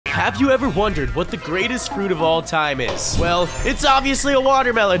Have you ever wondered what the greatest fruit of all time is? Well, it's obviously a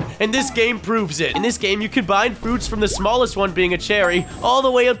watermelon, and this game proves it. In this game, you combine fruits from the smallest one being a cherry, all the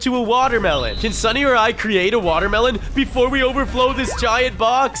way up to a watermelon. Can Sunny or I create a watermelon before we overflow this giant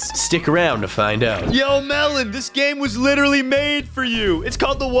box? Stick around to find out. Yo, Melon, this game was literally made for you. It's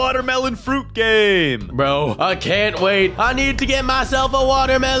called the Watermelon Fruit Game. Bro, I can't wait. I need to get myself a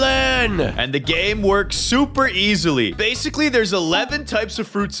watermelon. And the game works super easily. Basically, there's 11 types of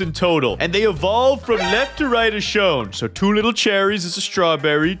fruits in total, and they evolve from left to right as shown. So 2 little cherries is a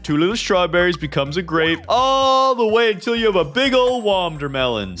strawberry, 2 little strawberries becomes a grape, all the way until you have a big old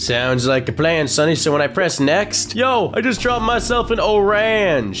watermelon. Sounds like a plan, Sunny. So when I press next, yo, I just dropped myself an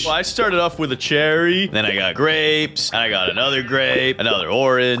orange. Well, I started off with a cherry, then I got grapes, and I got another grape, another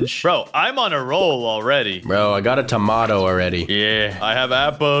orange. Bro, I'm on a roll already. Bro, I got a tomato already. Yeah, I have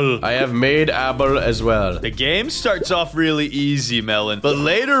apple. I have made apple as well. The game starts off really easy, Melon, but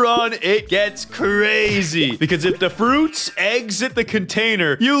later on it gets crazy because if the fruits exit the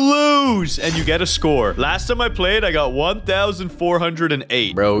container, you lose and you get a score. Last time I played, I got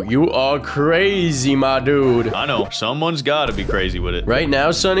 1,408. Bro, you are crazy, my dude. I know, someone's gotta be crazy with it. Right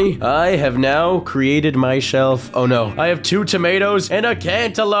now, Sunny, I have now created myself. Oh no, I have 2 tomatoes and a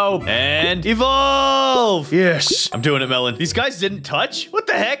cantaloupe. And evolve! Yes, I'm doing it, Melon. These guys didn't touch? What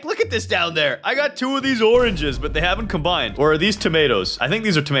the heck? Look at this down there. I got 2 of these oranges, but they haven't combined. Or are these tomatoes? I think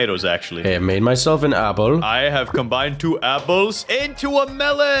these are tomatoes, actually. Okay, I made myself an apple. I have combined 2 apples into a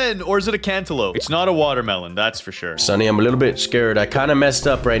melon. Or is it a cantaloupe? It's not a watermelon, that's for sure. Sunny, I'm a little bit scared. I kind of messed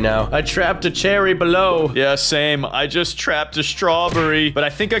up right now. I trapped a cherry below. Yeah, same. I just trapped a strawberry, but I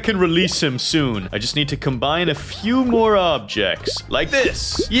think I can release him soon. I just need to combine a few more objects. Like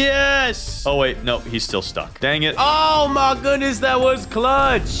this. Yes! Oh, wait. No, he's still stuck. Dang it. Oh my goodness, that was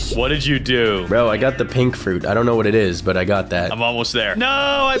clutch. What did you do? Bro, I got the pink fruit. I don't know what it is, but I got that. I'm almost there. No,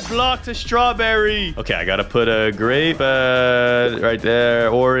 I blocked a strawberry. Okay, I gotta put a grape right there.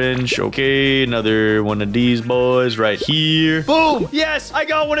 Orange. Okay, another one of these boys right here. Boom! Yes, I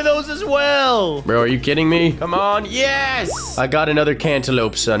got one of those as well. Bro, are you kidding me? Come on. Yes! I got another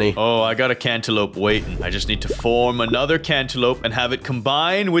cantaloupe, Sunny. Oh, I got a cantaloupe waiting. I just need to form another cantaloupe and have it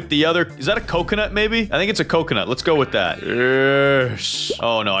combine with the other. Is that a coconut, maybe? I think it's a coconut. Let's go with that. Yes.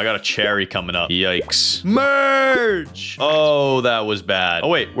 Oh, no, I got a cherry coming up. Yikes. Merge! Oh, that was bad. Oh,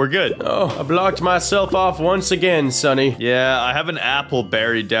 wait, we're good. Oh, I blocked myself off once again, Sunny. Yeah, I have an apple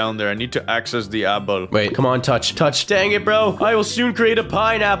buried down there. I need to access the apple. Wait, come on, touch. Touch. Dang it, bro. I will soon create a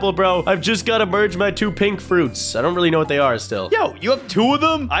pineapple, bro. I've just got to merge my 2 pink fruits. I don't really know what they are still. Yo, you have 2 of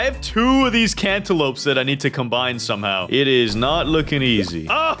them? I have 2 of these cantaloupes that I need to combine somehow. It is not looking easy.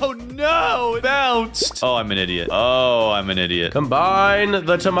 Oh, no. It bounced. Oh, I'm an idiot. Oh, I'm an idiot. Combine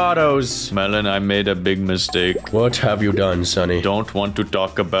the tomatoes. Melon, I made a big mistake. What have you done, Sunny? Don't want to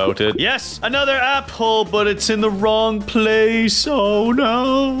talk about it. Yes, another apple, but it's in the wrong place. Oh,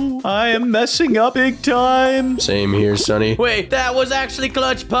 no. I am messing up big time. Same here, Sunny. Wait, that was actually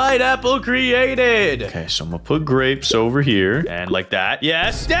clutch pineapple created. Okay, so I'm gonna put grapes over here. And like that.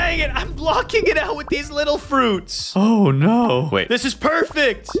 Yes. Dang it, I'm blocking it out with these little fruits. Oh, no. Wait, this is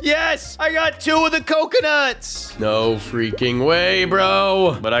perfect. Yes, I got 2 of the coconuts. No freaking way,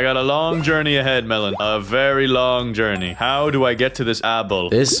 bro. But I got a long journey ahead, Melon. A very long journey. How do I get to this apple?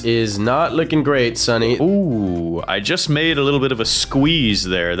 This is not looking great, Sunny. Ooh, I just made a little bit of a squeeze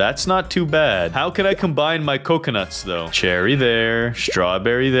there. That's not too bad. How can I combine my coconuts, though? Cherry there,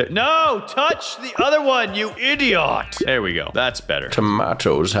 strawberry there. No, touch the other one, you idiot. There we go. That's better.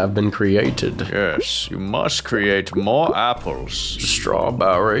 Tomatoes have been created. Yes, you must create more apples.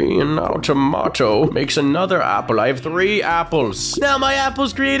 Strawberry and now tomato makes another apple. I have 3 apples. Now my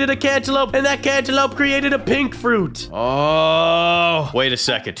apples created a cantaloupe and that cantaloupe created a pink fruit. Oh, wait a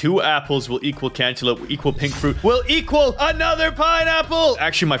second. 2 apples will equal cantaloupe, equal pink fruit, will equal another pineapple.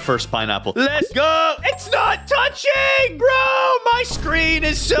 Actually, my first pineapple. Let's go. It's not touching, bro. My screen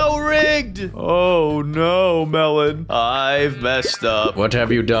is so rigged. Oh, no, Melon. I've messed up. What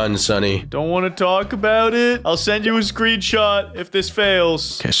have you done, Sunny? Don't want to talk about it. I'll send you a screenshot if this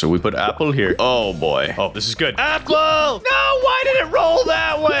fails. Okay, so we put apple here. Oh, boy. Oh, this is good. Apple! No, why did it roll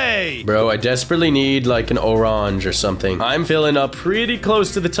that way? Bro, I desperately need like an orange or something. I'm filling up pretty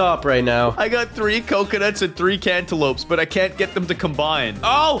close to the top right now. I got 3 coconuts and 3 cantaloupes, but I can't get them to combine.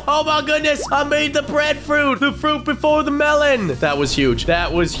 Oh my goodness. I made the breadfruit. The fruit before the melon. That was huge.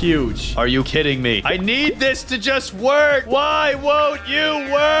 That was huge. Are you kidding me? I need this to just work. Why won't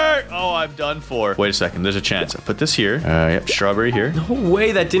you work? Oh, I'm done for. Wait a second. There's a chance. I'll put this here. Yep, strawberry here. No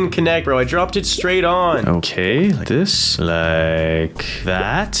way that didn't connect, bro. I dropped it straight on. Okay, like this. Like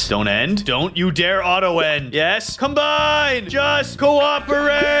that. Don't end. Don't you dare auto end. Yes. Combine. Just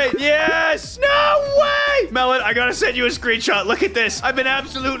cooperate. Yeah. I gotta send you a screenshot. Look at this. I've been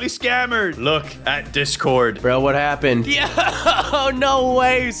absolutely scammered. Look at Discord. Bro, what happened? Yeah. Oh, no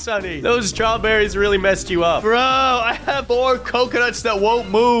way, Sonny. Those strawberries really messed you up. Bro, I have 4 coconuts that won't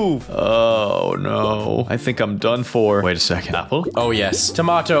move. Oh, no. I think I'm done for. Wait a second. Apple? Oh, yes.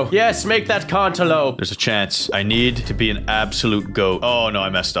 Tomato. Yes, make that cantaloupe. There's a chance. I need to be an absolute goat. Oh, no, I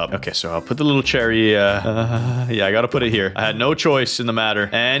messed up. Okay, so I'll put the little cherry. Yeah, I gotta put it here. I had no choice in the matter.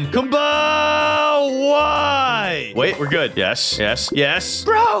 And combine! Why? Wait, we're good. Yes, yes, yes.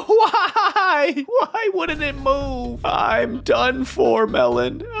 Bro, why? Why wouldn't it move? I'm done for,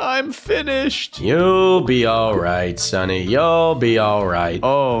 Melon. I'm finished. You'll be all right, Sonny. You'll be all right.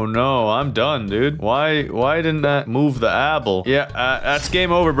 Oh, no, I'm done, dude. Why didn't that move the apple? Yeah, that's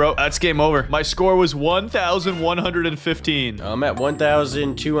game over, bro. That's game over. My score was 1,115. I'm at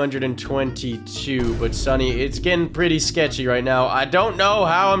 1,222, but Sonny, it's getting pretty sketchy right now. I don't know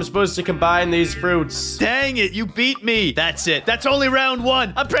how I'm supposed to combine these fruits. Dang it, you beat me. That's it. That's only round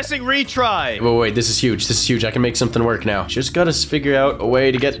 1. I'm pressing retry. Wait, this is huge. This is huge. I can make something work now. Just gotta figure out a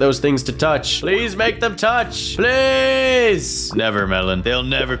way to get those things to touch. Please make them touch. Please. Never, Melon. They'll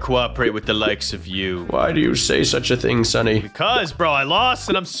never cooperate with the likes of you. Why do you say such a thing, Sonny? Because, bro, I lost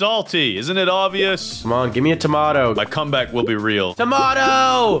and I'm salty. Isn't it obvious? Come on, give me a tomato. My comeback will be real.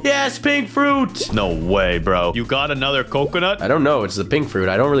 Tomato! Yes, pink fruit! No way, bro. You got another coconut? I don't know. It's the pink fruit.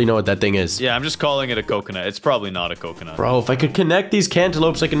 I don't really know what that thing is. Yeah, I'm just calling it a coconut. It's probably not a coconut. Bro, if I could connect these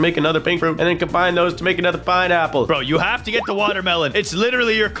cantaloupes, I can make another pink fruit and then combine those to make another pineapple. Bro, you have to get the watermelon. It's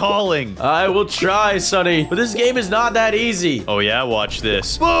literally your calling. I will try, Sonny. But this game is not that easy. Oh, yeah? Watch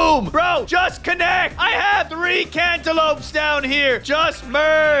this. Boom! Bro, just connect! I have 3 cantaloupes down here. Just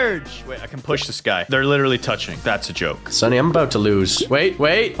merge. Wait, I can push this guy. They're literally touching. That's a joke. Sonny, I'm about to lose. Wait.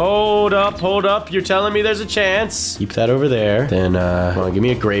 Hold up. You're telling me there's a chance. Keep that over there. Then, come on, give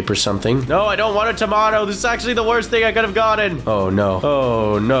me a grape or something. No, I don't want a tomato. This is actually the worst thing I could have gotten. Oh,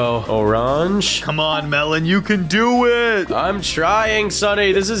 no. Orange. Come on, Melon. You can do it. I'm trying,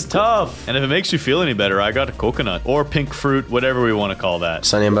 Sonny. This is tough. And if it makes you feel any better, I got a coconut or pink fruit, whatever we want to call that.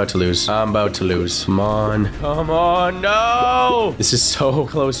 Sonny, I'm about to lose. Come on, no! This is so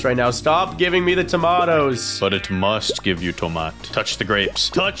close right now. Stop giving me the tomatoes. But it must give you tomato. Touch the grapes.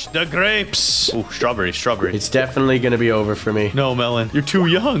 Touch the grapes. Ooh, strawberry. It's definitely gonna be over for me. No, Melon, you're too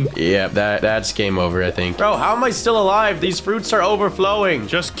young. Yeah, that's game over, I think. Bro, how am I still alive? These fruits are overflowing.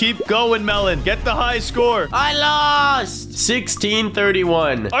 Just keep going, Melon. Get the high score. I lost!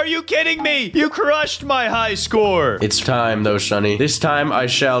 1631. Are you kidding me? You crushed my high score. It's time, though, Sonny. This time, I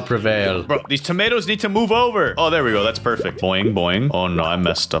shall prevail. Bro, these tomatoes need to move over. Oh, there we go. That's perfect. Boing, boing. Oh, no, I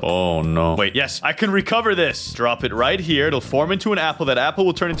messed up. Oh, no. Wait, yes, I can recover this. Drop it right here. It'll form into an apple. That apple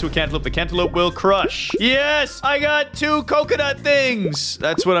will turn into a cantaloupe. The cantaloupe will crush. Yes, I got 2 coconut things.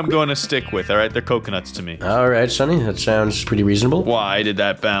 That's what I'm going to stick with, all right? They're coconuts to me. All right, Sonny. That sounds pretty reasonable. Why did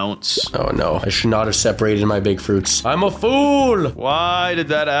that bounce? Oh, no. I should not have separated my big fruits. I'm a fool! Why did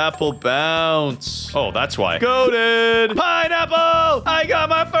that apple bounce? Oh, that's why. Goated! Pineapple! I got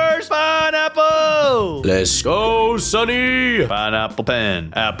my first pineapple! Let's go, Sonny! Pineapple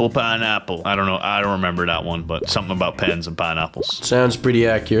pen. Apple pineapple. I don't know. I don't remember that one, but something about pens and pineapples. Sounds pretty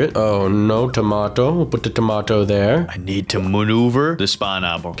accurate. Oh, no, tomato. We'll put the tomato there. I need to maneuver this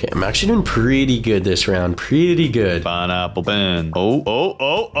pineapple. Okay, I'm actually doing pretty good this round. Pretty good. Pineapple pen.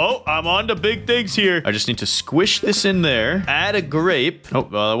 Oh, I'm on to big things here. I just need to squish this in there. Add a grape. Oh,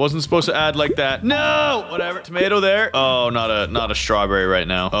 I wasn't supposed to add like that. No! Whatever. Tomato there. Oh, not a strawberry right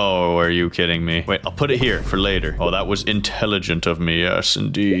now. Oh, are you kidding me? Wait, I'll put it here for later. Oh, that was intelligent of me. Yes,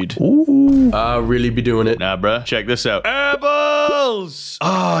 indeed. Ooh. I'll really be doing it. Nah, bruh. Check this out. Apples!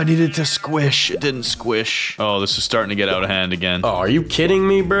 Oh, I needed to squish. It didn't squish. Oh, this is starting to get out of hand again. Oh, are you kidding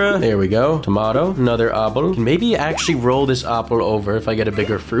me, bruh? There we go. Tomato. Another apple. Can maybe actually roll this apple over if I get a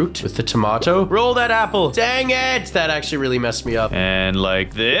bigger fruit with the tomato. Roll that apple. Dang it! That actually really messed me up. And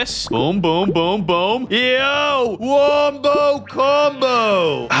like this. Boom, boom, boom, boom. Yo! Wombo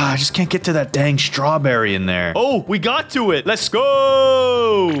combo! Ah, I just can't get to that dang strawberry in there. Oh, we got to it. Let's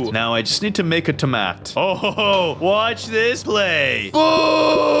go! Now I just need to make a tomato. Oh, watch this play.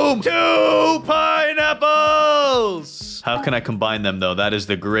 Boom! 2 pineapples! How can I combine them, though? That is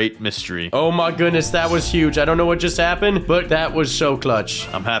the great mystery. Oh my goodness, that was huge. I don't know what just happened, but that was so clutch.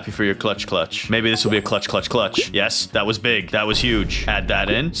 I'm happy for your clutch. Maybe this will be a clutch. Yes, that was big. That was huge. Add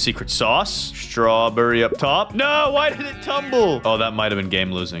that in. Secret sauce. Strawberry up top. No, why did it tumble? Oh, that might have been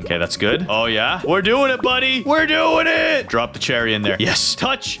game losing. Okay, that's good. Oh, yeah? We're doing it, buddy. We're doing it. Drop the cherry in there. Yes.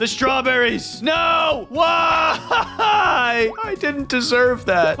 Touch the strawberries. No. Why? I didn't deserve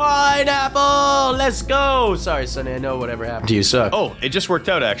that. Pineapple. Let's go. Sorry, Sonny. I know what whatever happened to you suck. Oh, it just worked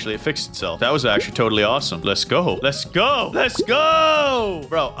out, actually. It fixed itself. That was actually totally awesome. Let's go. Let's go. Let's go.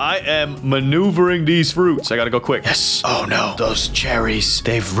 Bro, I am maneuvering these fruits. I gotta go quick. Yes. Oh, no. Those cherries,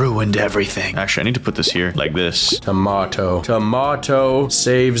 they've ruined everything. Actually, I need to put this here like this. Tomato. Tomato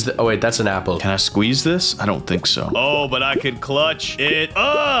saves the... Oh, wait, that's an apple. Can I squeeze this? I don't think so. Oh, but I can clutch it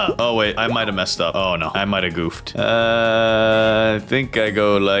up. Oh, wait. I might have messed up. Oh, no. I might have goofed. I think I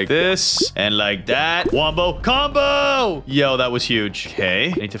go like this and like that. Wombo combo. Yo, that was huge.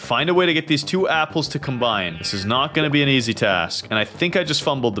 Okay. I need to find a way to get these two apples to combine. This is not going to be an easy task. And I think I just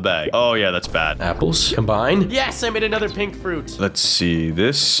fumbled the bag. Oh, yeah, that's bad. Apples combine. Yes, I made another pink fruit. Let's see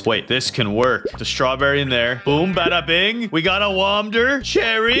this. Wait, this can work. The strawberry in there. Boom, bada bing. We got a Womder.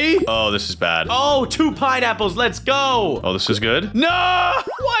 Cherry. Oh, this is bad. Oh, 2 pineapples. Let's go. Oh, this is good. No!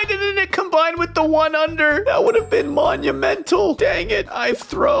 Why didn't it combine with the one under? That would have been monumental. Dang it. I've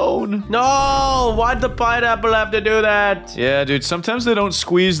thrown. No, why'd the pineapple have to do that? Yeah, dude, sometimes they don't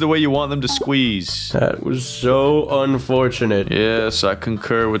squeeze the way you want them to squeeze. That was so unfortunate. Yes, I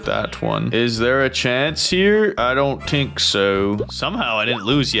concur with that one. Is there a chance here? I don't think so. Somehow I didn't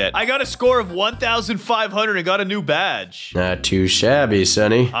lose yet. I got a score of 1,500 and got a new badge. Not too shabby,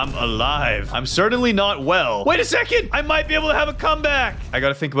 Sonny. I'm alive. I'm certainly not well. Wait a second. I might be able to have a comeback. I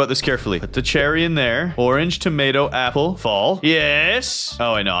gotta think about this carefully. Put the cherry in there. Orange, tomato, apple, fall. Yes.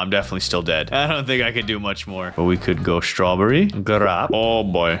 Oh, I know. I'm definitely still dead. I don't think I could do much more. But we could go strawberry. Grab. Oh,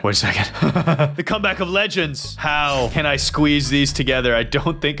 boy. Wait a second. The comeback of legends. How can I squeeze these together? I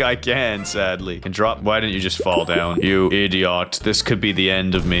don't think I can, sadly. Can drop. Why didn't you just fall down? You idiot. This could be the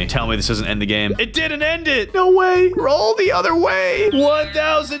end of me. Tell me this doesn't end the game. It didn't end it. No way. Roll the other way.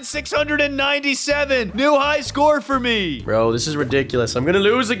 1,697. New high score for me. Bro, this is ridiculous. I'm gonna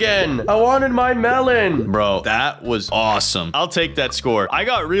lose again. I wanted my melon. Bro, that was awesome. I'll take that score. I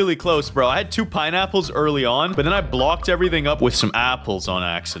got really close, bro. I had 2 pineapples early on, but then I blocked everything up with some apples on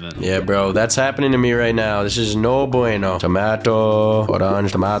accident. Yeah, bro, that's happening to me right now. This is no bueno. Tomato,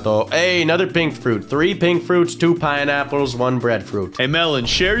 orange, tomato. Hey, another pink fruit. 3 pink fruits, 2 pineapples, 1 breadfruit. Hey, Melon,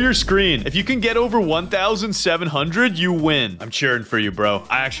 share your screen. If you can get over 1,700, you win. I'm cheering for you, bro.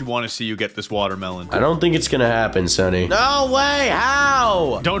 I actually want to see you get this watermelon. I don't think it's gonna happen, Sonny. No way,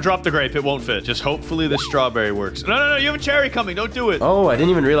 how? Don't drop the grape. It won't fit. Just hopefully the strawberry works. No, no, no. You have a cherry coming. Don't do it. Oh, I didn't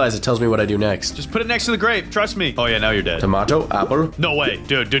even realize it tells me what I do next. Just put it next to the grape. Trust me. Oh, yeah, now you're dead. Tomato, apple. No way.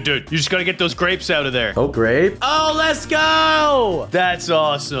 Dude. You just gotta get those grapes out of there. Oh, grape. Oh, let's go. That's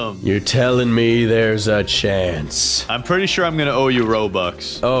awesome. You're telling me there's a chance. I'm pretty sure I'm gonna owe you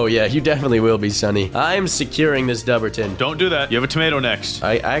Robux. Oh, yeah, you definitely will be, Sonny. I'm securing this Dubberton. Don't do that. You have a tomato next.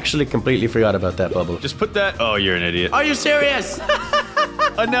 I actually completely forgot about that bubble. Just put that. Oh, you're an idiot. Are you serious?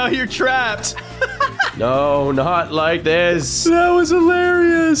 And now you're trapped. No, not like this. That was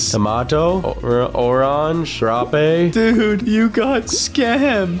hilarious. Tomato, orange, frappe. Dude, you got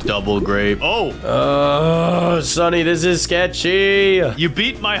scammed. Double grape. Oh. Sonny, this is sketchy. You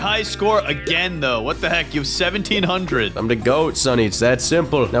beat my high score again, though. What the heck? You have 1,700. I'm the GOAT, Sonny. It's that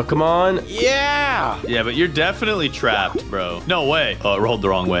simple. Now, come on. Yeah. Yeah, but you're definitely trapped, bro. No way. Oh, it rolled the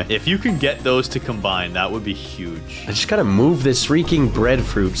wrong way. If you can get those to combine, that would be huge. I just gotta move this freaking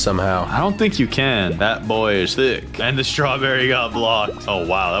breadfruit somehow. I don't think you can. That boy is thick. And the strawberry got blocked. Oh,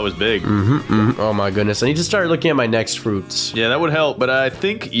 wow. That was big. Oh, my goodness. I need to start looking at my next fruits. Yeah, that would help. But I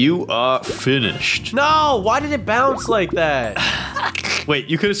think you are finished. No, why did it bounce like that? Wait,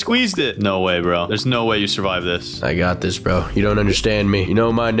 you could have squeezed it. No way, bro. There's no way you survive this. I got this, bro. You don't understand me. You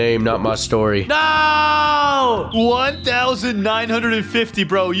know my name, not my story. No! 1,950,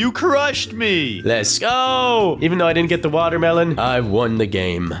 bro. You crushed me. Let's go. Even though I didn't get the watermelon, I've won the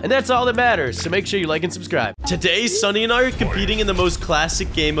game. And that's all that matters. So make sure you like and subscribe. Today, Sonny and I are competing in the most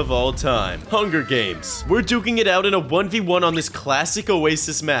classic game of all time, Hunger Games. We're duking it out in a 1v1 on this classic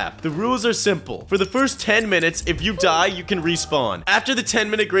Oasis map. The rules are simple. For the first 10 minutes, if you die, you can respawn. After the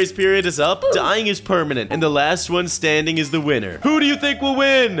 10-minute grace period is up, dying is permanent, and the last one standing is the winner. Who do you think will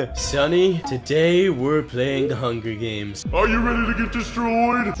win? Sonny, today we're playing the Hunger Games. Are you ready to get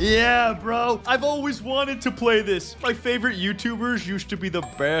destroyed? Yeah, bro. I've always wanted to play this. My favorite YouTubers used to be the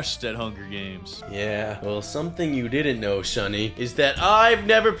best at Hunger Games. Yeah, well, something you didn't know, Sonny, is that I've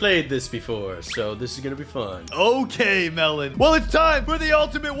never played this before, so this is gonna be fun. Okay, Melon. Well, it's time for the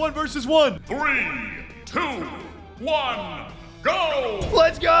ultimate 1 versus 1. 3, 2, 1, go!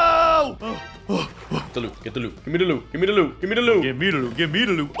 Let's go! Get the loot. Get the loot. Give me the loot. Give me the loot. Give me the loot. Give me the loot. Give me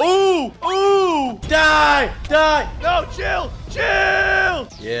the loot. Oh! Oh! Die! Die! No, chill! Chill!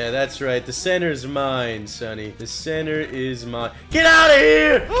 Yeah, that's right. The center's mine, Sonny. The center is mine. Get out of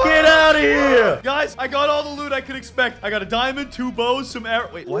here! Get out of here! Guys, I got all the loot I could expect. I got a diamond, 2 bows, some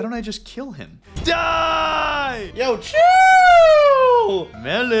arrows. Wait, why don't I just kill him? Die! Yo, chill!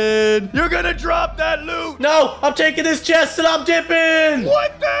 Melon, you're gonna drop that loot! No, I'm taking this chest and I'm dipping!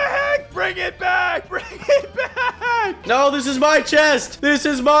 What the heck? Bring it back! Bring it back! No, this is my chest! This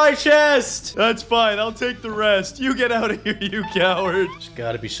is my chest! That's fine. I'll take the rest. You get out of here, you coward. There's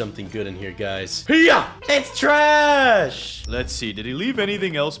gotta be something good in here, guys. Yeah, it's trash! Let's see. Did he leave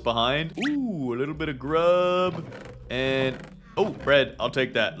anything else behind? Ooh, a little bit of grub. And... oh, bread. I'll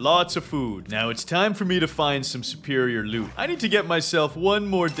take that. Lots of food. Now it's time for me to find some superior loot. I need to get myself 1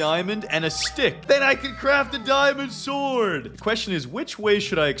 more diamond and a stick. Then I can craft a diamond sword. The question is, which way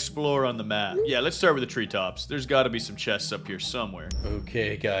should I explore on the map? Yeah, let's start with the treetops. There's got to be some chests up here somewhere.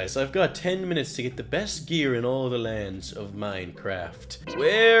 Okay, guys. I've got 10 minutes to get the best gear in all the lands of Minecraft.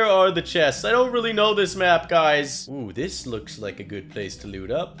 Where are the chests? I don't really know this map, guys. Ooh, this looks like a good place to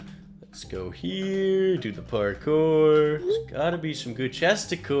loot up. Let's go here, do the parkour. There's gotta be some good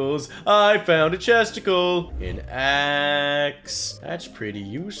chesticles. I found a chesticle. An axe. That's pretty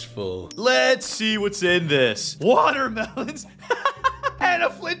useful. Let's see what's in this. Watermelons. And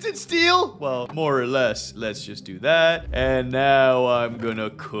a flint and steel? Well, more or less. Let's just do that. And now I'm gonna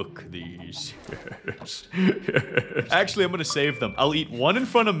cook these. Actually, I'm gonna save them. I'll eat 1 in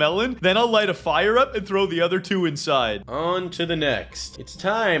front of Melon, then I'll light a fire up and throw the other 2 inside. On to the next. It's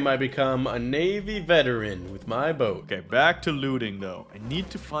time I become a Navy veteran with my boat. Okay, back to looting though. I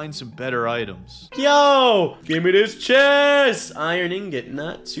need to find some better items. Yo! Give me this chest! Iron ingot,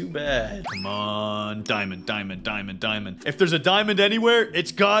 not too bad. Come on. Diamond, diamond, diamond, diamond. If there's a diamond anywhere,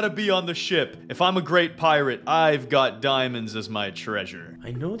 it's gotta be on the ship. If I'm a great pirate, I've got diamonds as my treasure.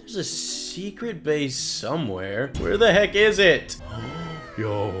 I know there's a secret base somewhere. Where the heck is it?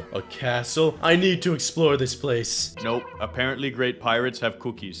 Yo, a castle? I need to explore this place. Nope, apparently great pirates have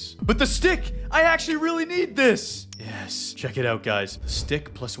cookies. But the stick! I actually really need this! Yes, check it out, guys. The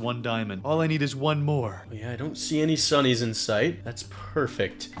stick plus 1 diamond. All I need is 1 more. Oh, yeah, I don't see any sunnies in sight. That's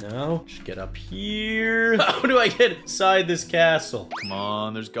perfect. Now, just get up here. How do I get inside this castle? Come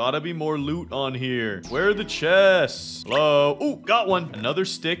on, there's gotta be more loot on here. Where are the chests? Hello? Ooh, got one. Another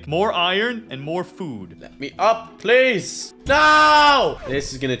stick, more iron, and more food. Let me up, please. No!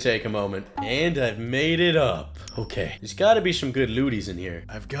 This is gonna take a moment. And I've made it up. Okay, there's gotta be some good looties in here.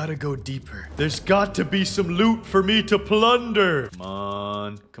 I've gotta go deeper. There's got to be some loot for me to plunder. Come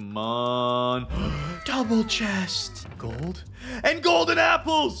on, come on. Double chest. Gold and golden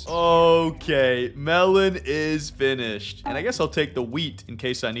apples. Okay, Melon is finished. And I guess I'll take the wheat in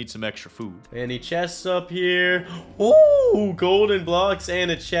case I need some extra food. Any chests up here? Ooh, golden blocks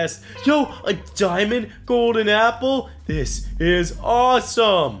and a chest. Yo, a diamond golden apple? This is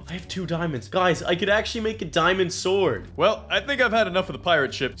awesome. I have 2 diamonds. Guys, I could actually make a diamond sword. Well, I think I've had enough of the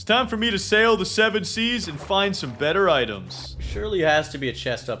pirate ship. It's time for me to sail the 7 seas and find some better items. Surely has to be a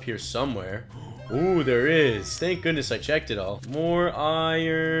chest up here somewhere. Ooh, there is. Thank goodness I checked it all. More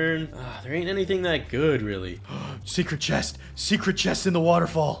iron. There ain't anything that good, really. Secret chest in the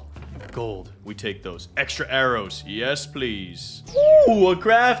waterfall. Gold, we take those. Extra arrows, yes please. Ooh, a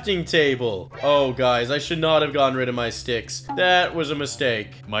crafting table. Oh, guys, I should not have gotten rid of my sticks. That was a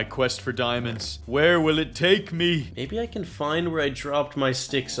mistake. My quest for diamonds, where will it take me? Maybe I can find where I dropped my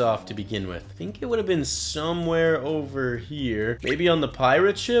sticks off to begin with. I think it would have been somewhere over here. Maybe on the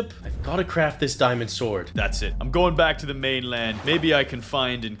pirate ship? I've got to craft this diamond sword. That's it. I'm going back to the mainland. Maybe I can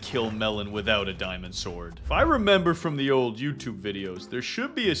find and kill Melon without a diamond sword. If I remember from the old YouTube videos, there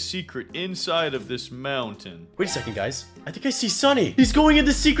should be a secret inside of this mountain. Wait a second, guys. I think I see Sunny. He's going in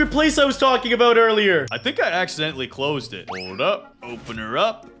the secret place I was talking about earlier. I think I accidentally closed it. Hold up, open her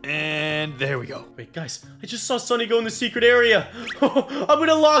up, and there we go. Wait, guys, I just saw Sunny go in the secret area. I'm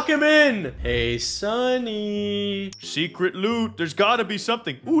gonna lock him in. Hey, Sunny. Secret loot. There's gotta be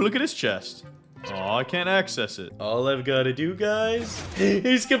something. Ooh, look at this chest. Oh, I can't access it. All I've got to do, guys,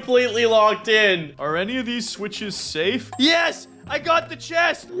 he's completely locked in. Are any of these switches safe? Yes! I got the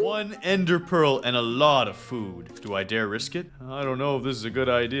chest! 1 ender pearl and a lot of food. Do I dare risk it? I don't know if this is a good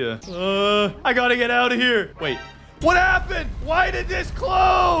idea. I gotta get out of here. Wait, what happened? Why did this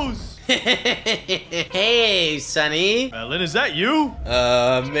close? Hey, Sonny. Melon, is that you?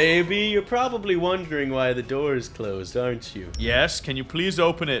 Maybe. You're probably wondering why the door is closed, aren't you? Yes, can you please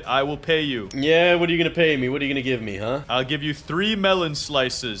open it? I will pay you. Yeah, what are you gonna pay me? What are you gonna give me, huh? I'll give you 3 melon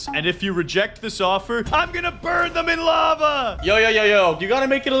slices, and if you reject this offer, I'm gonna burn them in lava! Yo. You gotta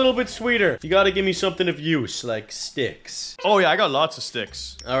make it a little bit sweeter. You gotta give me something of use, like sticks. Oh yeah, I got lots of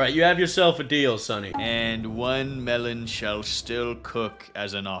sticks. All right, you have yourself a deal, Sonny. And 1 melon shall still cook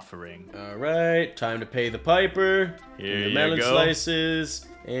as an offering. All right, time to pay the piper. Here and the you melon go. slices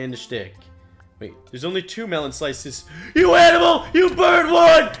and a stick. Wait, there's only 2 melon slices. You animal! You burned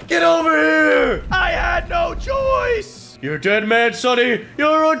one! Get over here! I had no choice! You're a dead man, Sonny!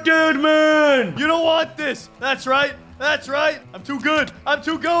 You're a dead man! You don't want this! That's right! That's right! I'm too good! I'm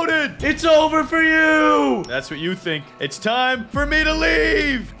too goated! It's over for you! That's what you think. It's time for me to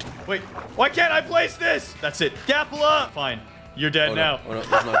leave! Wait, why can't I place this? That's it. Gapple up! Fine. You're dead now. Oh no,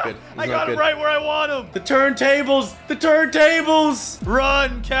 that's not good. I got him right where I want him! The turntables! The turntables!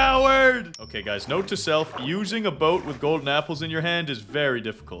 Run, coward! Okay, guys, note to self, using a boat with golden apples in your hand is very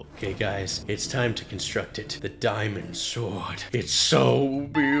difficult. Okay, guys, it's time to construct it. The diamond sword. It's so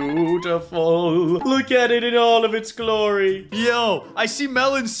beautiful. Look at it in all of its glory. Yo, I see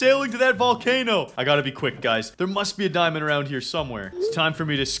Melon sailing to that volcano. I gotta be quick, guys. There must be a diamond around here somewhere. It's time for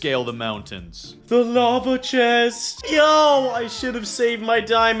me to scale the mountains. The lava chest. Yo, I should have saved my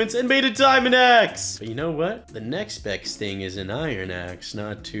diamonds and made a diamond axe. But you know what? The next best thing is an iron axe.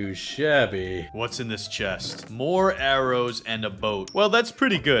 Not too shabby. What's in this chest? More arrows and a boat. Well, that's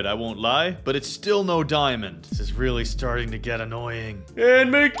pretty good, I won't lie, but it's still no diamond. This is really starting to get annoying.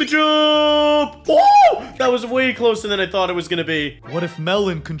 And make the jump. Whoa! That was way closer than I thought it was gonna be. What if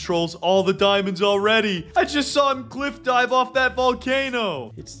Melon controls all the diamonds already? I just saw him cliff dive off that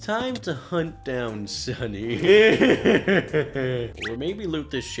volcano. It's time to hunt down Sonny. Or maybe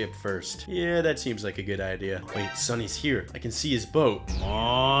loot this ship first. Yeah, that seems like a good idea. Wait, Sonny's here. I can see his boat. Come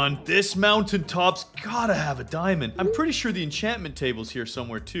on, this mountaintop's gotta have a diamond. I'm pretty sure the enchantment table's here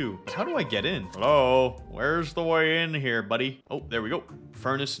somewhere too. How do I get in? Hello, where's the way in here, buddy? Oh, there we go.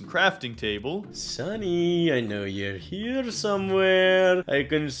 Furnace and crafting table. Sonny, I know you're here somewhere. I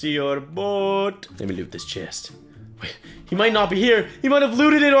can see your boat. Let me loot this chest. Wait, he might not be here. He might have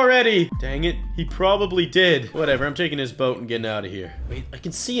looted it already. Dang it, he probably did. Whatever, I'm taking his boat and getting out of here. Wait, I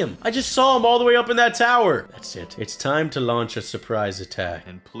can see him. I just saw him all the way up in that tower. That's it. It's time to launch a surprise attack.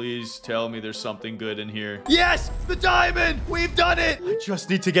 And please tell me there's something good in here. Yes, the diamond! We've done it! I just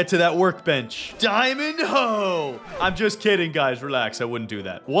need to get to that workbench. Diamond ho! I'm just kidding, guys. Relax, I wouldn't do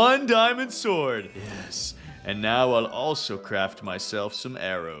that. 1 diamond sword. Yes. And now I'll also craft myself some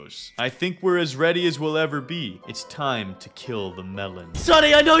arrows. I think we're as ready as we'll ever be. It's time to kill the melon.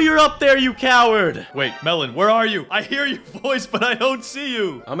 Sonny, I know you're up there, you coward. Wait, Melon, where are you? I hear your voice, but I don't see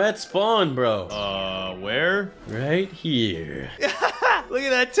you. I'm at spawn, bro. Where? Right here. Look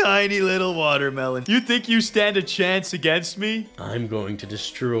at that tiny little watermelon. You think you stand a chance against me? I'm going to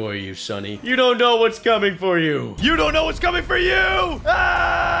destroy you, Sonny. You don't know what's coming for you. You don't know what's coming for you!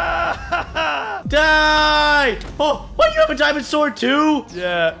 Ah! Die! Oh, what, you have a diamond sword too?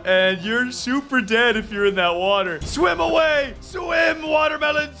 Yeah, and you're super dead if you're in that water. Swim away! Swim,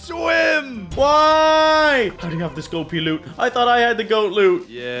 watermelon, swim! Why? How do you have this goat loot? I thought I had the goat loot.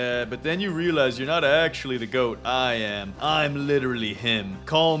 Yeah, but then you realize you're not actually the goat. I am. I'm literally him.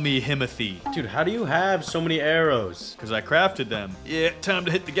 Call me Himothy. Dude, how do you have so many arrows? Because I crafted them. Yeah, time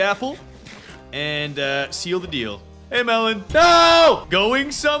to hit the gaffle and seal the deal. Hey, Melon. No!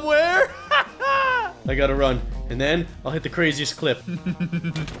 Going somewhere? I gotta run. And then I'll hit the craziest clip.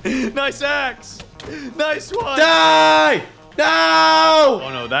 Nice axe. Nice one. Die! No! Oh,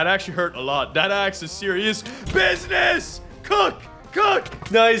 no, that actually hurt a lot. That axe is serious business. Cook.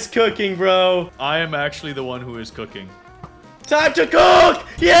 Cook. Nice cooking, bro. I am actually the one who is cooking. Time to cook!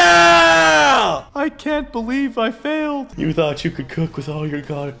 Yeah! I can't believe I failed. You thought you could cook with all your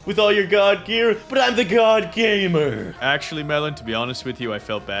god gear, but I'm the god gamer. Actually, Melon, to be honest with you, I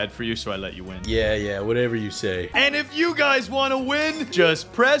felt bad for you, so I let you win. Yeah, whatever you say. And if you guys want to win,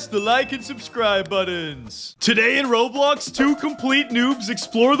 just press the like and subscribe buttons. Today in Roblox, 2 complete noobs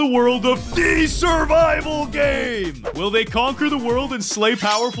explore the world of the survival game. Will they conquer the world and slay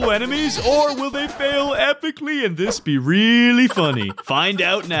powerful enemies, or will they fail epically and this be really funny? Find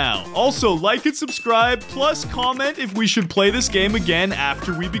out now. Also, like and subscribe, plus comment if we should play this game again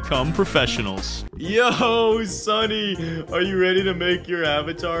after we become professionals. Yo, Sonny, are you ready to make your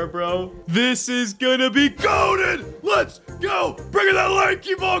avatar, bro? This is gonna be goated! Let's go! Bring in that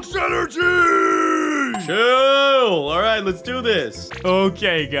lanky box energy! Chill. All right, let's do this.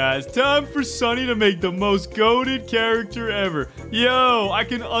 Okay, guys, time for Sunny to make the most goated character ever. Yo, I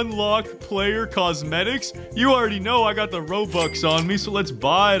can unlock player cosmetics. You already know I got the Robux on me, so let's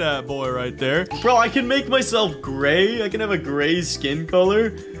buy that boy right there. Bro, I can make myself gray. I can have a gray skin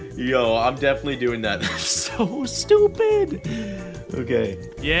color. Yo, I'm definitely doing that. So stupid. Okay.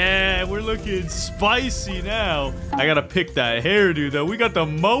 Yeah, we're looking spicy now. I gotta pick that hairdo, though. We got the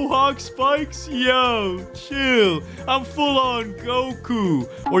mohawk spikes. Yo, chill. I'm full on Goku.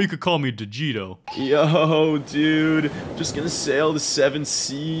 Or you could call me Vegito. Yo, dude. Just gonna sail the 7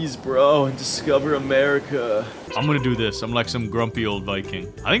 seas, bro, and discover America. I'm gonna do this. I'm like some grumpy old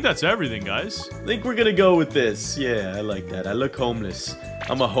Viking. I think that's everything, guys. I think we're gonna go with this. Yeah, I like that. I look homeless.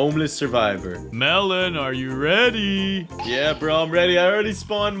 I'm a homeless survivor. Melon, are you ready? Yeah, bro, I'm ready. I already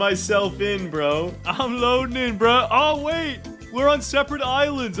spawned myself in, bro. I'm loading in, bro. Oh, wait. We're on separate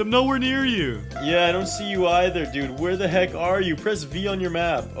islands. I'm nowhere near you. Yeah, I don't see you either, dude. Where the heck are you? Press V on your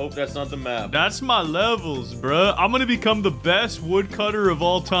map. Oh, that's not the map. That's my levels, bruh. I'm gonna become the best woodcutter of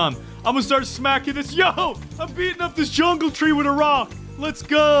all time. I'm gonna start smacking this. Yo, I'm beating up this jungle tree with a rock. Let's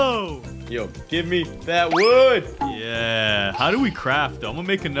go. Yo, give me that wood. Yeah. How do we craft? I'm gonna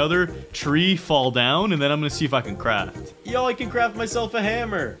make another tree fall down, and then I'm gonna see if I can craft. Yo, I can craft myself a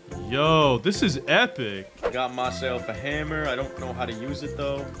hammer. Yo, this is epic. Got myself a hammer. I don't know how to use it,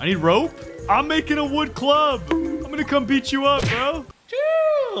 though. I need rope. I'm making a wood club. I'm gonna come beat you up, bro.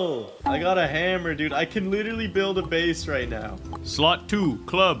 Chill. I got a hammer, dude. I can literally build a base right now. Slot 2,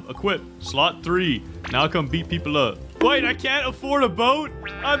 club, equip. Slot 3, now come beat people up. Wait, I can't afford a boat?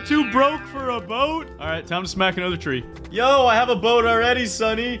 I'm too broke for a boat? All right, time to smack another tree. Yo, I have a boat already,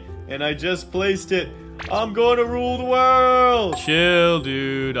 Sonny. And I just placed it. I'm going to rule the world. Chill,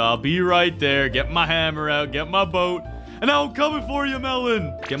 dude. I'll be right there. Get my hammer out, get my boat. And now I'm coming for you,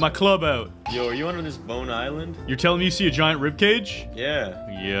 Melon. Get my club out. Yo, are you on this bone island? You're telling me you see a giant rib cage? Yeah.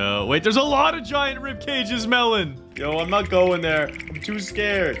 Yo, wait, there's a lot of giant rib cages, Melon. Yo, I'm not going there. I'm too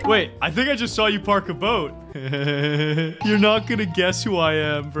scared. Wait, I think I just saw you park a boat. You're not gonna guess who I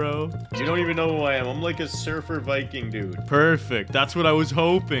am, bro. You don't even know who I am. I'm like a surfer Viking dude. Perfect. That's what I was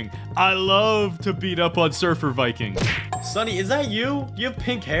hoping. I love to beat up on surfer Vikings. Sonny, is that you? Do you have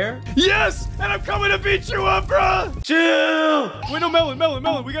pink hair? Yes! And I'm coming to beat you up, bro! Chill! Wait, no,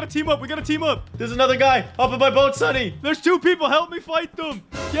 Melon. We gotta team up. There's another guy up in my boat, Sonny. There's 2 people. Help me fight them.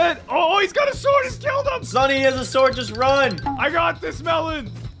 Get. Oh, he's got a sword. He's killed him. Sonny has a sword. Just run. I got this,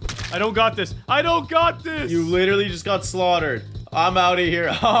 Melon. I don't got this. You literally just got slaughtered. I'm out of here.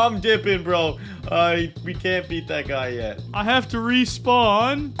 I'm dipping, bro. We can't beat that guy yet. I have to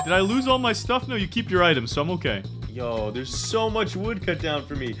respawn. Did I lose all my stuff? No, you keep your items, so I'm okay. Yo, there's so much wood cut down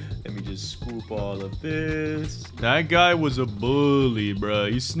for me. Let me just scoop all of this. That guy was a bully, bro.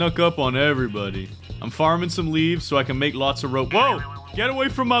 He snuck up on everybody. I'm farming some leaves so I can make lots of rope. Whoa! Get away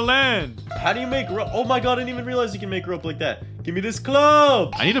from my land! How do you make rope? Oh my god, I didn't even realize you can make rope like that. Give me this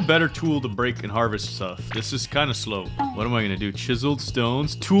club! I need a better tool to break and harvest stuff. This is kind of slow. What am I gonna do? Chiseled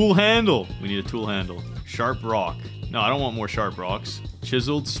stones. Tool handle. We need a tool handle. Sharp rock. No, I don't want more sharp rocks.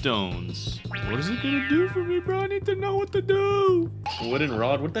 Chiseled stones. What is it gonna do for me, bro? I need to know what to do. Wooden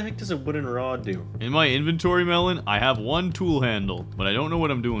rod? What the heck does a wooden rod do? In my inventory, Melon, I have 1 tool handle, but I don't know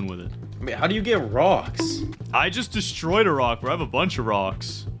what I'm doing with it. I mean, how do you get rocks? I just destroyed a rock, bro. I have a bunch of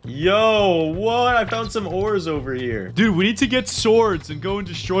rocks. Yo, what? I found some ores over here. Dude, we need to get swords and go and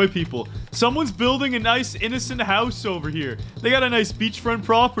destroy people. Someone's building a nice innocent house over here. They got a nice beachfront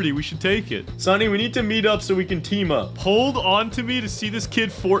property. We should take it. Sonny, we need to meet up so we can team up. Hold on to me to see this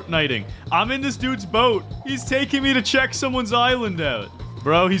kid Fortniting. I'm in this dude's boat. He's taking me to check someone's island out.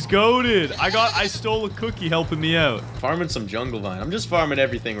 Bro, he's goated. I stole a cookie helping me out. Farming some jungle vine. I'm just farming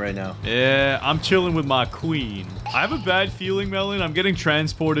everything right now. Yeah, I'm chilling with my queen. I have a bad feeling, Melon. I'm getting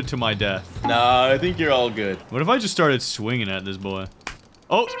transported to my death. Nah, I think you're all good. What if I just started swinging at this boy?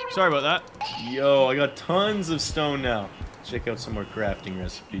 Oh, sorry about that. Yo, I got tons of stone now. Check out some more crafting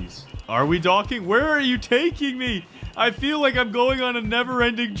recipes. Are we docking? Where are you taking me? I feel like I'm going on a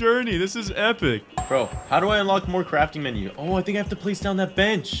never-ending journey. This is epic. Bro, how do I unlock more crafting menu? Oh, I think I have to place down that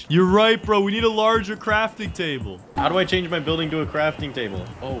bench. You're right, bro. We need a larger crafting table. How do I change my building to a crafting table?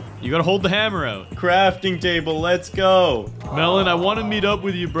 Oh, you gotta hold the hammer out. crafting table. Let's go. Melon, I want to meet up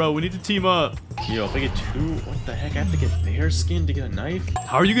with you, bro. We need to team up. Yo, if I get 2, what the heck? I have to get bear skin to get a knife?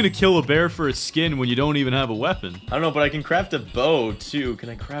 How are you gonna kill a bear for its skin when you don't even have a weapon? I don't know, but I can craft a bow, too. Can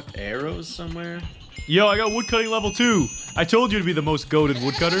I craft arrows somewhere? Yo, I got woodcutting level 2. I told you to be the most goated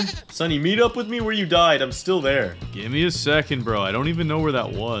woodcutter. Sonny, meet up with me where you died. I'm still there. Give me a second, bro. I don't even know where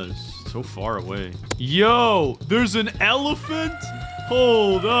that was. So far away. Yo, there's an elephant?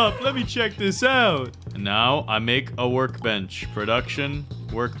 Hold up. Let me check this out. An Now I make a workbench. Production,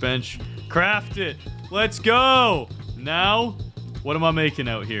 workbench, craft it. Let's go. Now, what am I making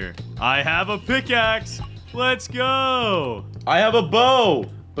out here? I have a pickaxe. Let's go. I have a bow,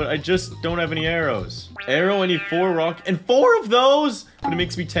 but I just don't have any arrows. Arrow, I need 4 rock, and 4 of those? But it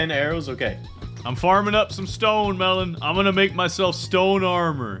makes me 10 arrows? Okay. I'm farming up some stone, Melon. I'm gonna make myself stone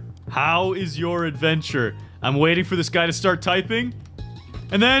armor. How is your adventure? I'm waiting for this guy to start typing.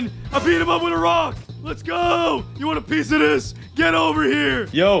 And then I beat him up with a rock. Let's go. You want a piece of this? Get over here.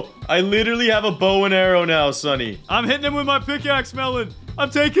 Yo, I literally have a bow and arrow now, Sonny. I'm hitting him with my pickaxe, Melon. I'm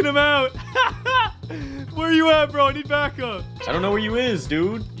taking him out. Where you at, bro? I need backup. I don't know where you is,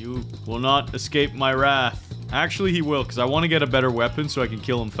 dude. You will not escape my wrath. Actually, he will, because I want to get a better weapon so I can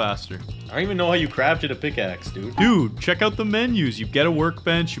kill him faster. I don't even know how you crafted a pickaxe, dude. Dude, check out the menus. You get a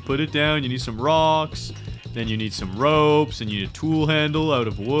workbench, you put it down, you need some rocks, then you need some ropes, and you need a tool handle out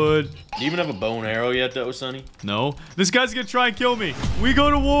of wood. Do you even have a bow and arrow yet, though, Sonny? No. This guy's gonna try and kill me. We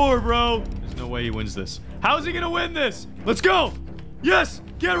go to war, bro. There's no way he wins this. How's he gonna win this? Let's go. Yes.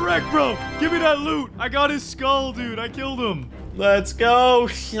 Get wrecked, bro. Give me that loot. I got his skull, dude. I killed him. Let's go,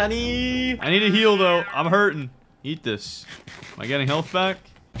 Sonny. I need a heal, though. I'm hurting. Eat this. Am I getting health back?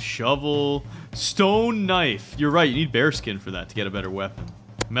 Shovel. Stone knife. You're right. You need bearskin for that to get a better weapon.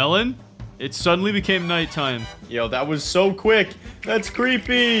 Melon? It suddenly became nighttime. Yo, that was so quick. That's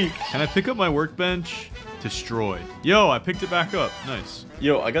creepy. Can I pick up my workbench? Destroy. Yo, I picked it back up. Nice.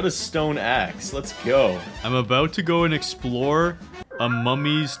 Yo, I got a stone axe. Let's go. I'm about to go and explore a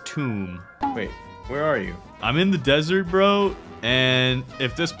mummy's tomb. Wait, where are you? I'm in the desert, bro. And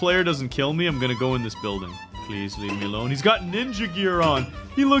if this player doesn't kill me, I'm gonna go in this building. Please leave me alone. He's got ninja gear on.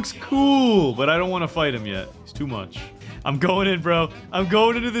 He looks cool, but I don't want to fight him yet. He's too much. I'm going in, bro. I'm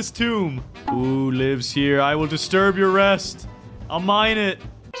going into this tomb. Who lives here? I will disturb your rest. I'll mine it.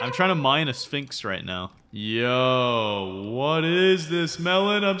 I'm trying to mine a sphinx right now. Yo, what is this,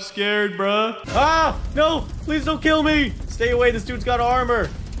 Melon? I'm scared, bruh. Ah, no, please don't kill me. Stay away, this dude's got armor.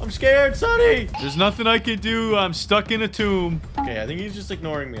 I'm scared, Sonny. There's nothing I can do. I'm stuck in a tomb. Okay, I think he's just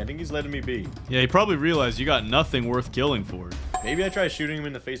ignoring me. I think he's letting me be. Yeah, he probably realized you got nothing worth killing for. Maybe I try shooting him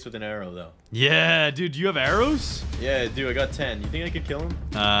in the face with an arrow, though. Yeah, dude, you have arrows? Yeah, dude, I got 10. You think I could kill him?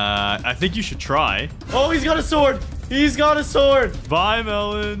 I think you should try. Oh, he's got a sword. He's got a sword. Bye,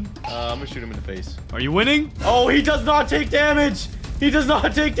 Melon. I'm gonna shoot him in the face. Are you winning? Oh, he does not take damage. He does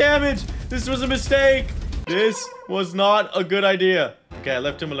not take damage. This was a mistake. This was not a good idea. Okay, I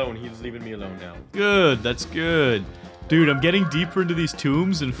left him alone. He's leaving me alone now. Good, that's good. Dude, I'm getting deeper into these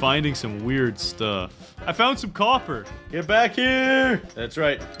tombs and finding some weird stuff. I found some copper. Get back here. That's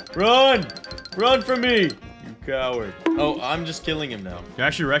right. Run. Run from me. You coward. Oh, I'm just killing him now. You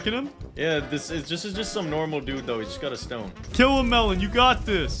actually reckon him? Yeah, this is just some normal dude, though. He's just got a stone. Kill him, Melon. You got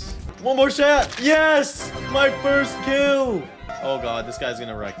this. One more shot. Yes! My first kill. Oh, God. This guy's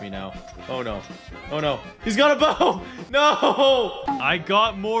gonna wreck me now. Oh, no. Oh, no. He's got a bow. No! I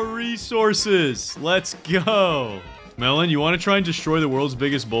got more resources. Let's go. Melon, you want to try and destroy the world's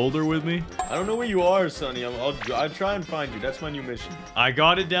biggest boulder with me? I don't know where you are, Sonny. I'll try and find you. That's my new mission. I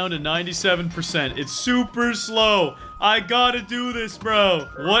got it down to 97%. It's super slow. I gotta do this, bro.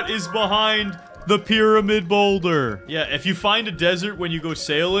 What is behind the pyramid boulder? Yeah, if you find a desert when you go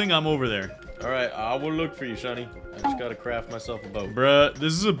sailing, I'm over there. All right, I will look for you, Sonny. I just gotta craft myself a boat. Bruh,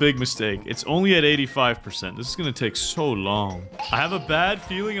 this is a big mistake. It's only at 85%. This is gonna take so long. I have a bad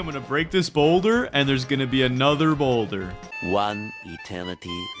feeling I'm gonna break this boulder, and there's gonna be another boulder. One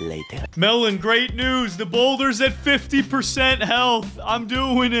eternity later. Melon, great news! The boulder's at 50% health! I'm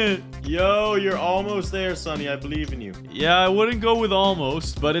doing it! Yo, you're almost there, Sonny. I believe in you. Yeah, I wouldn't go with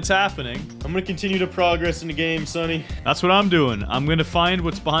almost, but it's happening. I'm gonna continue to progress in the game, Sonny. That's what I'm doing. I'm gonna find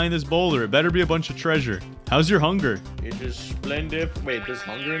what's behind this boulder. It better be a bunch of treasure. How's your hunger? It is splendid. Wait, there's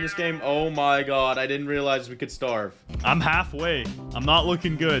hunger in this game? Oh my god, I didn't realize we could starve. I'm halfway. I'm not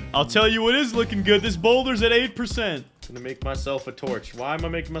looking good. I'll tell you what is looking good. This boulder's at 8%. I'm gonna make myself a torch. Why am I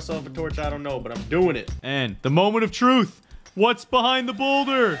making myself a torch? I don't know, but I'm doing it. And the moment of truth. What's behind the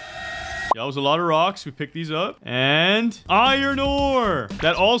boulder? Yeah, that was a lot of rocks. We picked these up. And iron ore.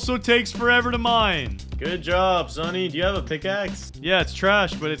 That also takes forever to mine. Good job, Sonny. Do you have a pickaxe? Yeah, it's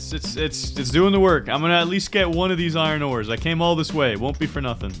trash, but it's doing the work. I'm gonna at least get one of these iron ores. I came all this way. It won't be for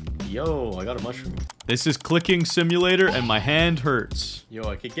nothing. Yo, I got a mushroom. This is clicking simulator, and my hand hurts. Yo,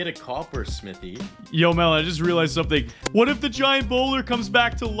 I could get a copper smithy. Yo, Mel, I just realized something. What if the giant boulder comes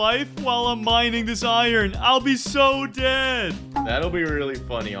back to life while I'm mining this iron? I'll be so dead. That'll be really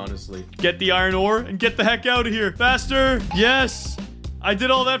funny, honestly. Get the iron ore and get the heck out of here. Faster. Yes. I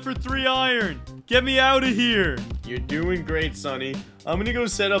did all that for 3 iron. Get me out of here. You're doing great, Sonny. I'm gonna go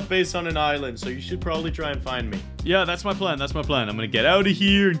set up base on an island, so you should probably try and find me. Yeah, that's my plan. That's my plan. I'm gonna get out of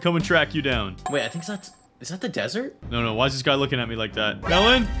here and come and track you down. Wait, I think is that the desert? No. Why is this guy looking at me like that?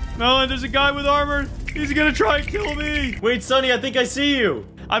 Melon, there's a guy with armor. He's gonna try and kill me. Wait, Sonny, I think I see you.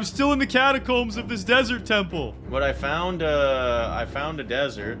 I'm still in the catacombs of this desert temple. What I found a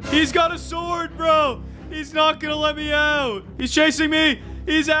desert. He's got a sword, bro. He's not gonna let me out. He's chasing me.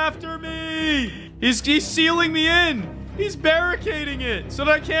 He's after me. He's sealing me in. He's barricading it so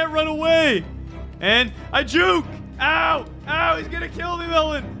that I can't run away. And I juke. Ow. Ow, he's gonna kill me,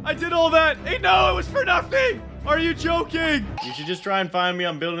 Melon. I did all that. Hey, no, it was for nothing. Are you joking? You should just try and find me.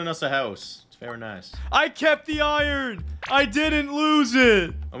 I'm building us a house. It's very nice. I kept the iron. I didn't lose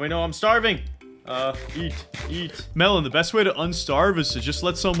it. Oh, wait, no, I'm starving. Eat. Melon, the best way to unstarve is to just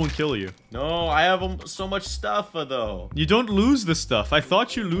let someone kill you. No, I have so much stuff, though. You don't lose the stuff. I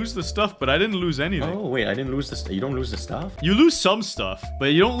thought you lose the stuff, but I didn't lose anything. Oh, wait, I didn't lose the stuff. You don't lose the stuff? You lose some stuff,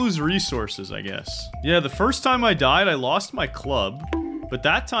 but you don't lose resources, I guess. Yeah, the first time I died, I lost my club, but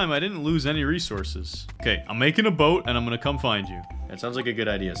that time I didn't lose any resources. Okay, I'm making a boat, and I'm gonna come find you. That sounds like a good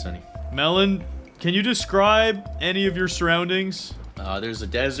idea, Sonny. Melon, can you describe any of your surroundings? There's a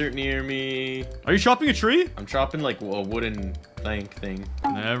desert near me. Are you chopping a tree? I'm chopping like a wooden plank thing.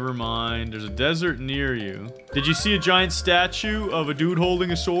 Never mind. There's a desert near you. Did you see a giant statue of a dude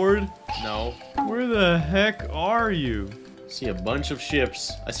holding a sword? No. Where the heck are you? I see a bunch of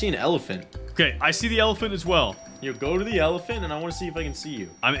ships. I see an elephant. Okay, I see the elephant as well. You go to the elephant and I want to see if I can see you.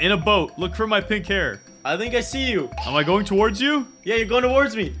 I'm in a boat. Look for my pink hair. I think I see you. Am I going towards you? Yeah, you're going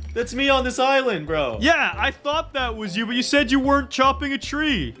towards me. That's me on this island, bro. Yeah, I thought that was you, but you said you weren't chopping a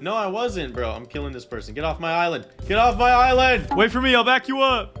tree. No, I wasn't, bro. I'm killing this person. Get off my island. Get off my island. Wait for me. I'll back you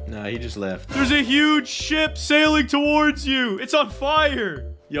up. Nah, he just left. There's a huge ship sailing towards you. It's on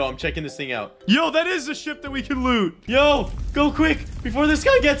fire. Yo, I'm checking this thing out. Yo, that is a ship that we can loot. Yo, go quick before this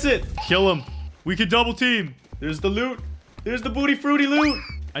guy gets it. Kill him. We could double team. There's the loot. There's the booty fruity loot.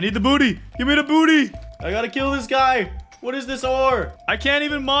 I need the booty. Give me the booty. I gotta kill this guy. What is this ore? I can't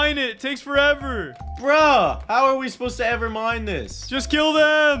even mine it. It takes forever. Bruh, how are we supposed to ever mine this? Just kill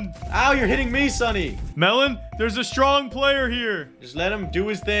them. Ow, you're hitting me, Sonny. Melon, there's a strong player here. Just let him do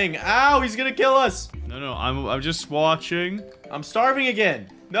his thing. Ow, he's gonna kill us. No, I'm just watching. I'm starving again.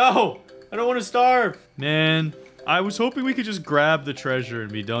 No, I don't want to starve. Man, I was hoping we could just grab the treasure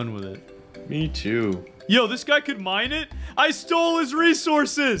and be done with it. Me too. Yo, this guy could mine it? I stole his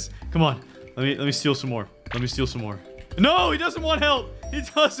resources. Come on. Let me steal some more. Let me steal some more. No, he doesn't want help. He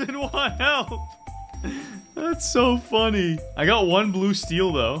doesn't want help. That's so funny. I got one blue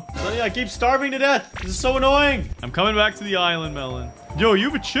steel, though. Sonny, I keep starving to death. This is so annoying. I'm coming back to the island, Melon. Yo, you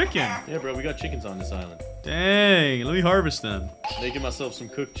have a chicken. Yeah, bro, we got chickens on this island. Dang, let me harvest them. Making myself some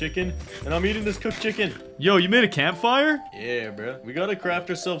cooked chicken, and I'm eating this cooked chicken. Yo, you made a campfire? Yeah, bro. We gotta craft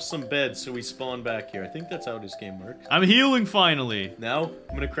ourselves some beds so we spawn back here. I think that's how this game works. I'm healing finally. Now,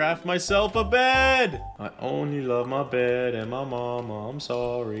 I'm gonna craft myself a bed. I only love my bed and my mama. I'm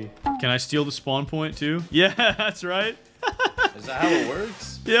sorry. Can I steal the spawn point too? Yeah, that's right. Is that how it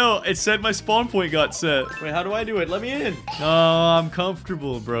works? Yo, it said my spawn point got set. Wait, how do I do it? Let me in. Oh, I'm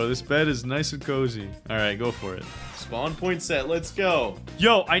comfortable, bro. This bed is nice and cozy. All right, go for it. Spawn point set. Let's go.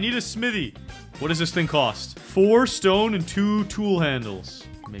 Yo, I need a smithy. What does this thing cost? 4 stone and 2 tool handles.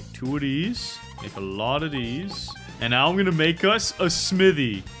 Make 2 of these. Make a lot of these. And now I'm gonna make us a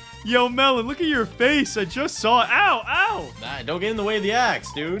smithy. Yo, Melon, look at your face. I just saw it. Ow, ow. Nah, don't get in the way of the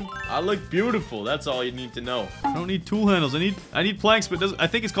axe, dude. I look beautiful. That's all you need to know. I don't need tool handles. I need planks, but I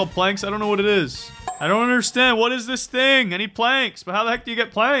think it's called planks. I don't know what it is. I don't understand. What is this thing? I need planks, but how the heck do you get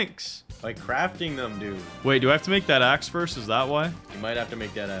planks? By crafting them, dude. Wait, do I have to make that axe first? Is that why? You might have to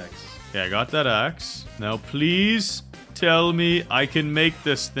make that axe. Okay, I got that axe. Now, please tell me I can make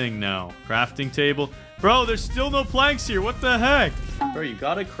this thing now. Crafting table. Bro, there's still no planks here. What the heck? Bro, you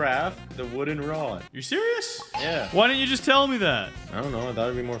gotta craft the wooden rod. You serious? Yeah. Why didn't you just tell me that? I don't know. I thought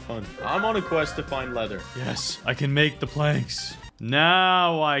it'd be more fun. I'm on a quest to find leather. Yes, I can make the planks.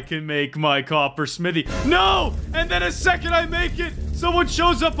 Now I can make my copper smithy. No! And then a second I make it, someone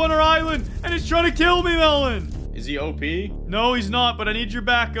shows up on our island and is trying to kill me, Melon. Is he OP? No, he's not, but I need your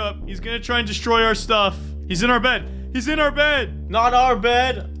backup. He's gonna try and destroy our stuff. He's in our bed. He's in our bed. Not our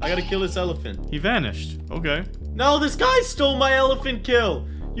bed. I gotta kill this elephant. He vanished. Okay. No, this guy stole my elephant kill.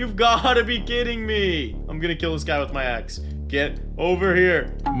 You've gotta be kidding me. I'm gonna kill this guy with my axe. Get over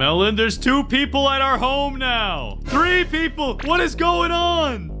here. Melon, there's 2 people at our home now. 3 people. What is going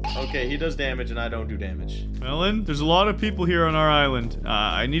on? Okay, he does damage and I don't do damage. Melon, there's a lot of people here on our island.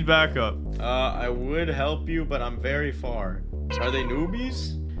 I need backup. I would help you, but I'm very far. Are they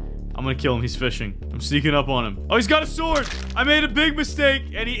newbies? I'm gonna kill him. He's fishing. I'm sneaking up on him. Oh, he's got a sword. I made a big mistake,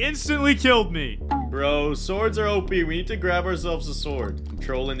 and he instantly killed me. Bro, swords are OP. We need to grab ourselves a sword. I'm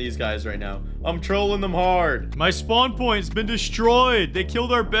trolling these guys right now. I'm trolling them hard. My spawn point's been destroyed. They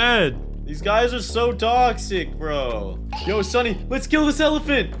killed our bed. These guys are so toxic, bro. Yo, Sonny, let's kill this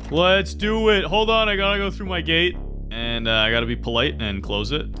elephant. Let's do it. Hold on, I gotta go through my gate. And I gotta be polite and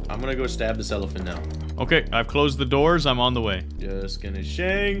close it. I'm gonna go stab this elephant now. Okay, I've closed the doors. I'm on the way. Just gonna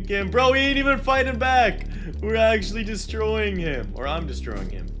shank him. Bro, he ain't even fighting back. We're actually destroying him. Or I'm destroying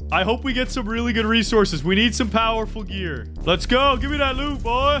him. I hope we get some really good resources. We need some powerful gear. Let's go. Give me that loot,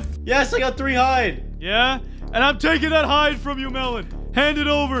 boy. Yes, I got 3 hide. Yeah? And I'm taking that hide from you, Melon. Hand it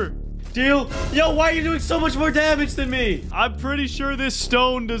over. Deal. Yo, why are you doing so much more damage than me? I'm pretty sure this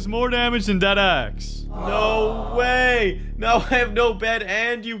stone does more damage than that axe. No way. Now I have no bed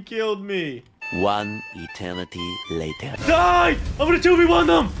and you killed me. One eternity later. Die! I'm gonna 2v1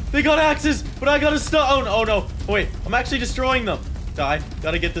 them. They got axes, but I got a stone. Oh no. Wait, I'm actually destroying them. Die.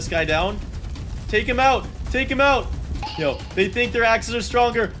 Gotta get this guy down. Take him out. Take him out. Yo, they think their axes are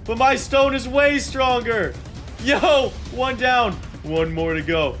stronger, but my stone is way stronger. Yo, 1 down. 1 more to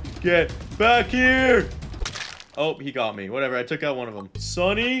go. Get back here. Oh, he got me. Whatever, I took out one of them.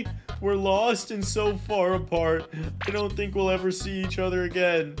 Sonny, we're lost and so far apart. I don't think we'll ever see each other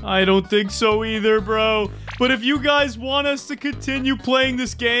again. I don't think so either, bro. But if you guys want us to continue playing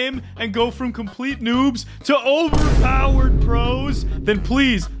this game and go from complete noobs to overpowered pros, then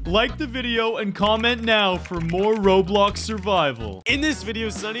please like the video and comment now for more Roblox survival. In this video,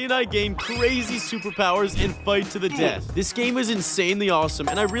 Sonny and I gain crazy superpowers and fight to the death. This game is insanely awesome,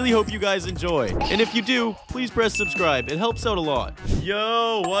 and I really hope you guys enjoy. And if you do, please press subscribe. It helps out a lot.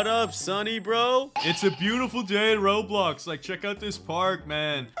 Yo, what up, Sonny, bro? It's a beautiful day in Roblox. Like, check out this park,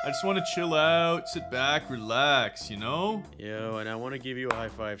 man. I just want to chill out, sit back, relax, you know? Yo, and I want to give you a high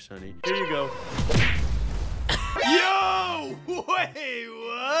five, Sonny. Here you go. Yo! Wait,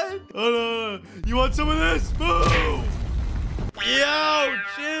 what? You want some of this? Boom! Yo,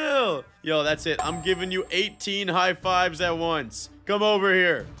 chill. Yo, that's it. I'm giving you 18 high fives at once. Come over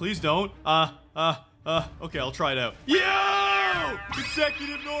here. Please don't. Okay, I'll try it out. Yo!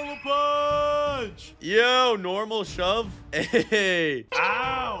 Consecutive normal punch! Yo, normal shove. Hey.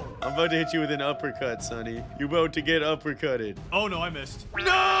 Ow! I'm about to hit you with an uppercut, Sonny. You about to get uppercutted. Oh, no, I missed.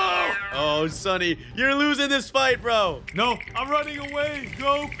 No! Oh, Sonny, you're losing this fight, bro. No, I'm running away.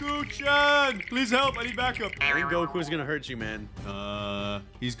 Goku-chan! Please help. I need backup. I think Goku's gonna hurt you, man.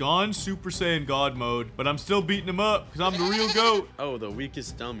 He's gone Super Saiyan God mode, but I'm still beating him up because I'm the real GOAT. Oh, the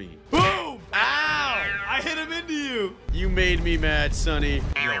weakest dummy. Boom! Ow! I hit him into you. You made me mad, Sonny.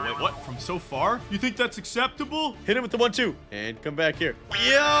 Yo, wait, what? From so far? You think that's acceptable? Hit him with the 1-2. And come back here.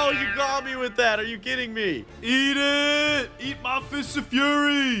 Yo, you got me with that. Are you kidding me? Eat it! Eat my fist of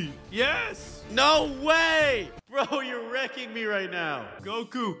fury! Yes! No way! Bro, you're wrecking me right now.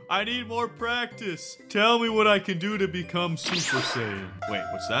 Goku, I need more practice. Tell me what I can do to become Super Saiyan. Wait,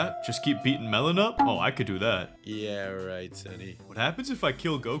 what's that? Just keep beating Melon up? Oh, I could do that. Yeah, right, Sonny. What happens if I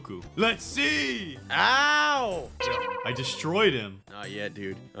kill Goku? Let's see! Ow! I destroyed him. Not yet,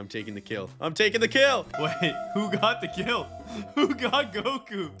 dude. I'm taking the kill. I'm taking the kill! Wait, who got the kill? Who got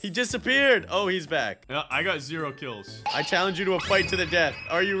Goku? He disappeared. Oh, he's back. Yeah, I got 0 kills. I challenge you to a fight to the death.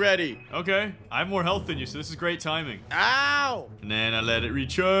 Are you ready? Okay, I have more health than you, so this is great timing. Ow! And then I let it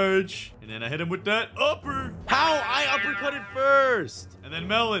recharge. And then I hit him with that upper. How? I uppercutted first. And then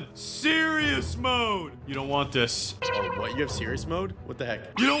Melon, serious mode. You don't want this. Oh, what? You have serious mode? What the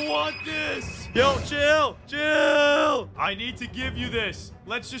heck? You don't want this. Yo, chill. Chill. I need to give you this.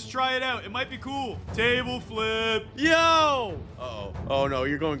 Let's just try it out. It might be cool. Table flip. Yo. Uh-oh. Oh, no.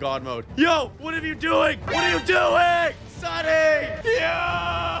 You're going God mode. Yo, what are you doing? What are you doing? Sonny. Yo!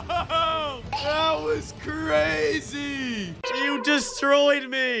 That was crazy. You destroyed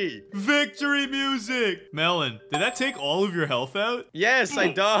me. Victory music. Melon, did that take all of your health out? Yes, I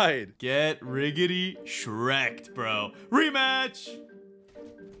died. Get riggedy shreked, bro. Rematch.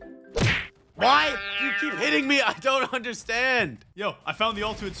 Why do you keep hitting me? I don't understand. Yo, I found the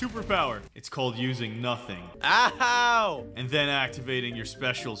ultimate superpower. It's called using nothing. Ow. And then activating your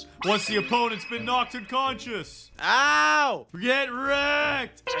specials once the opponent's been knocked unconscious. Ow. Get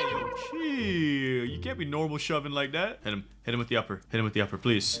wrecked. Hey, yo, chill. You can't be normal shoving like that. Hit him. Hit him with the upper. Hit him with the upper,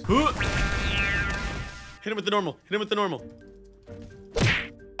 please. Hit him with the normal. Hit him with the normal.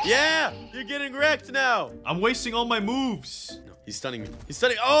 Yeah, you're getting wrecked now. I'm wasting all my moves. No, he's stunning me. He's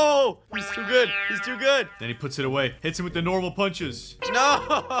stunning. Oh, he's too good. He's too good. Then he puts it away. Hits him with the normal punches.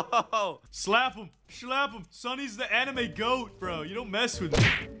 No. Slap him. Slap him. Sonny's the anime goat, bro. You don't mess with me.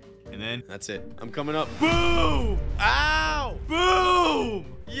 And then... That's it. I'm coming up. Boom! Ow! Boom!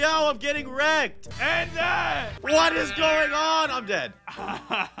 Yo, I'm getting wrecked. And that. What is going on? I'm dead.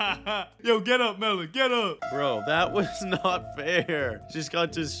 Yo, get up, Melon. Get up. Bro, that was not fair. Just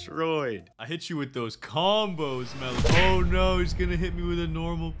got destroyed. I hit you with those combos, Melon. Oh, no. He's going to hit me with a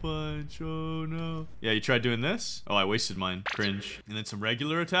normal punch. Oh, no. Yeah, you tried doing this? Oh, I wasted mine. Cringe. And then some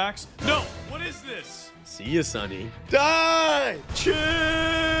regular attacks. No. What is this? See ya, Sonny. Die! Chill!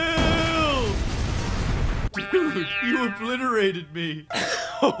 Dude, you obliterated me.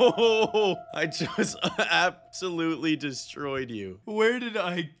 Oh, I just absolutely destroyed you. Where did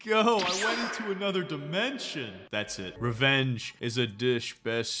I go? I went into another dimension. That's it. Revenge is a dish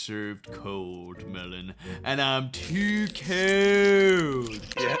best served cold, Melon. And I'm too cold.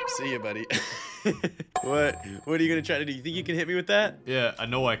 Yep, see ya, buddy. What are you gonna try to do? You think you can hit me with that? Yeah, I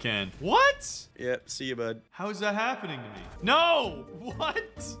know I can. What? Yep, see ya, bud. How is that happening to me? No!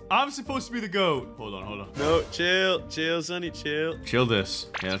 What? I'm supposed to be the goat. Hold on, hold on. No, chill, Sonny, chill. Chill this.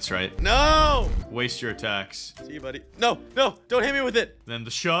 Yeah, that's right. No! Waste your attacks. See you, buddy. No, don't hit me with it. Then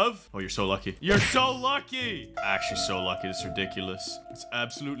the shove. Oh, you're so lucky. You're so lucky. Actually, so lucky. This is ridiculous. It's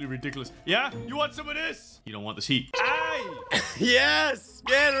absolutely ridiculous. Yeah? You want some of this? You don't want this heat. Aye! Yes!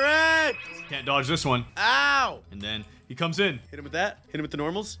 Get wrecked! Can't dodge this one. Ow! And then he comes in. Hit him with that. Hit him with the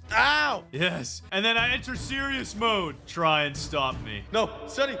normals. Ow! Yes. And then I enter serious mode. Try and stop me. No,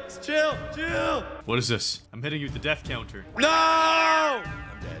 Sonny, chill. What is this? I'm hitting you with the death counter. No! I'm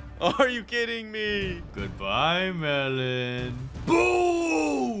dead. Are you kidding me? Goodbye, Melon.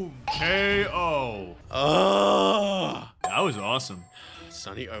 Boom! KO. Oh! That was awesome.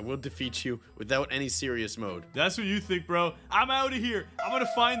 Sonny, I will defeat you without any serious mode. That's what you think, bro. I'm out of here. I'm gonna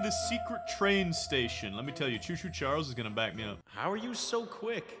find the secret train station. Let me tell you, Choo Choo Charles is gonna back me up. How are you so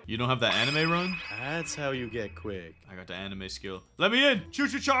quick? You don't have that anime run? That's how you get quick. I got the anime skill. Let me in! Choo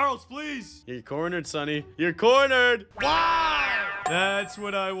Choo Charles, please! You're cornered, Sonny. You're cornered! Wow! That's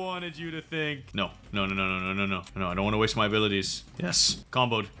what I wanted you to think. No, I don't want to waste my abilities. Yes.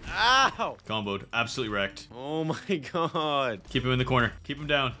 Comboed. Ow! Comboed. Absolutely wrecked. Oh my god. Keep him in the corner. Keep him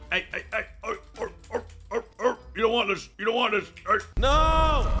down. Hey. You don't want this. You don't want this. No!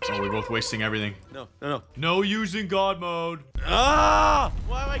 Oh, we're both wasting everything. No. No using God mode. Ah!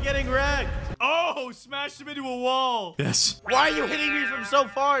 Why am I getting wrecked? Oh, smashed him into a wall. Yes. Why are you hitting me from so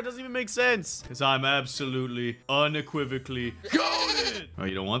far? It doesn't even make sense. Because I'm absolutely, unequivocally goated. Oh,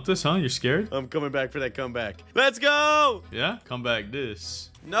 you don't want this, huh? You're scared? I'm coming back for that comeback. Let's go! Yeah? Come back this.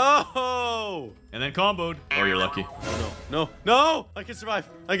 No! And then comboed. Oh, you're lucky. No! I can survive.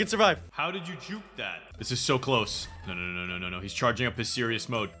 How did you juke that? This is so close. No. He's charging up his serious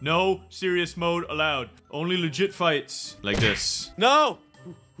mode. No serious mode allowed. Only legit fights. Like this. No!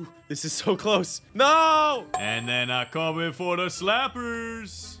 This is so close. No! And then I come in for the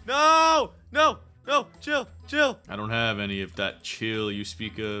slappers. No! Chill. I don't have any of that chill you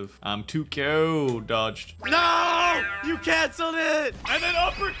speak of. I'm too cold. Dodged. No! You canceled it! And then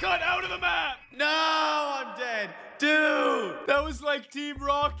uppercut out of the map. No! I'm dead. Dude! That was like Team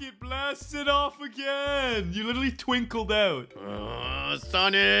Rocket blasted off again. You literally twinkled out.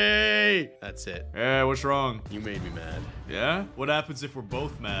 Sonny! That's it. Yeah, what's wrong? You made me mad. Yeah? What happens if we're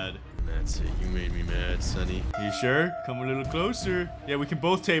both mad? That's it. You made me mad, Sonny. You sure? Come a little closer. Yeah, we can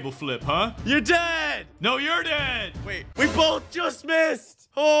both table flip, huh? You're dead! No, you're dead! Wait, we both just missed!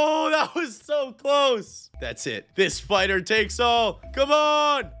 Oh, that was so close! That's it. This fighter takes all. Come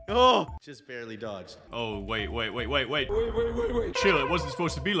on! Oh, just barely dodged. Oh, wait. Chill, it wasn't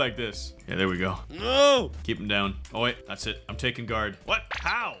supposed to be like this. Yeah, there we go. No! Keep him down. Oh, wait, that's it. I'm taking guard. What?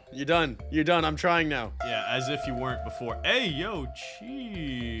 How? You're done. I'm trying now. Yeah, as if you weren't before. Hey, yo,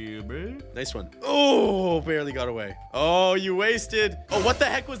 chill, bro. Nice one. Oh, barely got away. Oh, you wasted. Oh, what the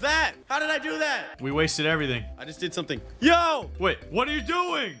heck was that? How did I do that? We wasted everything. I just did something. Yo! Wait, what are you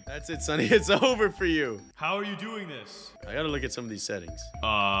doing? That's it, Sonny. It's over for you. How are you doing this? I gotta look at some of these settings.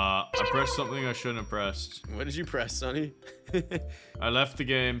 I pressed something I shouldn't have pressed. What did you press, Sonny? I left the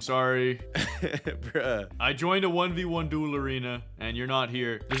game, sorry. Bruh. I joined a 1v1 duel arena, and you're not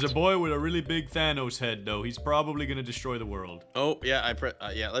here. There's a boy with a really big Thanos head, though. He's probably gonna destroy the world. Oh, yeah,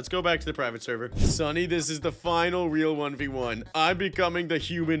 let's go back to the private server. Sonny, this is the final real 1v1. I'm becoming the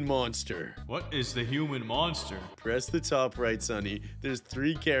human monster. What is the human monster? Press the top right, Sonny. There's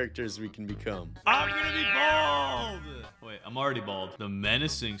 3 characters we can become. I'm gonna be bald! Wait, I'm already bald. The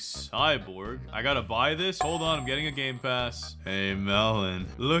menacing cyborg. I gotta buy this? Hold on, I'm getting a game pass. Hey, Melon.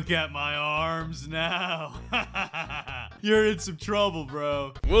 Look at my arms now. You're in some trouble,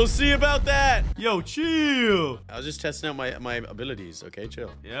 bro. We'll see about that. Yo, chill. I was just testing out my abilities, okay? Chill.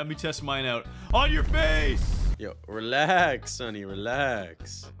 Yeah, let me test mine out. On your face! Yo, relax, Sonny,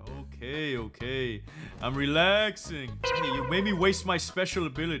 relax. Okay, okay. I'm relaxing. Hey, you made me waste my special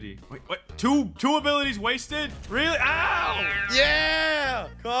ability. Wait, what? Two abilities wasted? Really? Ow! Yeah!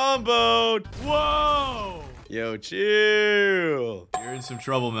 Comboed! Whoa! Yo, chill. You're in some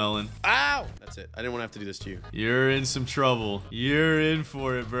trouble, Melon. Ow! That's it. I didn't want to have to do this to you. You're in some trouble. You're in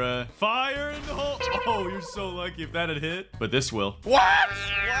for it, bruh. Fire in the hole. Oh, you're so lucky if that had hit. But this will. What?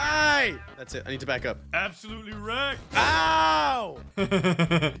 Why? That's it. I need to back up. Absolutely wrecked. Ow!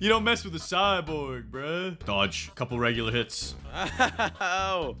 You don't mess with the cyborg, bruh. Dodge. Couple regular hits.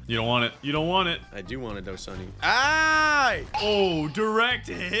 Ow! You don't want it. You don't want it. I do want it though, Sonny. Ah! Oh, direct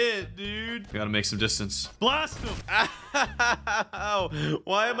hit, dude. We gotta make some distance. Blast him. Ow!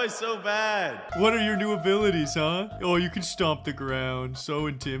 Why am I so bad? What are your new abilities, huh? Oh, you can stomp the ground. So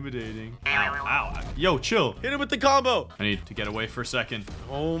intimidating. Ow, ow. Yo, chill. Hit him with the combo. I need to get away for a second.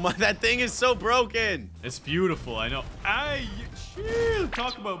 Oh my, that thing is so broken. It's beautiful, I know. Ay, chill.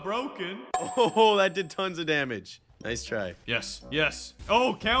 Talk about broken. Oh, that did tons of damage. Nice try. Yes, yes.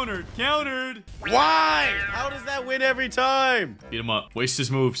 Oh, countered, countered. Why? How does that win every time? Beat him up. Waste his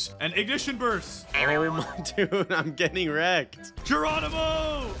moves. And ignition burst. Oh my, dude, I'm getting wrecked. Geronimo.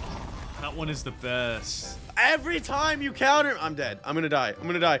 Oh, that one is the best. Every time you counter, I'm dead. I'm gonna die. I'm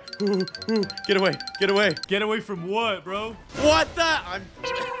gonna die. Ooh, ooh, get away, get away. Get away from what, bro? What the?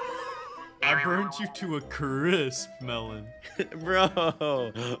 I burnt you to a crisp, Melon. Bro,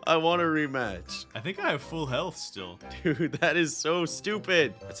 I want a rematch. I think I have full health still. Dude, that is so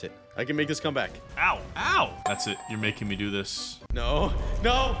stupid. That's it. I can make this comeback. Ow, ow. That's it. You're making me do this. No,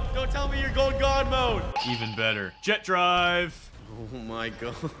 no, don't tell me you're going God mode. Even better. Jet drive. Oh my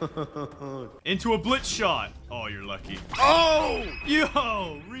God. Into a blitz shot. Oh, you're lucky. Oh!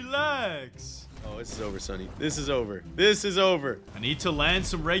 Yo, relax. Oh, this is over, Sonny. This is over. This is over. I need to land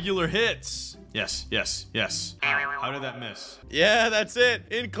some regular hits. Yes, yes, yes. Ow, how did that miss? Yeah, that's it.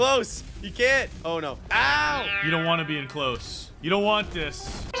 In close. You can't. Oh, no. Ow! You don't want to be in close. You don't want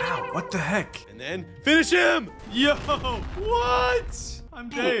this. Ow, what the heck? And then finish him. Yo, what? I'm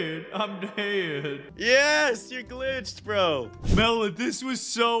dead. I'm dead. Yes, you're glitched, bro. Melon, this was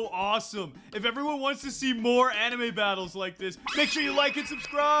so awesome. If everyone wants to see more anime battles like this, make sure you like and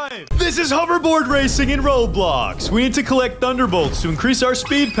subscribe. This is hoverboard racing in Roblox. We need to collect thunderbolts to increase our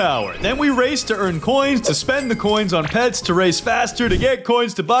speed power. Then we race to earn coins, to spend the coins on pets, to race faster, to get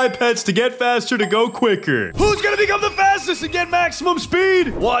coins, to buy pets, to get faster, to go quicker. Who's gonna become the fastest and get maximum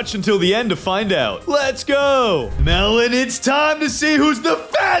speed? Watch until the end to find out. Let's go. Melon, it's time to see who's the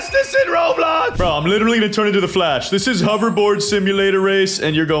fastest in Roblox! Bro, I'm literally gonna turn into the Flash. This is hoverboard simulator race,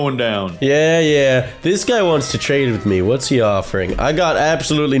 and you're going down. Yeah. This guy wants to trade with me. What's he offering? I got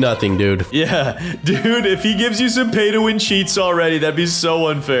absolutely nothing, dude. Yeah, dude, if he gives you some pay-to-win cheats already, that'd be so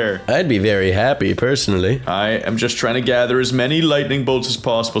unfair. I'd be very happy, personally. I am just trying to gather as many lightning bolts as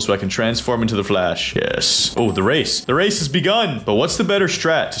possible so I can transform into the Flash. Yes. Oh, the race. The race has begun. But what's the better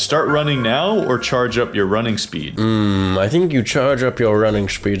strat? To start running now or charge up your running speed? I think you charge up your running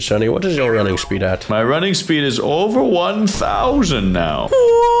speed, Sonny. What is your running speed at? My running speed is over 1,000 now.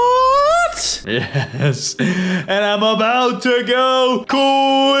 What? Yes. And I'm about to go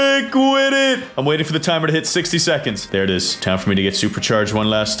quick with it. I'm waiting for the timer to hit 60 seconds. There it is. Time for me to get supercharged one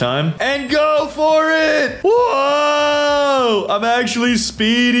last time. And go for it. Whoa. I'm actually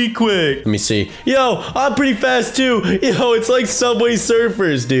speedy quick. Let me see. Yo, I'm pretty fast too. Yo, it's like Subway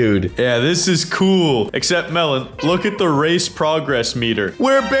Surfers, dude. Yeah, this is cool. Except, Melon, look at the race progress meter.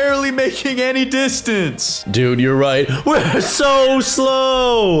 We're barely making any distance. Dude, you're right. We're so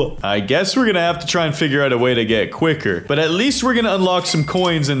slow. I guess we're gonna have to try and figure out a way to get quicker. But at least we're gonna unlock some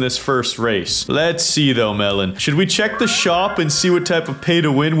coins in this first race. Let's see though, Melon. Should we check the shop and see what type of pay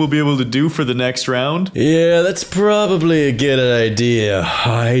to win we'll be able to do for the next round? Yeah, that's probably a good idea.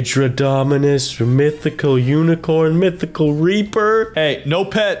 Hydra Dominus, Mythical Unicorn, Mythical Reaper. Hey, no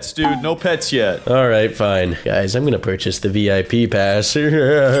pets, dude. No pets yet. Alright, fine. Guys, I'm gonna purchase the VIP pass.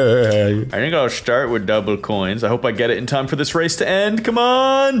 I think I'll start with double coins. I hope I get it in time for this race to end. Come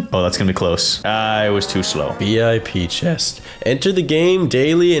on. Oh, that's gonna be close. I was too slow. VIP chest. Enter the game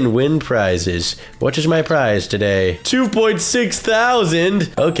daily and win prizes. What is my prize today? 2.6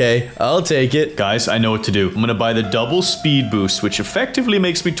 thousand. Okay, I'll take it. Guys, I know what to do. I'm gonna buy the double speed boost, which effectively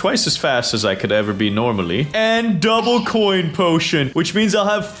makes me twice as fast as I could ever be normally. And double coin potion, which means I'll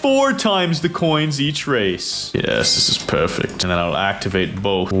have 4 times the coins each race. Yes, this is perfect. And then I'll activate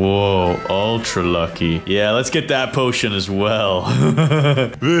both. Whoa, ultra lucky. Yeah, let's get that potion as well.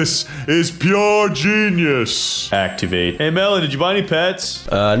 This is pure genius. Activate. Hey, Melon, did you buy any pets?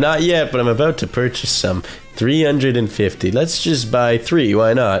 Not yet, but I'm about to purchase some. 350. Let's just buy 3.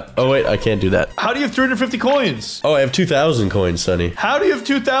 Why not? Oh, wait, I can't do that. How do you have 350 coins? Oh, I have 2,000 coins, Sonny. How do you have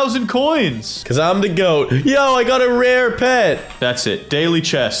 2,000 coins? Because I'm the GOAT. Yo, I got a rare pet. That's it. Daily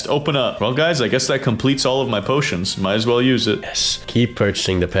chest. Open up. Well, guys, I guess that completes all of my potions. Might as well use it. Yes, keep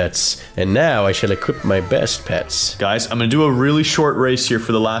purchasing the pets. And now I shall equip my best pets. Guys, I'm gonna do a really short race here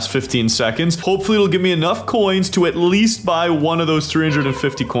for the last 15 seconds. Hopefully it'll give me enough coins to at least buy one of those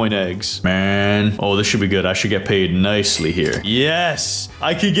 350 coin eggs. Man. Oh, this should be good. I should get paid nicely here. Yes!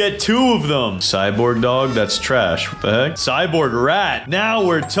 I could get 2 of them. Cyborg dog? That's trash. What the heck? Cyborg rat. Now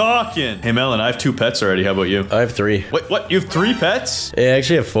we're talking. Hey, Melon, I have 2 pets already. How about you? I have 3. Wait, what? You have 3 pets? I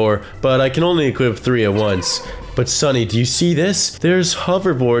actually have 4, but I can only equip 3 at once. But Sonny, do you see this? There's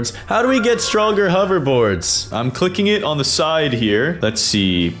hoverboards. How do we get stronger hoverboards? I'm clicking it on the side here. Let's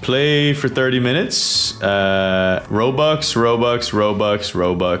see. Play for 30 minutes. Robux.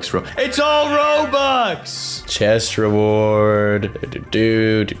 It's all Robux! Chest reward.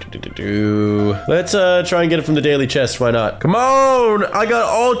 Let's try and get it from the daily chest. Why not? Come on! I got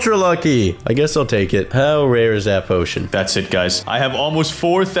ultra lucky. I guess I'll take it. How rare is that potion? That's it, guys. I have almost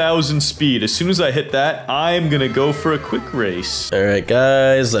 4,000 speed. As soon as I hit that, I'm gonna go for a quick race. All right,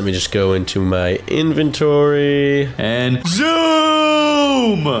 guys. Let me just go into my inventory. And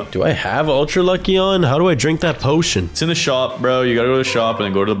zoom! Do I have ultra lucky on? How do I drink that potion? It's in the shop, bro. You gotta go to the shop and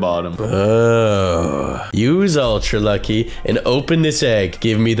then go to the bottom. Oh. Use ultra lucky and open this egg.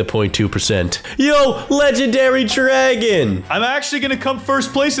 Give me the 0.2%. Yo, legendary dragon! I'm actually gonna come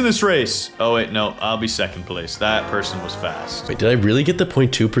first place in this race. Oh, wait, no. I'll be second place. That person was fast. Wait, did I really get the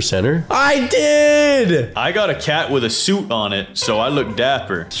 0.2%er? I did! I got a cat with a suit on it, so I look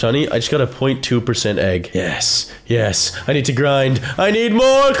dapper. Sonny, I just got a 0.2% egg. Yes, yes. I need to grind. I need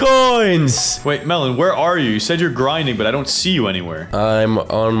more coins! Wait, Melon, where are you? You said you're grinding, but I don't see you anywhere. I'm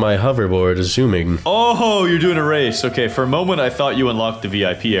on my hoverboard, zooming. Oh, you're doing a race. Okay, for a moment, I thought you unlocked the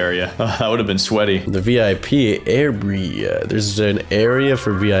VIP area. That would have been sweaty. The VIP area. There's an area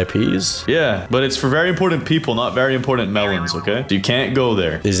for VIPs? Yeah, but it's for very important people, not very important melons, okay? So you can't go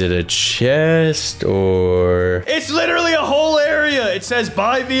there. Is it a chest or... It's literally a whole area. It says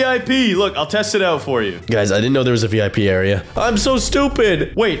buy VIP. Look, I'll test it out for you. Guys, I didn't know there was a VIP area. I'm so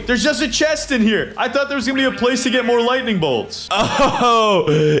stupid. Wait, there's just a chest in here. I thought there was gonna be a place to get more lightning bolts. Oh,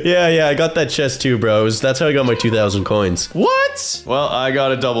 yeah, I got that chest too, bros. That's how I got my 2,000 coins. What? Well, I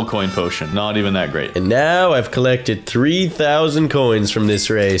got a double coin potion. Not even that great. And now I've collected 3,000 coins from this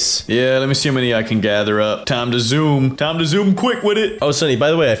race. Yeah, let me see how many I can gather up. Time to zoom. Time to zoom quick with it. Oh, Sonny,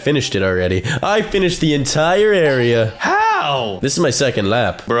 by the way, I finished it already. I finished the entire area. How? This is my second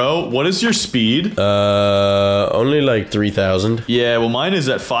lap. Bro, what is your speed? Only like 3,000. Yeah, well, mine is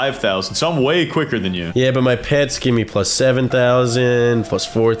at 5,000, so I'm way quicker than you. Yeah, but my pets give me plus 7,000, plus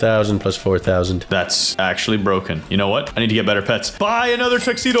 4,000, plus 4,000. That's actually broken. You know what? I need to get better pets. Buy another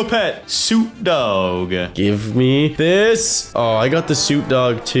tuxedo pet. Suit dog. Give me this. Oh, I got the suit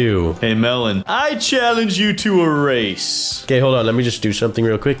dog too. Hey, Melon, I challenge you to a race. Okay, hold on. Let me just do something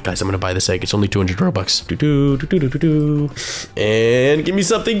real quick. Guys, I'm gonna buy this egg. It's only 200 Robux. And give me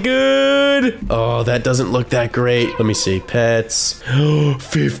something good. Oh, that doesn't look that great. Let me see. Pets.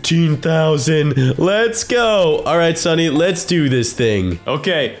 15,000. Let's go. All right, Sonny, let's do this thing.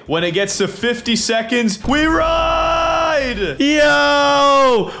 Okay, when it gets to 50 seconds, we ride!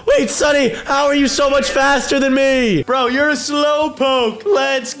 Yo! Wait, Sonny, how are you so much faster than me? Bro, you're a slowpoke.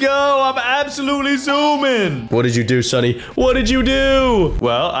 Let's go. I'm absolutely zooming. What did you do, Sonny? What did you do?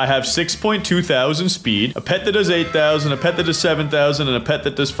 Well, I have 6.2 thousand speed, a pet that does 8,000, a pet that does 7,000, and a pet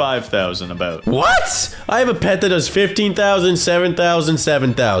that does 5,000 about. What? I have a pet that does 15,000, 7,000,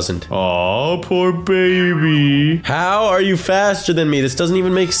 7,000. Oh, poor baby. How are you faster than me? This doesn't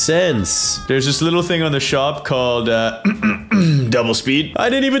even make sense. There's this little thing on the shop called, double speed. I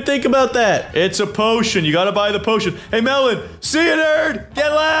didn't even think about that. It's a potion. You gotta buy the potion. Hey, Melon, see you, nerd.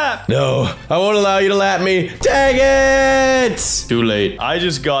 Get lapped. No, I won't allow you to lap me. Dang it! Too late. I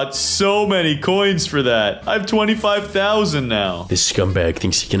just got so many coins for that. I have 25,000 now. This scumbag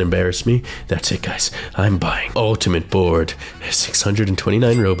thinks he can embarrass me. That's it, guys. I'm buying ultimate board.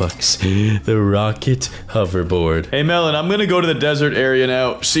 629 Robux. The rocket hoverboard. Hey, Melon, I'm gonna go to the desert area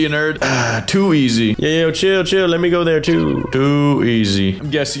now. See you, nerd. Too easy. Yo, chill. Let me go there too. Too easy. I'm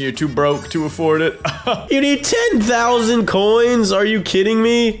guessing you're too broke to afford it. You need 10,000 coins? Are you kidding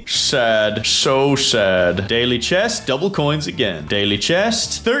me? Sad. So sad. Daily chest, double coins again. Daily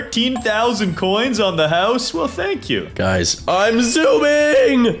chest, 13,000 coins on the house. Well, thank you. Guys, I'm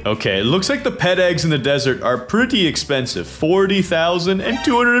zooming! Okay, it looks like the pet eggs in the desert are pretty expensive. 40,000 and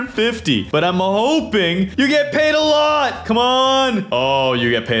 250. But I'm hoping you get paid a lot. Come on. Oh,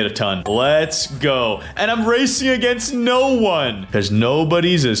 you get paid a ton. Let's go. And I'm racing against no one. Because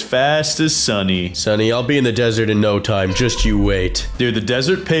nobody's as fast as Sunny. Sonny, I'll be in the desert in no time. Just you wait. Dude, the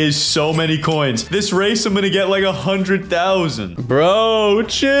desert pays so many coins. This race, I'm gonna get like 100,000. Bro,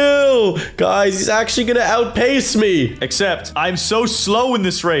 chill. Guys, he's actually gonna outpace me. Except, I'm so slow in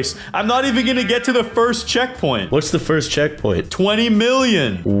this race. I'm not even gonna get to the first checkpoint. What's the first checkpoint? 20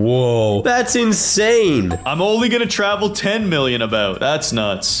 million. Whoa, that's insane. I'm only gonna travel 10 million about. That's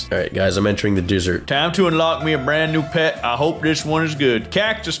nuts. All right, guys, I'm entering the desert. Time to unlock me a brand new pet. I hope this one is good.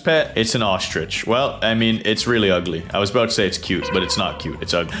 Cactus pet. It's an ostrich. Well, I mean, it's really ugly. I was about to say it's cute, but it's not cute.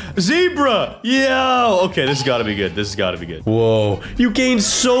 It's ugly. Zebra! Yo! Okay, this has got to be good. This has got to be good. Whoa, you gained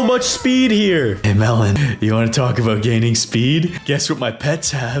so much speed here. Hey, Melon, you want to talk about gaining speed? Guess what my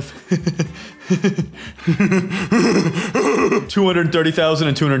pets have? 230,000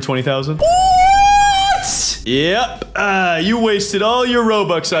 and 220,000. What? Yep. You wasted all your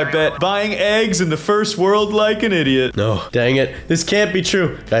Robux, I bet, buying eggs in the first world like an idiot. No, dang it. This can't be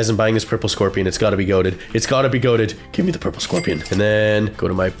true. Guys, I'm buying this purple scorpion. It's gotta be goated. It's gotta be goated. Give me the purple scorpion. And then go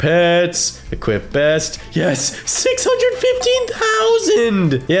to my pets. Equip best. Yes,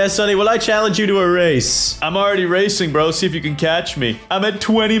 615,000. Yeah, Sonny, will I challenge you to a race? I'm already racing, bro. See if you can catch me. I'm at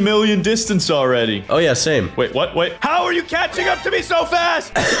 20 million distance already. Oh, yeah, same. Wait, what? Wait. How are you catching up to me so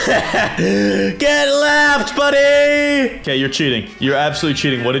fast? Get lapped, buddy. Okay, you're cheating. You're absolutely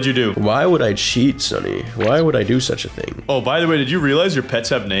cheating. What did you do? Why would I cheat, Sonny? Why would I do such a thing? Oh, by the way, did you realize your pets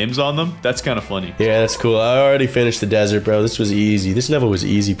have names on them? That's kind of funny. Yeah, that's cool. I already finished the desert, bro. This was easy. This level was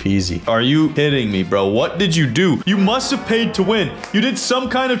easy peasy. Are you kidding me, bro? What did you do? You must have paid to win. You did some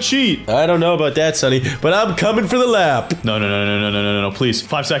kind of cheat. I don't know about that, Sonny, but I'm coming for the lap. No, please.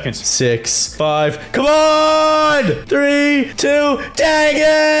 5 seconds. 6, 5. Come on! 3, 2. Dang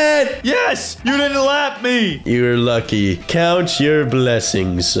it! Yes! You didn't lap me! You're lucky. Count your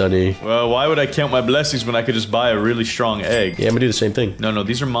blessings, Sonny. Well, why would I count my blessings when I could just buy a really strong egg? Yeah, I'm gonna do the same thing. No,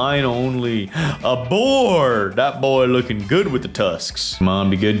 these are mine only. A boar! That boy looking good with the tusks. Come on,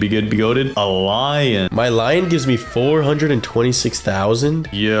 be good, be goated. A lion. My lion gives me 426,000.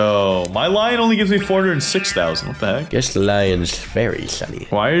 Yo, my lion only gives me 406,000. What the heck? Guess the lion's very sunny.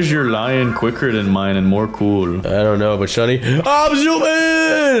 Why is your lion quicker than mine and more cool? I don't know, but Sonny, I'm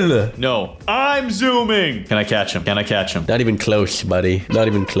zooming! No, I'm zooming! Can I catch him? Can I catch him? Not even close, buddy. Not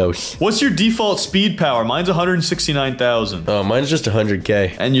even close. What's your default speed power? Mine's 169,000. Oh, mine's just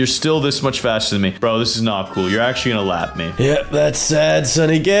 100K. And you're still this much faster than me. Bro, this is not cool. You're actually gonna lap me. Yeah, that's sad,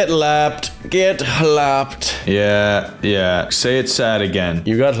 Sonny. Get lapped. Get lapped. Yeah. Say it's sad again.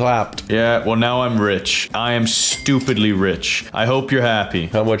 You got lapped. Yeah, well now I'm rich. I am stupidly rich. I hope you're happy.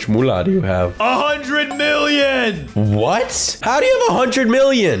 How much moolah do you have? 100 million! What? How do you have 100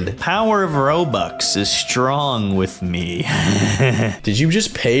 million? Power of Robux is strong with me. Did you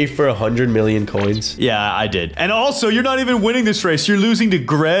just pay for 100 million coins? Yeah, I did. And also, you're not even winning this race. You're losing to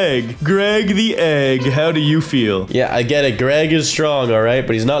Greg. Greg the egg. How do you feel? Yeah, I get it. Greg is strong, all right?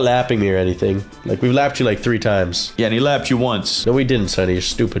 But he's not lapping me or anything. Like, we've lapped you like 3 times. Yeah, and he lapped you once. No, we didn't, Sonny. You're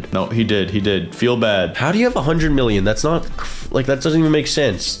stupid. No, he did. He did. Feel bad. How do you have 100 million? That's not... Like, that doesn't even make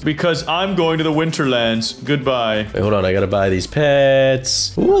sense. Because I'm going to the Winterlands. Goodbye. Wait, hold on. I gotta buy these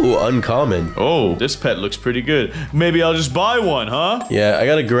pets. Ooh, uncommon. Oh, this pet looks pretty good. Maybe I'll just buy one, huh? Yeah, I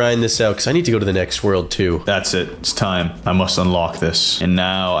gotta grind this out because I need to go to the next world too. That's it. It's time. I must unlock this. And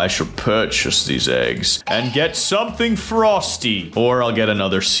now I shall purchase these eggs and get something frosty. Or I'll get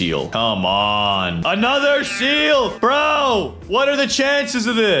another seal. Come on. Another seal! Bro, what are the chances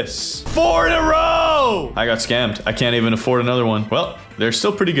of this? 4 in a row! I got scammed. I can't even afford another one. Well, they're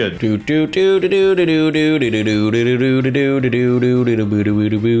still pretty good.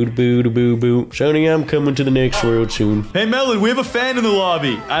 Shiny, I'm coming to the next world soon. Hey, Melon, we have a fan in the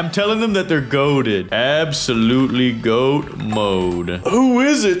lobby. I'm telling them that they're goated. Absolutely goat mode. Who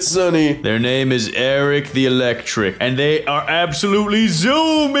is it, Sonny? Their name is Eric the Electric, and they are absolutely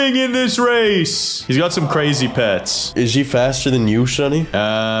zooming in this race. He's got some crazy pets. Is he faster than you, Sonny?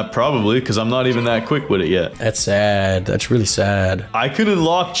 Probably, because I'm not even that quick with it yet. That's sad. That's really sad. I can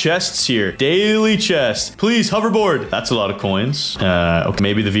unlock chests here. Daily chest. Please, hoverboard. That's a lot of coins. Okay,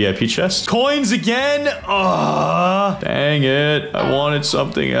 maybe the VIP chest. Coins again? 10. Oh, dang it. I wanted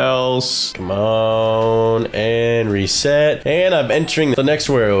something else. Come on, and reset. And I'm entering the next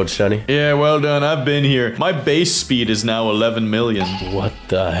world, Sonny. Yeah, well done. I've been here. My base speed is now 11 million. What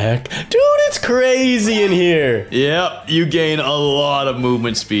the heck? Dude, it's crazy in here. Yep, you gain a lot of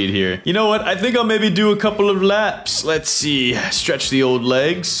movement speed here. You know what? I think I'll maybe do a couple of laps. Let's see. Stretch the old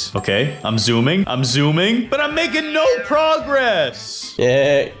legs. Okay, I'm zooming, but I'm making no progress.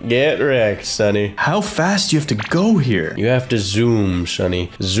 Yeah, get wrecked, Sonny. How fast do you have to go here? You have to zoom, Sonny.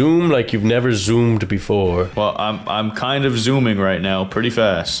 Zoom like you've never zoomed before. Well, I'm kind of zooming right now, pretty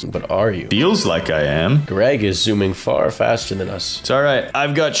fast. But are you? Feels like I am. Greg is zooming far faster than us. It's all right.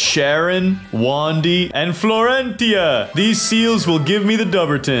 I've got Sharon, Wandy, and Florentia. These seals will give me the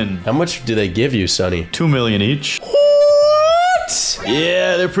Dubberton. How much do they give you, Sonny? 2 million each.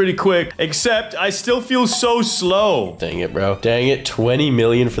 Yeah, they're pretty quick. Except, I still feel so slow. Dang it, bro. Dang it. 20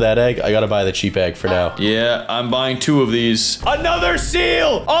 million for that egg? I gotta buy the cheap egg for now. Yeah, I'm buying 2 of these. Another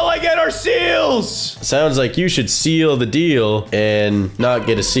seal! All I get are seals! Sounds like you should seal the deal and not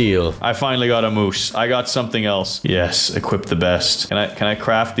get a seal. I finally got a moose. I got something else. Yes, equip the best. Can I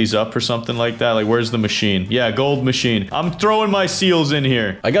craft these up or something like that? Like, where's the machine? Yeah, gold machine. I'm throwing my seals in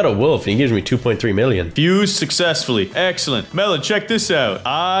here. I got a wolf and he gives me 2.3 million. Fused successfully. Excellent. Melon, check this out.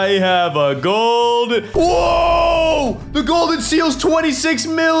 I have a gold. Whoa! The golden seal's 26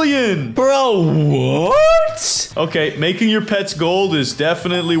 million. Bro, what? Okay, making your pets gold is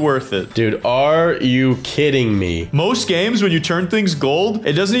definitely worth it. Dude, are you kidding me? Most games, when you turn things gold,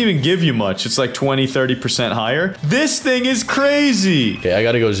 it doesn't even give you much. It's like 20-30% higher. This thing is crazy. Okay, I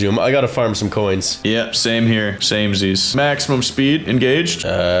gotta go zoom. I gotta farm some coins. Yep, same here. Samesies. Maximum speed. Engaged.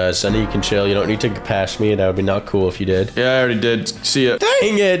 Sonny, you can chill. You don't need to pass me. That would be not cool if you did. Yeah, I already did. See ya.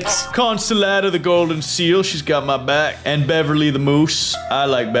 Dang it. Constellata, the golden seal. She's got my back. And Beverly the moose. I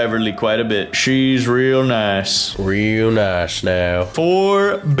like Beverly quite a bit. She's real nice. Real nice now.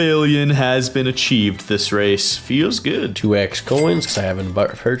 4 billion has been achieved this race. Feels good. 2x coins, because I haven't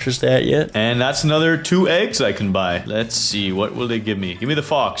purchased that yet. And that's another 2 eggs I can buy. Let's see. What will they give me? Give me the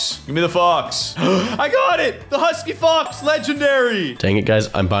fox. Give me the fox. I got it! The husky fox. Legendary. Dang it, guys.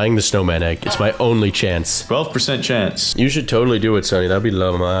 I'm buying the snowman egg. It's my only chance. 12% chance. You should totally do it, Sonny. That'd be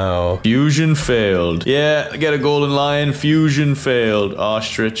low. Wow. Fusion failed. Yeah, I get a golden lion. Fusion failed.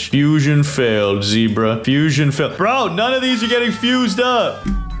 Ostrich. Fusion failed. Zebra. Fusion failed. Bro, none of these are getting fused up.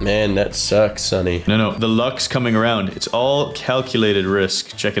 Man, that sucks, Sonny. No, the luck's coming around. It's all calculated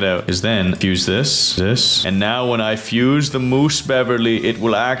risk. Check it out. Is then fuse this. And now when I fuse the moose Beverly, it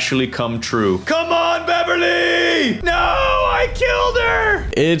will actually come true. Come on, Beverly! No, I killed her!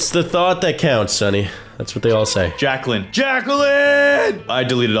 It's the thought that counts, Sonny. That's what they all say. Jacqueline. Jacqueline! I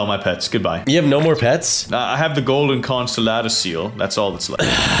deleted all my pets. Goodbye. You have no more pets? I have the golden constellata seal. That's all that's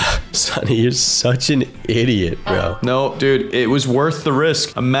left. Sonny, you're such an idiot, bro. No, dude, it was worth the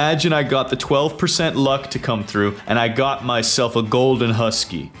risk. Imagine I got the 12% luck to come through, and I got myself a golden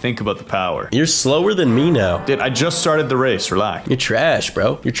husky. Think about the power. You're slower than me now. Dude, I just started the race. Relax. You're trash,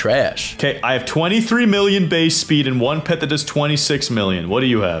 bro. You're trash. Okay, I have 23 million base speed and 1 pet that does 26 million. What do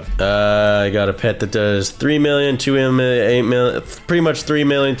you have? I got a pet that does 3 million, 2 million, 8 million, pretty much 3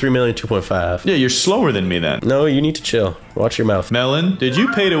 million, 3 million, 2.5. Yeah, you're slower than me then. No, you need to chill. Watch your mouth. Melon, did you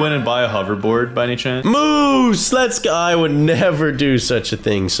pay to win and buy a hoverboard by any chance? Moose! Let's go. I would never do such a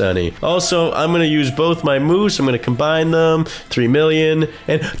thing, Sonny. Also, I'm gonna use both my moose. I'm gonna combine them. 3 million.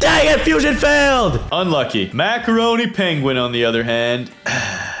 And dang it, fusion failed! Unlucky. Macaroni penguin, on the other hand.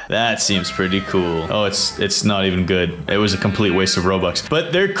 That seems pretty cool. Oh, it's not even good. It was a complete waste of Robux.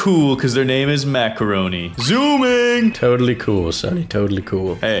 But they're cool because their name is Macaroni. Zooming! Totally cool, Sonny. Totally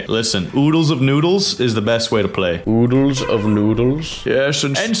cool. Hey, listen. Oodles of noodles is the best way to play. Oodles of noodles? Yes,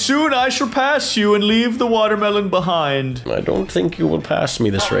 and soon I shall pass you and leave the watermelon behind. I don't think you will pass me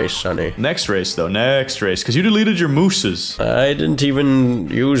this race, Sonny. Next race, though. Next race. Because you deleted your mooses. I didn't even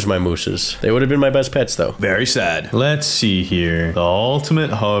use my mooses. They would have been my best pets, though. Very sad. Let's see here. The ultimate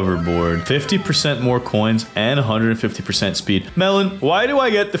hoverboard. 50% more coins and 150% speed. Melon, why do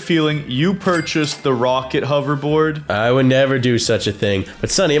I get the feeling you purchased the rocket hoverboard? I would never do such a thing. But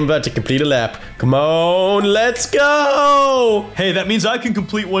Sonny, I'm about to complete a lap. Come on, let's go! Hey, that means I can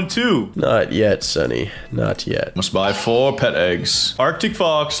complete one too. Not yet, Sonny. Not yet. Must buy 4 pet eggs. Arctic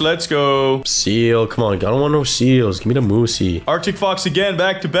fox, let's go. Seal, come on. I don't want no seals. Give me the moosey. Arctic fox again,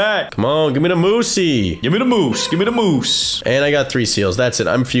 back to back. Come on, give me the moosey. Give me the moose. Give me the moose. And I got 3 seals. That's it.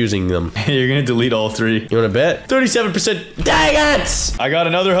 I'm confusing them. You're gonna delete all 3. You wanna bet? 37%. Dang it! I got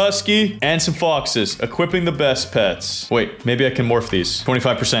another husky and some foxes. Equipping the best pets. Wait, maybe I can morph these.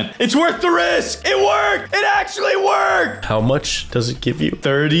 25%. It's worth the risk! It worked! It actually worked! How much does it give you?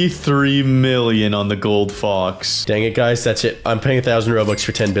 33 million on the gold fox. Dang it, guys. That's it. I'm paying 1,000 Robux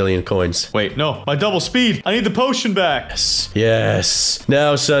for 10 billion coins. Wait, no. My double speed. I need the potion back. Yes.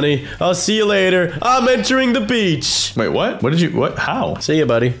 Now, Sonny, I'll see you later. I'm entering the beach. Wait, what? What did you... What? How? See ya,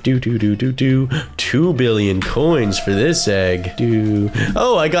 buddy. 2 billion coins for this egg.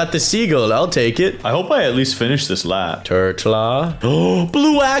 Oh, I got the seagull. I'll take it. I hope I at least finish this lap. Turtla. Oh,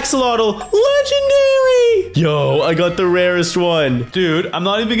 blue axolotl. Legendary. Yo, I got the rarest one. Dude, I'm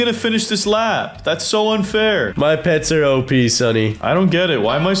not even gonna finish this lap. That's so unfair. My pets are OP, Sonny. I don't get it.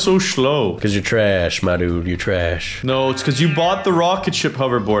 Why am I so slow? Because you're trash, my dude. You're trash. No, it's because you bought the rocket ship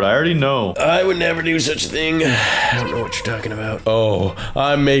hoverboard. I already know. I would never do such a thing. I don't know what you're talking about. Oh,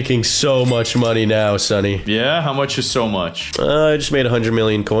 I'm making so much money now, Sonny. Yeah? How much is so much? I just made 100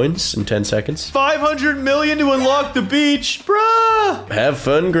 million coins in 10 seconds. 500 million to unlock the beach, bruh. Have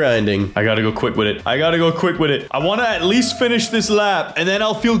fun grinding. I gotta go quick with it. I gotta go quick with it. I want to at least finish this lap, and then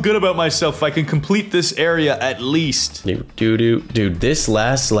I'll feel good about myself if I can complete this area at least. Dude, this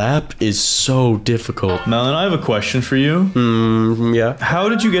last lap is so difficult. Melon, I have a question for you. Yeah. How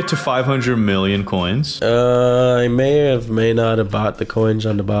did you get to 500 million coins? I may not have bought the coins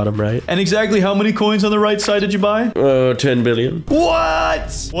on the bottom right. And exactly how many coins on the right side did you buy? 10 billion.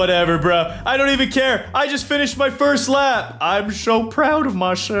 What? Whatever, bro. I don't even care. I just finished my first lap. I'm so proud of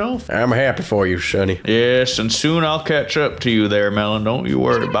myself. I'm happy for you, Sonny. Yes, and soon I'll catch up to you there, Melon. Don't you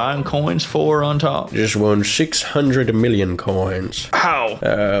worry. Buying coins 4 on top. Just won 600 million coins.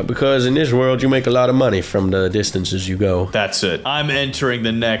 How? Because in this world, you make a lot of money from the distances you go. That's it. I'm entering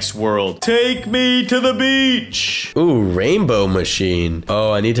the next world. Take me to the beach. Ooh, rainbow machine.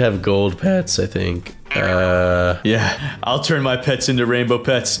 Oh, I need to have gold pets, I think. Yeah, I'll turn my pets into rainbow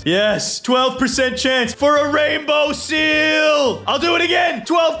pets. Yes, 12% chance for a rainbow seal. I'll do it again.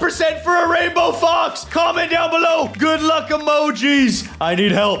 12% for a rainbow fox. Comment down below. Good luck emojis. I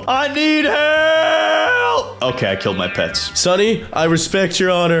need help. I need help. Okay, I killed my pets. Sonny, I respect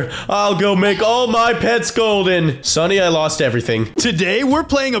your honor. I'll go make all my pets golden. Sonny, I lost everything. Today, we're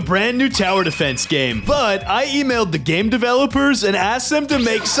playing a brand new tower defense game, but I emailed the game developers and asked them to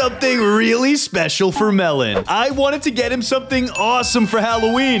make something really special for Melon. I wanted to get him something awesome for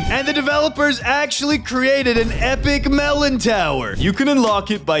Halloween, and the developers actually created an epic melon tower. You can unlock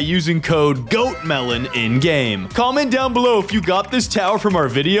it by using code GOATMELON in-game. Comment down below if you got this tower from our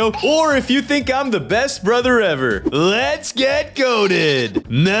video, or if you think I'm the best brother ever. Let's get goated.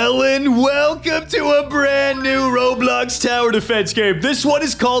 Melon, welcome to a brand new Roblox tower defense game. This one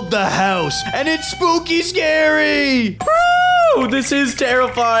is called The House, and it's spooky scary. Oh, this is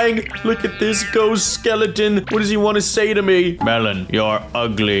terrifying. Look at this ghost skeleton. What does he want to say to me? Melon, you're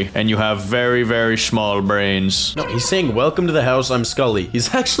ugly, and you have very, very small brains. No, he's saying, welcome to the house, I'm Scully.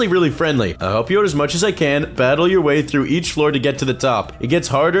 He's actually really friendly. I'll help you out as much as I can. Battle your way through each floor to get to the top. It gets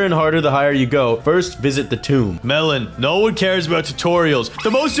harder and harder the higher you go. First, visit the tomb. Melon, no one cares about tutorials.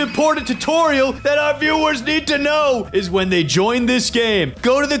 The most important tutorial that our viewers need to know is when they join this game.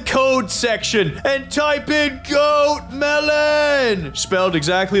 Go to the code section and type in GOAT Melon. Spelled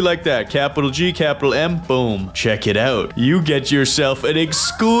exactly like that. Capital G, capital M, boom. Check it out. You get yourself an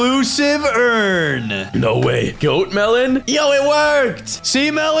exclusive urn. No way. Goat Melon? Yo, it worked!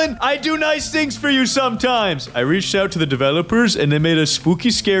 See, Melon? I do nice things for you sometimes. I reached out to the developers and they made a spooky,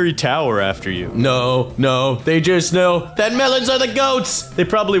 scary tower after you. No. They just know that melons are the goats. They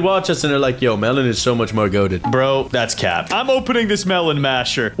probably watch us and they're like, yo, Melon is so much more goated. Bro, that's cap. I'm opening this melon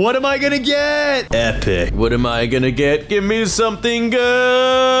masher. What am I gonna get? Epic. What am I gonna get? Give me something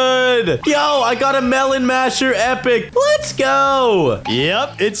good. Yo, I got a melon masher epic. Let's go.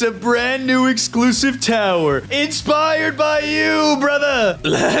 Yep, it's a brand new exclusive tower. Inspired by you, brother.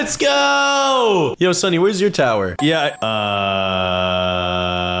 Let's go. Yo, Sonny, where's your tower? Yeah,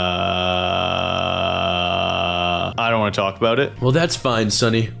 I don't want to talk about it. Well, that's fine,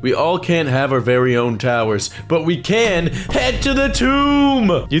 Sonny. We all can't have our very own towers, but we can head to the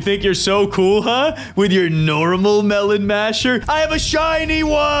tomb. You think you're so cool, huh? With your normal melon masher? I have a shiny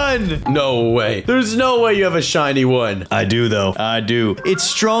one. No way. There's no way you have a shiny one. I do, though. I do. It's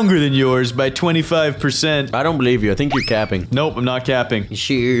stronger than yours by 25%. I don't believe you. I think you're capping. Nope, I'm not capping.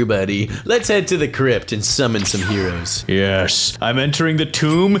 Sure, buddy. Let's head to the crypt and summon some heroes. Yes. I'm entering the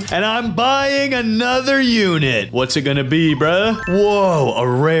tomb, and I'm buying another unit. What's it gonna gonna be, bruh? Whoa, a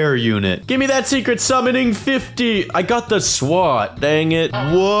rare unit. Give me that secret summoning 50. I got the SWAT. Dang it.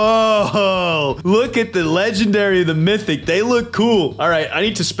 Whoa, look at the legendary, the mythic. They look cool. All right, I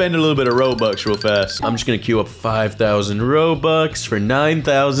need to spend a little bit of Robux real fast. I'm just gonna queue up 5,000 Robux for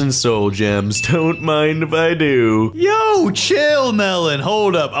 9,000 soul gems. Don't mind if I do. Yo, chill, Melon.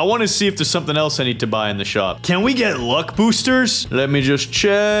 Hold up. I want to see if there's something else I need to buy in the shop. Can we get luck boosters? Let me just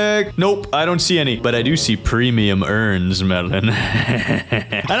check. Nope, I don't see any. But I do see premium urns, Melon.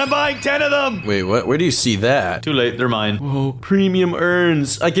 And I'm buying 10 of them. Wait, what? Where do you see that? Too late, they're mine. Whoa, premium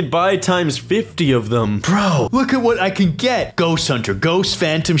urns. I could buy times 50 of them. Bro, look at what I can get. Ghost Hunter, Ghost,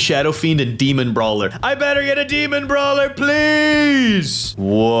 Phantom, Shadow Fiend, and Demon Brawler. I better get a Demon Brawler, please.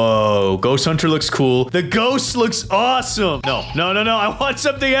 Whoa, Ghost Hunter looks cool. The Ghost looks awesome. No, I want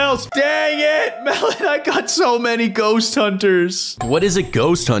something else. Dang it, Melon, I got so many Ghost Hunters. What is a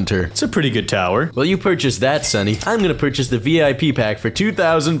ghost hunter? It's a pretty good tower. Well, you purchased that, Sonny. I'm gonna purchase the VIP pack for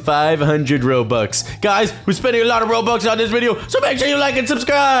 2,500 Robux. Guys, we're spending a lot of Robux on this video, so make sure you like and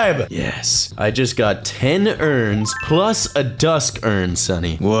subscribe. Yes, I just got 10 urns plus a dusk urn,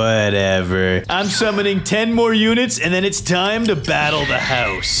 Sonny. Whatever. I'm summoning 10 more units, and then it's time to battle the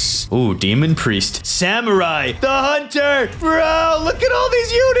house. Ooh, Demon Priest. Samurai. The Hunter. Bro, look at all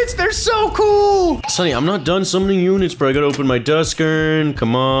these units. They're so cool. Sonny, I'm not done summoning units, bro. I gotta open my dusk urn.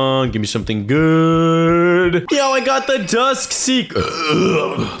 Come on, give me something good. Yo, I got the Dusk Seeker.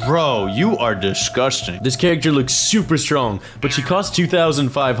 Bro, you are disgusting. This character looks super strong, but she costs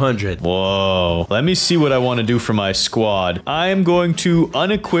 2,500. Whoa. Let me see what I want to do for my squad. I am going to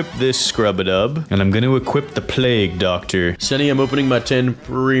unequip this Scrub-a-Dub, and I'm going to equip the Plague Doctor. Sonny, I'm opening my 10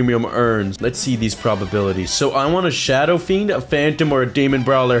 premium urns. Let's see these probabilities. So I want a Shadow Fiend, a Phantom, or a Demon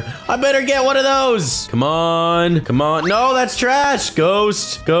Brawler. I better get one of those. Come on. Come on. No, that's trash.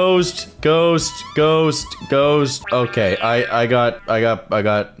 Ghost. Okay, I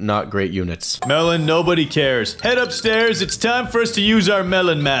got not great units. Melon, nobody cares. Head upstairs. It's time for us to use our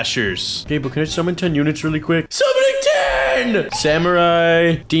Melon Mashers. Okay, but can I summon 10 units really quick? Summoning 10!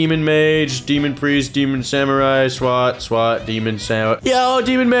 Samurai, Demon Mage, Demon Priest, Demon Samurai, SWAT, Demon Samurai. Yo,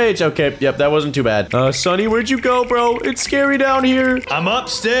 Demon Mage. Okay, yep, that wasn't too bad. Sonny, where'd you go, bro? It's scary down here. I'm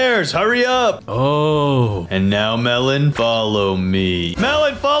upstairs. Hurry up. Oh. And now, Melon, follow me.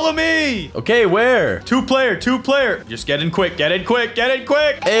 Melon, follow me. Okay, where? Two player. Just get in quick. Get in quick.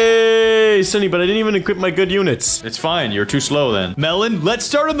 Hey, Sonny, but I didn't even equip my good units. It's fine. You're too slow then. Melon, let's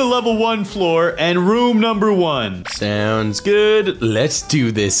start on the level 1 floor and room number 1. Sounds good. Let's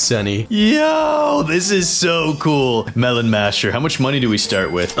do this, Sonny. Yo, this is so cool. Melon Masher, how much money do we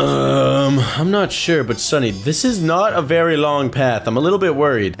start with? I'm not sure, but Sonny, this is not a very long path. I'm a little bit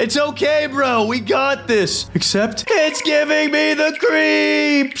worried. It's okay, bro. We got this. Except it's giving me the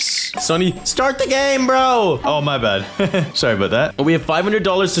creeps. Sonny, start the game, bro. Oh, my bad. Sorry about that. We have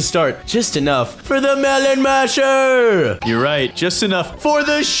 $500 to start. Just enough for the Melon Masher. You're right. Just enough for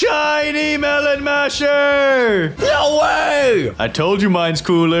the shiny Melon Masher. No way. I told you mine's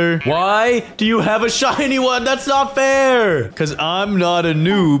cooler. Why do you have a shiny one? That's not fair. Because I'm not a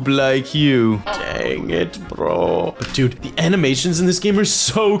noob like you. Dang it, bro. But dude, the animations in this game are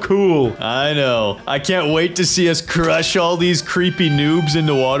so cool. I know. I can't wait to see us crush all these creepy noobs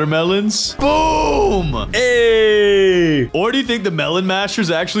into watermelons. Boom! Hey! Or do you think the Melon Masher's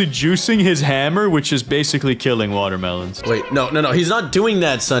actually juicing his hammer, which is basically killing watermelons? Wait, no. He's not doing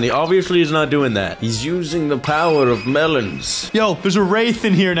that, Sonny. Obviously, he's not doing that. He's using the power of melons. Yo, there's a Wraith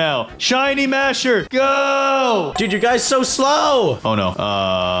in here now. Shiny Masher, go! Dude, you guys so slow. Oh, no.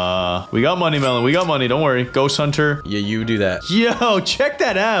 We got money, Melon. We got money. Don't worry. Ghost Hunter. Yeah, you do that. Yo, check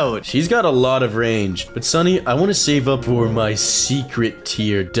that out. She's got a lot of range. But, Sonny, I want to save up for my secret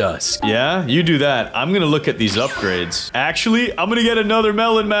tier Dusk. Yeah, you do that. I'm gonna look at these upgrades. Actually, I'm gonna get another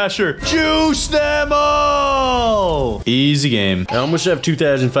Melon Masher. Juice them all! Easy game. I almost have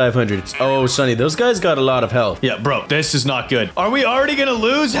 2,500. Oh, Sonny, those guys got a lot of health. Yeah, bro, this is not good. Are we already gonna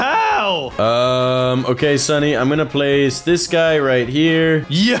lose? How? Okay, Sonny, I'm gonna place this guy right here.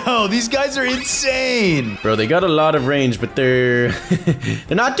 Yo, these guys are insane. Bro, they got a lot of range, but they're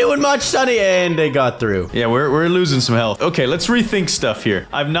they're not doing much, Sonny, and they got through. Yeah, we're losing some health. Okay, let's rethink stuff here.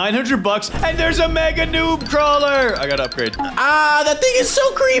 I have 900 bucks, and there's a mega noob crawler. I gotta upgrade. Ah, that thing is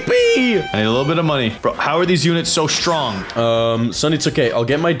so creepy. I need a little bit of money. Bro, how are these units so strong? Sonny, it's okay. I'll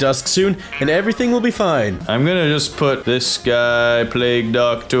get my Dusk soon, and everything will be fine. I'm gonna just put this guy, Plague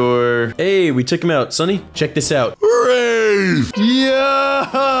Doctor. Hey, we took him out. Sonny, check this out. Hooray!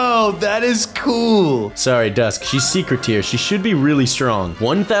 Yo, that is cool. Sorry, Dusk. She's secret tier. She should be really strong.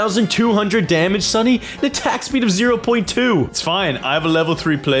 1,200 damage, Sunny. An attack speed of 0.2. It's fine. I have a level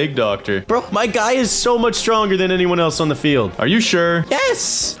 3 Plague Doctor. Bro, my guy is so much stronger than anyone else on the field. Are you sure?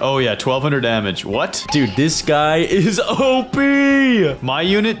 Yes. Oh, yeah. 1,200 damage. What? Dude, this guy is OP. My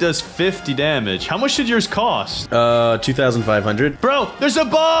unit does 50 damage. How much did yours cost? 2,500. Bro, there's a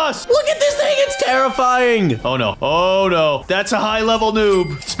boss. Look at this thing. It's terrifying. Oh, no. Oh, no. That's a high-level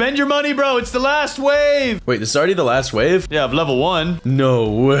noob. Spend your money, bro. It's the last wave. Wait, this is already the last wave? Yeah, of level 1. No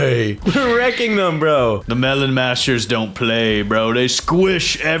way. We're wrecking them, bro. The Melon Mashers don't play, bro. They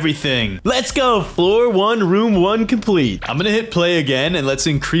squish everything. Let's go. Floor 1, room 1 complete. I'm gonna hit play again, and let's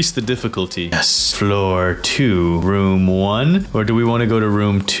increase the difficulty. Yes. Floor 2, room 1. Or do we want to go to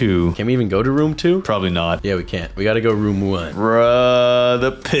room 2? Can we even go to room 2? Probably not. Yeah, we can't. We gotta go room 1. Bruh,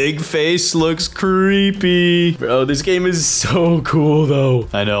 the pig face looks creepy. Bro, this game is so cool, though.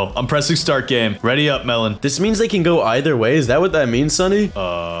 I know. I'm pressing start game. Ready up, Melon. This means they can go either way. Is that what that means, Sonny?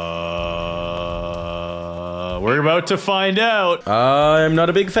 We're about to find out. I'm not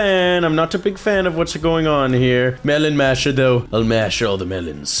a big fan. I'm not a big fan of what's going on here. Melon masher, though. I'll mash all the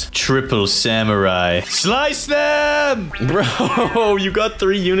melons. Triple samurai. Slice them! Bro, you got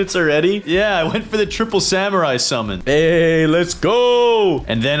 3 units already? Yeah, I went for the triple samurai summon. Hey, let's go!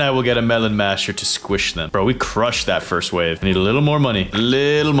 And then I will get a melon masher to squish them. Bro, we crushed that first wave. I need a little more money. A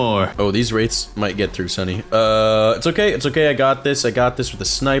little more. Oh, these rates might get through, Sonny. It's okay. It's okay. I got this. I got this with a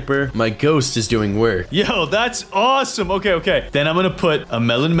sniper. My ghost is doing work. Yo, that's awesome. Okay. Then I'm gonna put a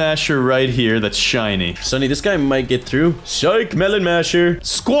melon masher right here that's shiny. Sonny, this guy might get through. Psych, melon masher.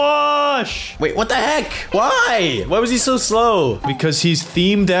 Squash! Wait, what the heck? Why? Why was he so slow? Because he's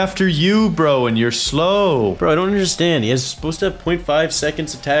themed after you, bro, and you're slow. Bro, I don't understand. He is supposed to have 0.5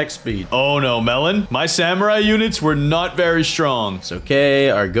 seconds attack speed. Oh no, Melon. My samurai units were not very strong. It's okay.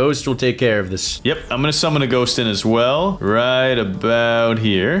 Our ghost will take care of this. Yep, I'm gonna summon a ghost in as well. Right about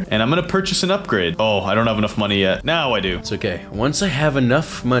here. And I'm gonna purchase an upgrade. Oh, I don't have enough money yet. Now I do. It's okay. Once I have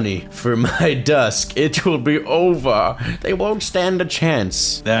enough money for my Dusk, it will be over. They won't stand a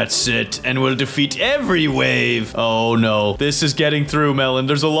chance. That's it. And we'll defeat every wave. Oh no. This is getting through, Melon.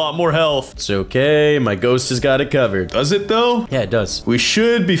 There's a lot more health. It's okay. My ghost has got it covered. Does it though? Yeah, it does. We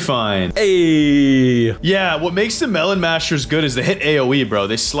should be fine. Hey. Yeah, what makes the melon mashers good is they hit AoE, bro.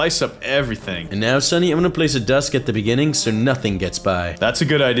 They slice up everything. And now, Sonny, I'm gonna place a Dusk at the beginning so nothing gets by. That's a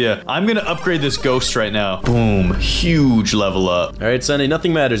good idea. I'm gonna upgrade this ghost right now. Boom. Huge level up. All right, Sonny,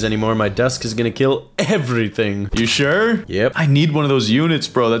 nothing matters anymore. My Dusk is gonna kill everything. You sure? Yep. I need one of those units,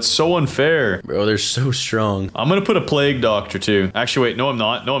 bro. That's so unfair. Bro, they're so strong. I'm gonna put a plague doctor too. Actually, wait, no, I'm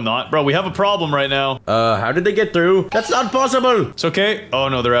not. No, I'm not. Bro, we have a problem right now. How did they get through? That's not possible. It's okay. Oh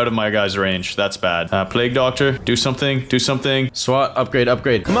no, they're out of my guy's range. That's bad. Plague doctor, do something. Do something. SWAT, upgrade,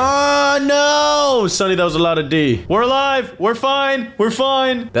 upgrade. Come on, no! Sonny, that was a lot of D. We're alive. We're fine. We're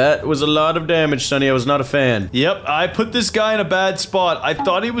fine. That was a lot of damage, Sonny. I was not a fan. Yep, I put this guy in a bad spot. I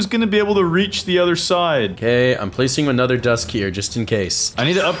thought he was gonna be able to reach the other side. Okay, I'm placing another Dusk here just in case. I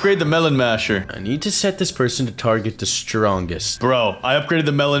need to upgrade the melon masher. I need to set this person to target the strongest. Bro, I upgraded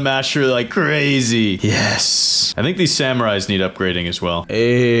the melon masher like crazy. Yes. I think these samurais need upgrading as well.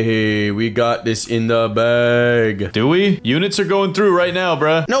 Hey, we got this in the bag. Do we? Units are going through right now,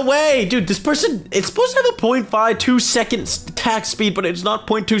 bruh. No way, dude. This person, it's supposed to have a 0.52 seconds attack speed, but it's not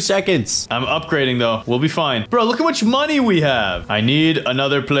 0.2 seconds. I'm upgrading though. We'll be fine. Bro, look how much money we have. I need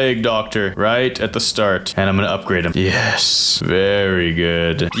another plague doctor right at the start. And I'm gonna upgrade him. Yes. Very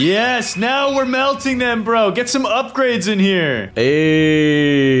good. Yes, now we're melting them, bro. Get some upgrades in here.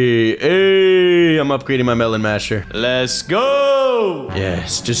 Hey, I'm upgrading my melon masher. Let's go.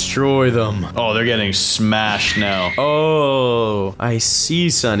 Yes, destroy them. Oh, they're getting smashed now. Oh, I see,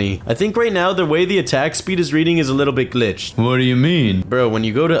 Sonny. I think right now the way the attack speed is reading is a little bit glitched. What do you mean? Bro, when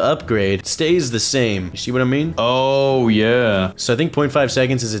you go to upgrade, it stays the same. You see what I mean? Oh, yeah. So I think 0.5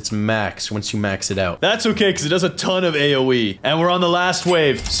 seconds is its max once you max it out. That's okay, because it does a ton of AoE. And we're on the last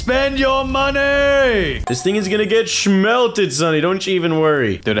wave. Spend your money! This thing is gonna get schmelted, Sonny. Don't you even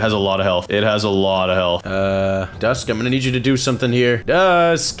worry. Dude, it has a lot of health. It has a lot of health. Dusk, I'm gonna need you to do something here.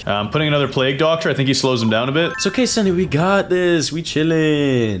 Dusk! I'm putting another plague doctor. I think he slows him down a bit. It's okay, Sonny. We got this. We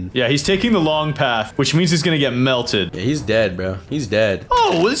chillin'. Yeah, he's taking the long path, which means he's gonna get melted. Yeah, he's dead. dead, bro. He's dead.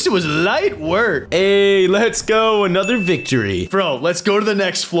 Oh, this was light work. Hey, let's go. Another victory. Bro, let's go to the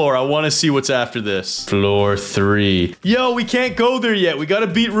next floor. I want to see what's after this. Floor 3. Yo, we can't go there yet. We gotta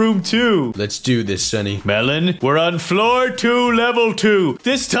beat room 2. Let's do this, Sonny. Melon, we're on floor 2, level 2.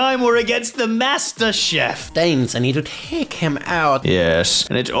 This time we're against the master chef. Thanks, I need to take him out. Yes,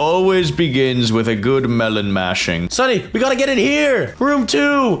 and it always begins with a good melon mashing. Sonny, we gotta get in here. Room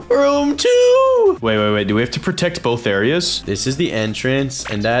 2. Room 2. Wait. Do we have to protect both areas? This is the entrance,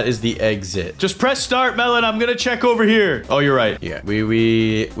 and that is the exit. Just press start, Melon. I'm gonna check over here. Oh, you're right. Yeah,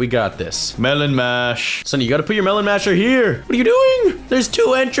 we got this. Melon mash. Sonny, you gotta put your melon masher here. What are you doing? There's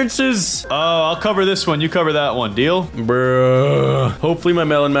 2 entrances. Oh, I'll cover this one. You cover that one. Deal? Bruh. Hopefully my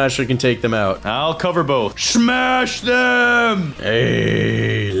melon masher can take them out. I'll cover both. Smash them!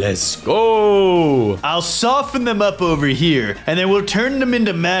 Hey, let's go. I'll soften them up over here, and then we'll turn them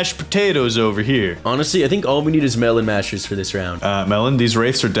into mashed potatoes over here. Honestly, I think all we need is melon mashers for this round. Melon, these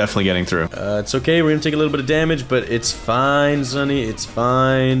wraiths are definitely getting through. It's okay. We're gonna take a little bit of damage, but it's fine, Sonny. It's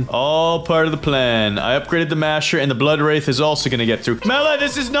fine. All part of the plan. I upgraded the masher, and the blood wraith is also gonna get through. Melon,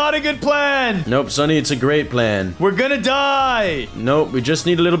 this is not a good plan! Nope, Sonny, it's a great plan. We're gonna die! Nope, we just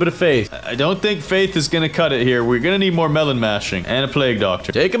need a little bit of faith. I don't think faith is gonna cut it here. We're gonna need more melon mashing and a plague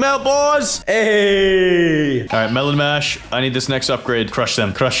doctor. Take him out, boys! Hey! Alright, melon mash. I need this next upgrade. Crush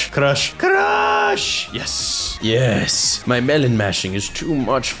them. Crush. Yes. Yes, my melon mashing is too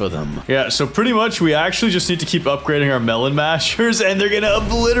much for them. Yeah, so pretty much we actually just need to keep upgrading our melon mashers, and they're gonna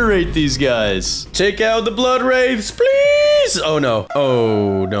obliterate these guys. Take out the blood wraiths, please! Oh no,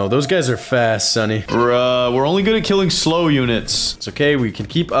 those guys are fast, Sonny. Bruh, we're only good at killing slow units. It's okay, we can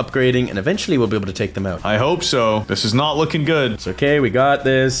keep upgrading, and eventually we'll be able to take them out. I hope so. This is not looking good. It's okay, we got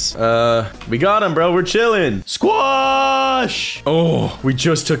this. We got him, bro, we're chilling. Squash! Oh, we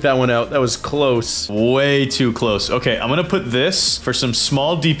just took that one out. That was close. Way too close. Okay, I'm gonna put this for some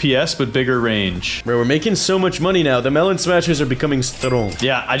small DPS, but bigger range. Bro, we're making so much money now. The melon smashers are becoming strong.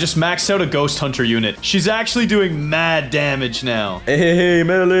 Yeah, I just maxed out a ghost hunter unit. She's actually doing mad damage now. Hey,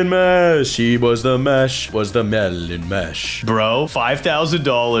 melon mash. She was the mash, was the melon mash. Bro,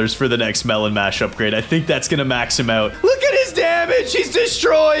 $5,000 for the next melon mash upgrade. I think that's gonna max him out. Look at his damage! He's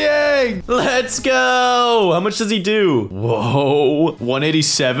destroying! Let's go! How much does he do? Whoa.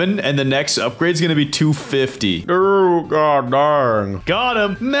 187, and the next upgrade's gonna be 250. Oh, god darn. Got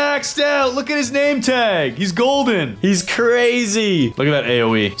him! Maxed out! Look at his name tag! He's golden! He's crazy. Look at that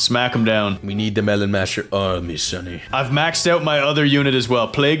AoE. Smack him down. We need the melon masher army, Sonny. I've maxed out my other unit as well.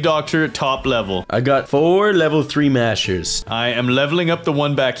 Plague Doctor, top level. I got 4 level 3 mashers. I am leveling up the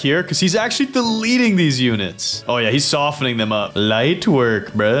one back here because he's actually deleting these units. Oh yeah, he's softening them up. Light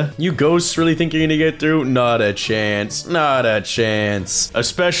work, bruh. You ghosts really think you're gonna get through? Not a chance. Not a chance.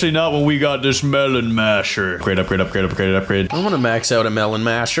 Especially not when we got this melon masher. Upgrade. I want to max out a melon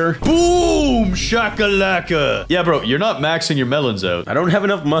masher. Boom! Shakalaka! Yeah, bro, you're not maxing your melons out. I don't have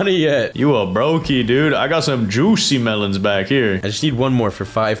enough money yet. You a brokey, dude. I got some juicy melons back here. I just need one more for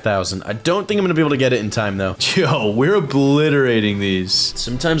 5,000. I don't think I'm gonna be able to get it in time, though. Yo, we're obliterating these.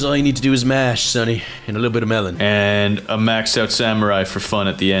 Sometimes all you need to do is mash, Sonny, and a little bit of melon. And a maxed out samurai for fun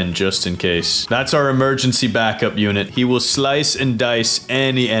at the end, just in case. That's our emergency backup unit. He will slice and dice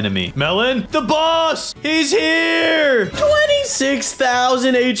any enemy. Melon, the boss! He's here!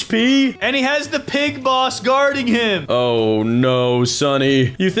 26,000 HP? And he has the pig boss guarding him. Oh no,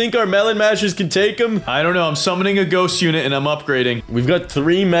 Sonny. You think our melon mashers can take him? I don't know. I'm summoning a ghost unit and I'm upgrading. We've got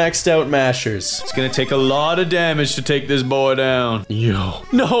 3 maxed out mashers. It's gonna take a lot of damage to take this boy down. Yo.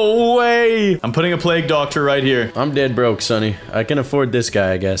 No way. I'm putting a plague doctor right here. I'm dead broke, Sonny. I can afford this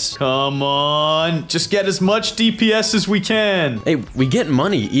guy, I guess. Come on. Just get as much DPS as we can. Hey, we get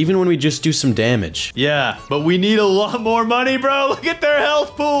money even when we just do some damage. Yeah, but we need a lot more money, bro. Look at their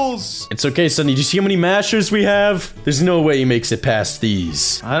health pools. It's okay, Sonny. Do you see how many mashers we have? There's no way he makes it past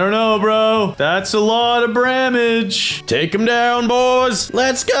these. I don't know, bro. That's a lot of damage. Take him down, boys.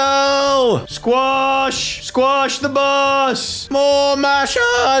 Let's go. Squash. Squash the boss. More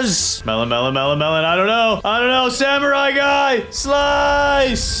mashers. Melon. I don't know. Samurai guy.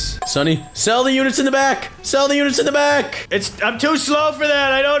 Slice. Sonny, sell the units in the back. Sell the units in the back. I'm too slow for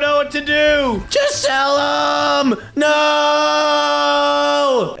that. I don't know what to do. Just sell them. No.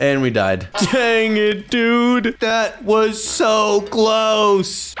 And we died. Dang it, dude. That was so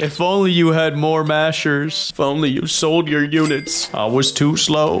close. If only you had more mashers. If only you sold your units. I was too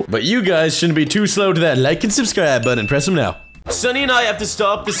slow. But you guys shouldn't be too slow to that like and subscribe button. Press them now. Sunny and I have to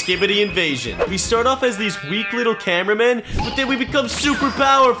stop the Skibidi invasion. We start off as these weak little cameramen, but then we become super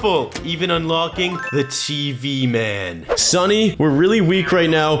powerful, even unlocking the TV man. Sunny, we're really weak right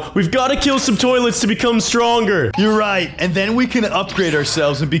now. We've got to kill some toilets to become stronger. You're right, and then we can upgrade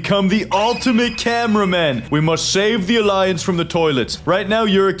ourselves and become the ultimate cameraman. We must save the Alliance from the toilets. Right now,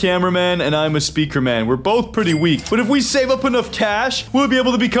 you're a cameraman and I'm a speaker man. We're both pretty weak, but if we save up enough cash, we'll be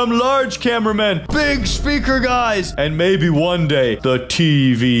able to become large cameramen, big speaker guys, and maybe one day, the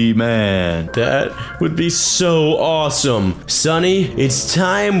TV man. That would be so awesome. Sunny, it's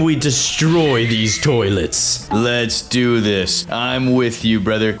time we destroy these toilets. Let's do this. I'm with you,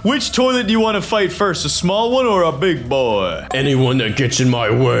 brother. Which toilet do you want to fight first, a small one or a big boy? Anyone that gets in my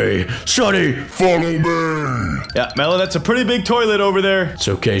way. Sunny, Follow me. Yeah, Melon, that's a pretty big toilet over there. it's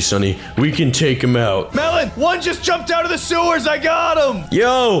okay, Sunny. We can take him out. Melon, one just jumped out of the sewers. I got him.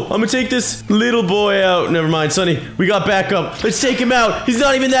 Yo, I'm gonna take this little boy out. Never mind, Sunny. We got backup. Let's take him out. He's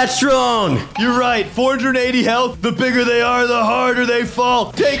not even that strong. You're right. 480 health. The bigger they are, the harder they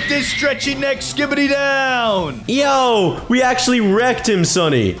fall. Take this stretchy neck Skibidi down. Yo, we actually wrecked him,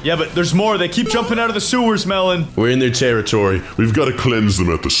 Sunny. Yeah, but there's more. They keep jumping out of the sewers, Melon. We're in their territory. We've got to cleanse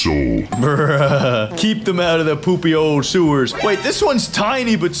them at the soul. Bruh. Keep them out of the poopy old sewers. Wait, this one's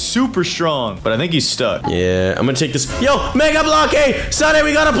tiny but super strong. But I think he's stuck. Yeah, I'm gonna take this. Yo, Mega Blocky! Sunny,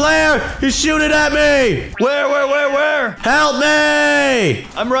 we got a player! He's shooting at me! Where? Help me!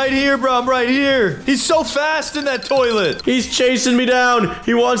 I'm right here, bro. I'm right here. He's so fast in that toilet. He's chasing me down.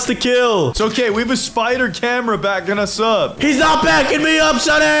 He wants to kill. It's okay. We have a spider camera backing us up. He's not backing me up,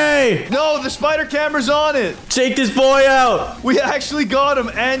 Sunny! No, the spider camera's on it. Take this boy out. We actually got him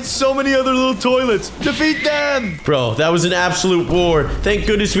and so many other little toilets. Defeat them. Bro, that was an absolute war. Thank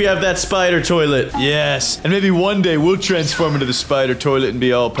goodness we have that spider toilet. Yes, and maybe one day we'll transform into the spider toilet and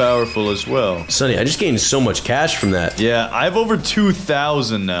be all powerful as well. Sunny, I just gained so much cash from that. Yeah, I have over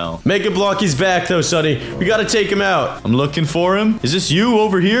 2,000 now. Mega Blocky's back though, Sunny. We gotta take him out. I'm looking for him. Is this you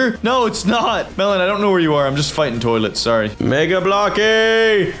over here? No, it's not. Melon, I don't know where you are. I'm just fighting toilets. Sorry. Mega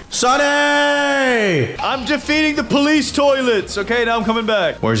Blocky! Sunny! I'm defeating the police toilets. Okay, now I'm coming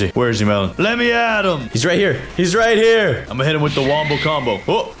back. Where is he, Melon? Let me at him. He's right here. He's right here. I'm gonna hit him with the wombo combo.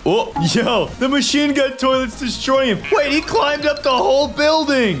 Oh. Yo, the machine gun toilet's destroying him. Wait, he climbed up the whole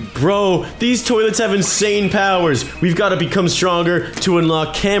building. Bro, these toilets have insane powers. We've got to become stronger to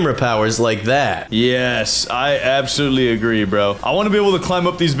unlock camera powers like that. Yes, I absolutely agree, bro. I want to be able to climb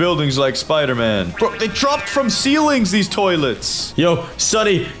up these buildings like Spider-Man. Bro, they dropped from ceilings, these toilets. Yo,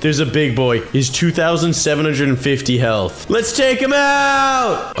 Sunny, there's a big boy. He's 2,750 health. Let's take him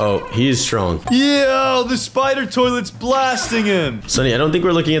out! Oh, he is strong. Yo, the spider toilet's blasting him. Sunny, I don't think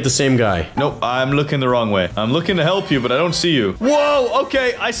we're looking at the same guy. Nope, I'm looking the wrong way. I'm looking to help you, but I don't see you. Whoa,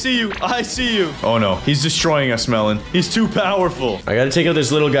 okay, I see you. Oh no, he's destroying us, Melon. He's too powerful. I gotta take out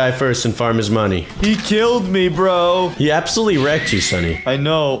this little guy first and farm his money. He killed me, bro. He absolutely wrecked you, Sunny. I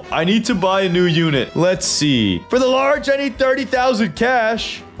know. I need to buy a new unit. Let's see. For the large, I need 30,000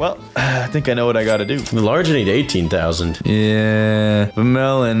 cash. Well, I think I know what I gotta do. The large, I need 18,000. Yeah, but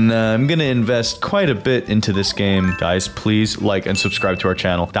Melon, I'm gonna invest quite a bit into this game. Guys, please like and subscribe to our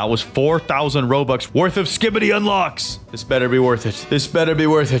channel. That was 4,000 Robux worth of Skibidi unlocks. This better be worth it. This better be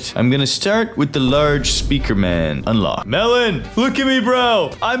worth it. I'm gonna start with the large speaker man unlock. Melon, look at me, bro.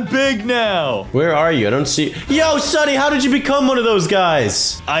 I'm big now. Where are you? I don't see... Yo, Sunny, how did you become one of those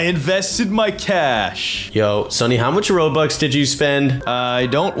guys? I invested my cash. Yo, Sunny, how much Robux did you spend? I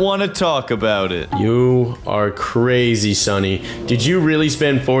don't want to talk about it. You are crazy, Sunny. Did you really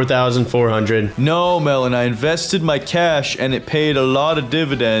spend 4,400? No, Melon, I invested my cash and it paid a lot of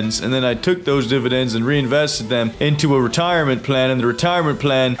dividends, and then I took those dividends and reinvested them into a retirement plan, and the retirement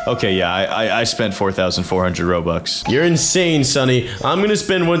plan... Okay, yeah, I spent 4,400 Robux. You're insane, Sunny. I'm gonna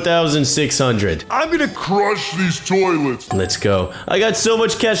spend 1,600. I'm gonna crush these toilets. Let's go. I got so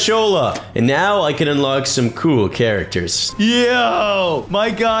much cashola, and now I can unlock some cool characters. Yo,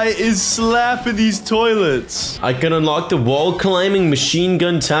 my guy is slapping these toilets. I can unlock the wall climbing machine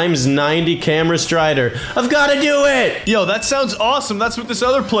gun times 90 camera strider. I've got to do it. Yo, that sounds awesome. That's what this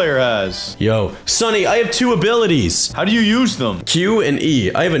other player has. Yo, Sunny, I have 2 abilities. How do you use them? Q and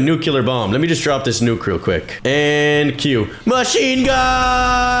E. I have a nuclear bomb. Let me just drop this nuke real quick. And Q. Machine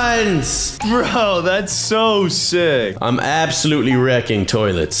guns! Bro, that's so sick. I'm absolutely wrecking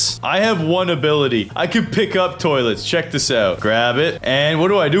toilets. I have one ability. I can pick up toilets. Check this out. Grab it. And what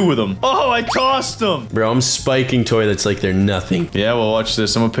do I do with them? Oh, I tossed them. Bro, I'm spiking toilets like they're nothing. Yeah, well, watch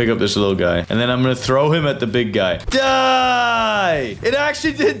this. I'm gonna pick up this little guy, and then I'm gonna throw him at the big guy. Die! It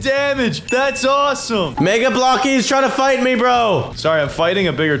actually did damage. That's awesome. Mega Blocky is trying to fight me, bro. Sorry, I'm fighting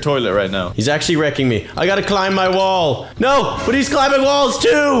a bigger toilet right now. He's actually wrecking me. I gotta climb my wall. No, but he's climbing walls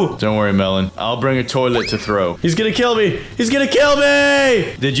too. Don't worry, Melon. I'll bring a toilet to throw. He's gonna kill me. He's gonna kill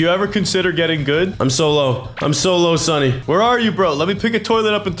me. Did you ever consider getting good? I'm so low. I'm so low, Sonny. Where are you, bro? Let me pick a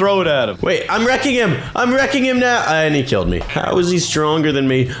toilet up and throw it at him. Wait, I'm wrecking him. I'm wrecking him now. And he killed me. How is he stronger than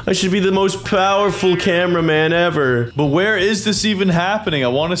me? I should be the most powerful cameraman ever. But where is this even happening? I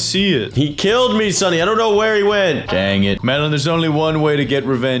want to see it. He killed me, Sonny. I don't know where he went. Dang it. Melon, there's only one way to get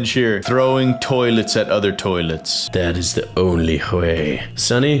revenge here. Throwing toilets at other toilets. That is the only way.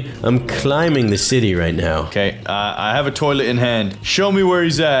 Sonny, I'm climbing the city right now. Okay, I have a toilet in hand. Show me where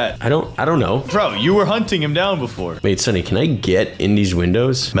he's at. I don't know. Bro, you were hunting him down before. Wait, Sonny, can I get in these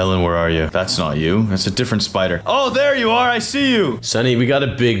windows? Melon, where are you? That's not you. That's a different spider. Oh, there you are. I see you. Sonny, we got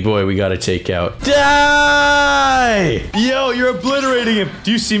a big boy we gotta take out. Die! Yo, you're obliterating him.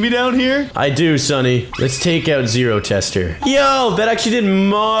 Do you see me down here? I do, Sonny. Let's take out Zero Tester. Yo, that actually did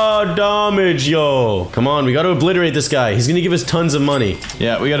more damage, yo. Come on, we gotta obliterate this guy. He's gonna give us tons of money.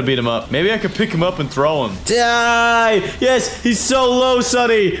 Yeah, we gotta beat him up. Maybe I could pick him up and throw him. Die! Yes, he's so low,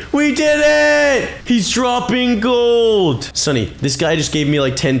 Sonny. We did it! He's dropping gold. Sonny, this guy just gave me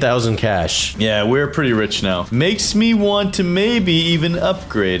like 10,000 cash. Yeah, we're pretty rich now. Makes me want to maybe even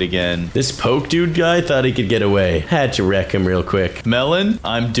upgrade again. This poke dude guy thought he could get away. Had to wreck him real quick. Melon,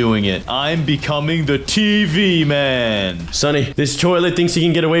 I'm doing it. I'm becoming the TV man. Sonny, this toilet thinks he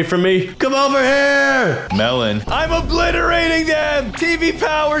can get away from me. Come over here! Melon, I'm obliterating them! TV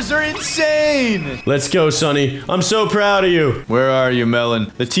powers are insane! Let's go, Sonny. I'm so proud of you. Where are you,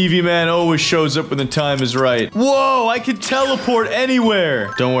 Melon? The TV man always shows up when the time is right. Whoa, I can teleport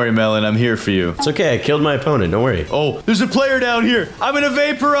anywhere. Don't worry, Melon, I'm here for you. It's okay, I killed my opponent, don't worry. Oh, there's a player down here. I'm gonna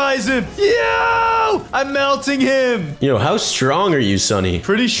vaporize him. Yo! I'm melting him. Yo, how strong are you, Sonny?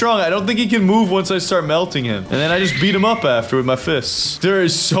 Pretty strong. I don't think he can move once I start melting him. And then I just beat him up after with my fists. There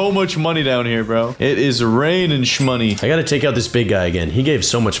is so much money down here, bro. It is raining shmoney. I gotta take out this big guy again. He gave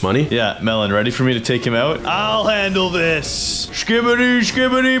so much money. Yeah, Melon, ready for me to take him out? I'll handle this. Skibbity,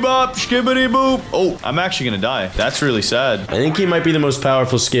 skibbity, bop, skibbity, boop. Oh, I'm actually gonna die. That's really sad. I think he might be the most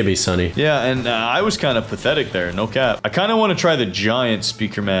powerful skibby, Sonny. Yeah, and I was kind of pathetic there, no cap. I kind of want to try the giant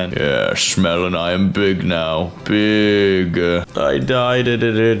speaker man. Yes, Melon, I am big now. Big. I died at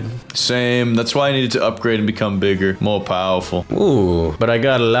it. Same. That's why I needed to upgrade and become bigger, more powerful. Ooh, but I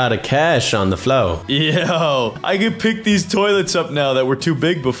got a lot of cash on the flow. Yo, I can pick these toilets up now that were too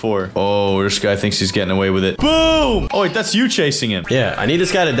big before. Oh, this guy thinks he's getting away with it. Boom! Oh, wait, that's you chasing him. Yeah, I need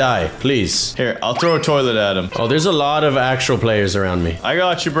this guy to die, please. Here, I'll throw a toilet at him. Oh, there's a lot of actual players around me. I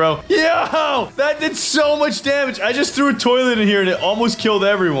got you, bro. Yo, that did so much damage. I just threw a toilet in here and it almost killed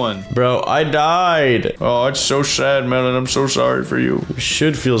everyone. Bro, I died. Oh, it's so sad, Melon. I'm so sorry for you. You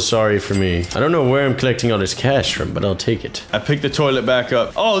should feel sorry for me. I don't know where I'm collecting all this cash from, but I'll take it. I picked the toilet back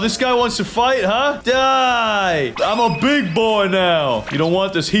up. Oh, this guy wants to fight, huh? Die! I'm a big boy now. You don't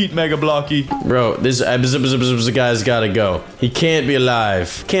want this heat, Mega Blocky. Bro, this guy's gotta go. He can't be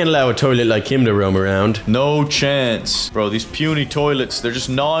alive. Can't allow a toilet like him to roam around. No chance. Bro, these puny toilets, they're just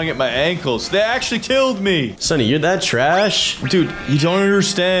gnawing at my ankles. They actually killed me. Sonny, you're that trash? Dude, you don't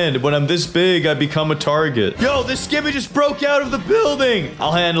understand. When I'm this big, I become a target. Yo, this skibby just broke out of the building.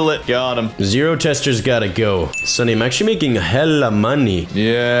 I'll handle it. Got him. Zero Tester's gotta go. Sonny, I'm actually making hella money.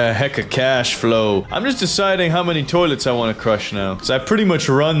 Yeah, hecka cash flow. I'm just deciding how many toilets I want to crush now. Because I pretty much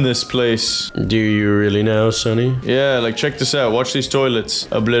run this place. Do you really now, Sonny? Yeah, like check this out. Watch these toilets.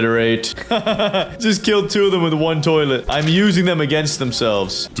 Obliterate. Just killed 2 of them with 1 toilet. I'm using them against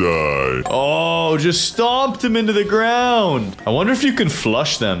themselves. Die. Oh, just stomped them into the ground. I wonder if you can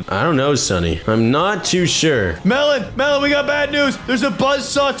flush them. I don't know, Sonny. I'm not too sure. Melon, we got bad news. There's a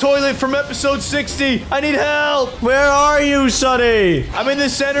buzzsaw toilet from episode 60. I need help. Where are you, Sonny? I'm in the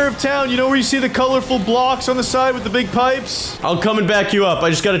center of town. You know where you see the colorful blocks on the side with the big pipes? I'll come and back you up. I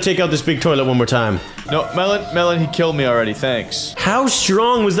just gotta take out this big toilet one more time. No, Melon, he killed me already. Thanks. How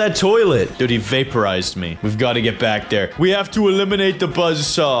strong was that toilet? Dude, he vaporized me. We've got to get back there. We have to eliminate the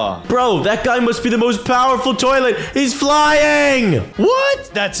buzzsaw. Bro, that guy must be the most powerful toilet. He's flying.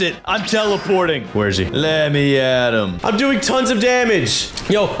 What? That's it. I'm teleporting. Where is he? Let me at him. I'm doing tons of damage.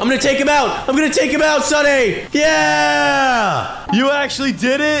 Yo, I'm gonna take him out. I'm gonna take him out, Sonny. Yeah. You actually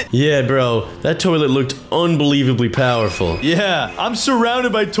did it? Yeah, bro. That toilet looked unbelievably powerful. Yeah, I'm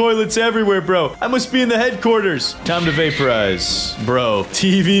surrounded by toilets everywhere, bro. I must be be in the headquarters. Time to vaporize. Bro,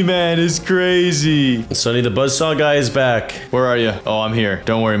 TV man is crazy. Sonny, the buzzsaw guy is back. Where are you? Oh, I'm here.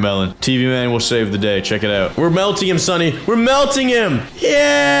 Don't worry, Melon. TV man will save the day. Check it out. We're melting him, Sonny. We're melting him.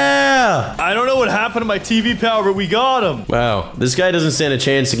 Yeah. I don't know what happened to my TV power, but we got him. Wow. This guy doesn't stand a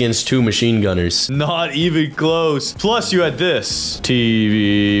chance against 2 machine gunners. Not even close. Plus, you had this.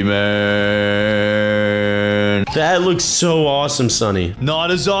 TV man. That looks so awesome, Sonny. Not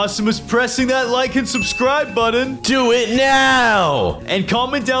as awesome as pressing that like and subscribe button. Do it now. And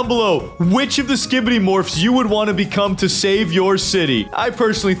comment down below which of the Skibbity Morphs you would want to become to save your city. I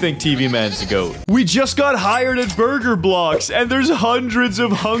personally think TV Man's the GOAT. We just got hired at Burger Blocks, and there's hundreds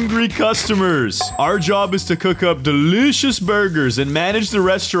of hungry customers. Our job is to cook up delicious burgers and manage the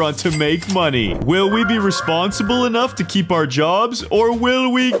restaurant to make money. Will we be responsible enough to keep our jobs, or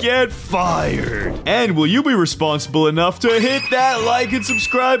will we get fired? And will you be responsible enough to hit that like and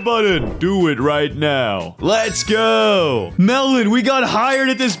subscribe button? Do it right now. Let's go. Melon, we got hired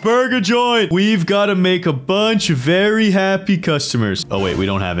at this burger joint. We've got to make a bunch of very happy customers. Oh, wait, we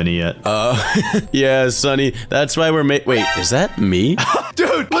don't have any yet. Yeah, Sonny. That's why we're wait, is that me?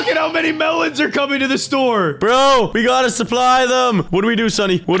 Dude, look at how many melons are coming to the store. Bro, we gotta supply them. What do we do,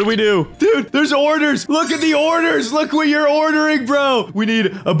 Sonny? What do we do? Dude, there's orders. Look at the orders. Look what you're ordering, bro. We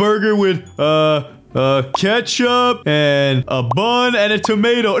need a burger with, ketchup and a bun and a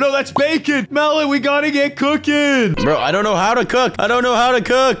tomato. No, that's bacon. Melon, we gotta get cooking. Bro, I don't know how to cook. I don't know how to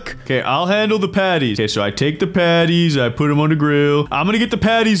cook. Okay, I'll handle the patties. Okay, so I take the patties, I put them on the grill. I'm gonna get the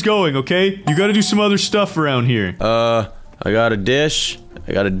patties going, okay? You gotta do some other stuff around here. I got a dish.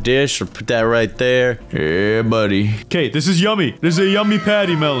 I'll put that right there. Yeah, buddy. Okay, this is yummy. This is a yummy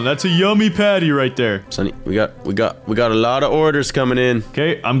patty, Melon. That's a yummy patty right there. Sonny, we got a lot of orders coming in.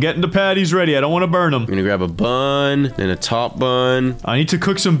 Okay, I'm getting the patties ready. I don't want to burn them. I'm gonna grab a bun, then a top bun. I need to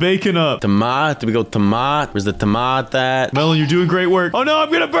cook some bacon up. Tomat. We go tomat. Where's the tomat at? Melon, you're doing great work. Oh no,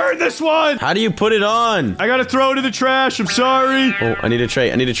 I'm gonna burn this one. How do you put it on? I gotta throw it in the trash. I'm sorry. Oh, I need a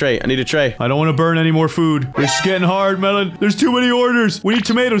tray. I need a tray. I don't want to burn any more food. This is getting hard, Melon. There's too many orders. We need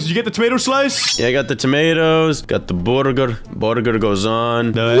tomatoes. Did you get the tomato slice? Yeah, I got the tomatoes. Got the burger. Burger goes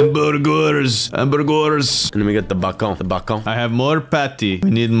on. The hamburgers. And then we got the bacon. I have more patty. We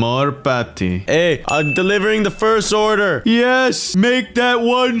need more patty. Hey, I'm delivering the first order. Yes, make that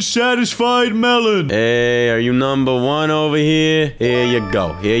one satisfied Melon. Hey, are you number 1 over here? Here you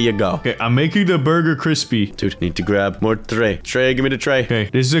go. Okay, I'm making the burger crispy. Dude, need to grab more tray. Give me the tray. Okay,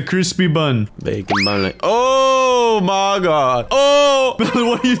 this is a crispy bun. Bacon bun. Like, oh my god. Oh! Melon,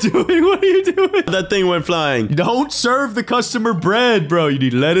 what are you doing? What are you doing? That thing went flying. Don't serve the customer bread, bro. You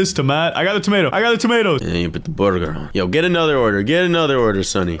need lettuce, tomato. I got the tomato. I got the tomatoes. And you put the burger on. Yo, get another order,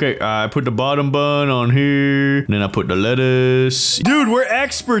 Sonny. Okay, I put the bottom bun on here. And then I put the lettuce. Dude, we're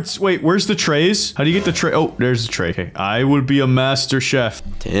experts. Wait, where's the trays? How do you get the tray? Oh, there's the tray. Okay, I would be a master chef.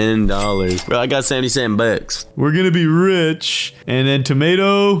 $10. Bro, I got 77 bucks. We're gonna be rich. And then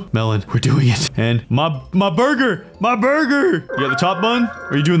tomato. Melon, we're doing it. And my burger. My burger. You got the top bun? Or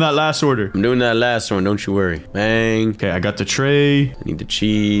are you doing that last order? I'm doing that last one, don't you worry. Bang. Okay, I got the tray. I need the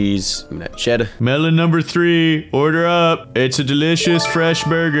cheese. Give me that cheddar. Melon number 3. Order up. It's a delicious fresh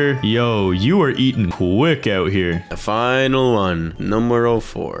burger. Yo, you are eating quick out here. The final one. Numero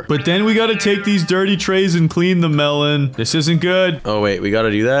 4. But then we gotta take these dirty trays and clean them, Melon. This isn't good. Oh, wait. We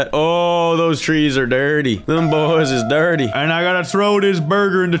gotta do that? Oh, those trees are dirty. Them boys is dirty. And I gotta throw this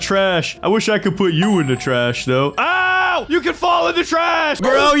burger in the trash. I wish I could put you in the trash, though. Ow! You can fall in the trash!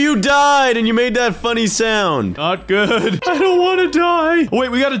 Bro, you died and you made that funny sound. Not good. I don't want to die. Oh, wait,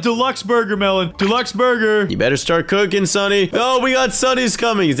 we got a deluxe burger, Melon. Deluxe burger. You better start cooking, Sonny. Oh, we got Sonny's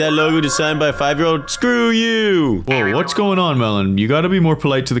coming. Is that logo designed by a 5-year-old? Screw you. Whoa, what's going on, Melon? You gotta be more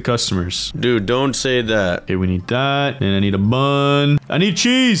polite to the customers. Dude, don't say that. Okay, we need that. And I need a bun. I need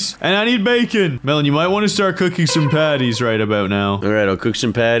cheese. And I need bacon. Melon, you might want to start cooking some patties right about now. All right, I'll cook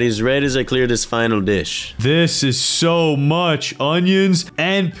some patties right as I clear this final dish. This is so much onions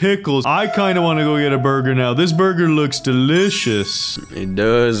and pickles. I kind of want to go get a burger now. This burger looks delicious. It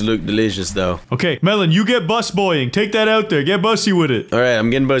does look delicious, though. Okay, Melon, you get busboying. Take that out there. Get bussy with it. All right, I'm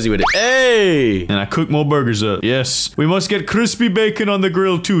getting buzzy with it. Hey! And I cook more burgers up. Yes. We must get crispy bacon on the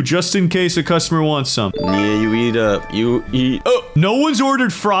grill, too, just in case a customer wants some. Yeah, you eat up. You eat. Oh, no one's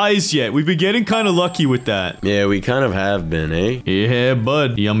ordered fries yet. We've been getting kind of lucky with that. Yeah, we kind of have been, eh? Yeah,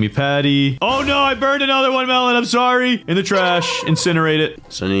 bud. Yummy patty. Oh, no, I burned another one, Melon. I'm sorry. Sonny, in the trash. Incinerate it.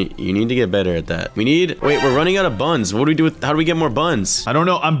 Sonny, you need to get better at that. Wait, we're running out of buns. What do we do with, how do we get more buns? I don't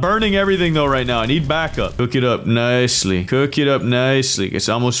know. I'm burning everything though right now. I need backup. Cook it up nicely. Cook it up nicely. It's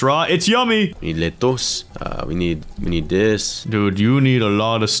almost raw. It's yummy. We need letos. We need this. Dude, you need a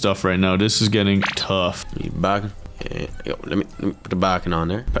lot of stuff right now. This is getting tough. We need bacon. Yo, let me put the bacon on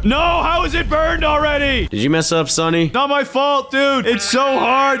there. No, how is it burned already? Did you mess up, Sonny? Not my fault, dude. It's so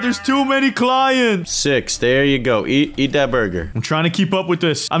hard. There's too many clients. 6. There you go. Eat that burger. I'm trying to keep up with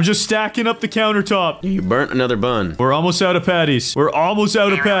this. I'm just stacking up the countertop. You burnt another bun. We're almost out of patties. We're almost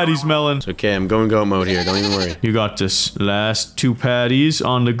out of patties, Melon. It's okay. I'm going goat mode here. Don't even worry. You got this. Last 2 patties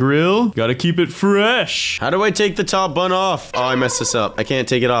on the grill. Gotta keep it fresh. How do I take the top bun off? Oh, I messed this up. I can't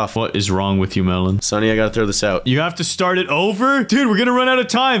take it off. What is wrong with you, Melon? Sonny, I gotta throw this out. You have to start it over? Dude, we're gonna run out of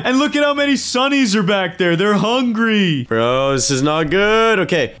time. And look at how many Sunnies are back there. They're hungry. Bro, this is not good.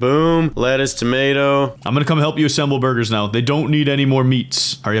 Okay. Boom. Lettuce, tomato. I'm gonna come help you assemble burgers now. They don't need any more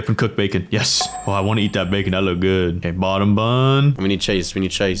meats. Hurry up and cook bacon. Yes. Oh, I want to eat that bacon. That look good. Okay, bottom bun. We need chase. We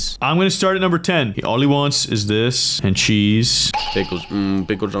need chase. I'm gonna start at number 10. All he wants is this and cheese. Pickles.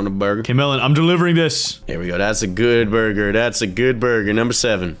 Pickles on the burger. Okay, Melon, I'm delivering this. There we go. That's a good burger. That's a good burger. Number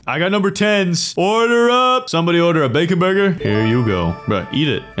 7. I got number 10s. Order up. Somebody order a bacon burger. Here you go. Bro, eat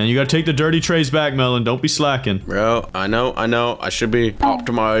it. And you gotta take the dirty trays back, Melon. Don't be slacking. Bro, I know. I should be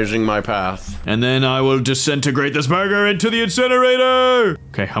optimizing my path. And then I will disintegrate this burger into the incinerator.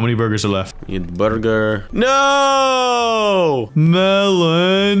 Okay, how many burgers are left? Need the burger. No!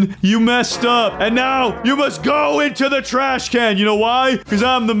 Melon, you messed up. And now you must go into the trash can. You know why? Because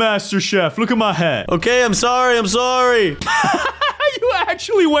I'm the master chef. Look at my hat. Okay, I'm sorry. You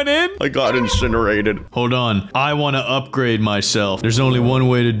actually went in? I got incinerated. Hold on. I want to upgrade myself. There's only one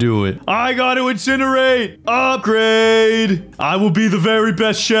way to do it. I got to incinerate. Upgrade. I will be the very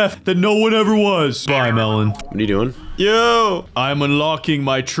best chef that no one ever was. Bye, Melon. What are you doing? Yo, I'm unlocking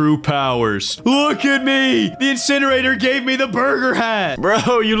my true powers. Look at me. The incinerator gave me the burger hat.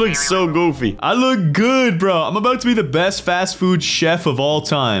 Bro, you look so goofy. I look good, bro. I'm about to be the best fast food chef of all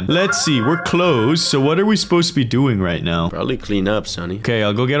time. Let's see. We're closed. So what are we supposed to be doing right now? Probably clean up, Sonny. Okay,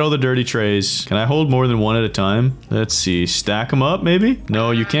 I'll go get all the dirty trays. Can I hold more than one at a time? Let's see. Stack them up, maybe? No,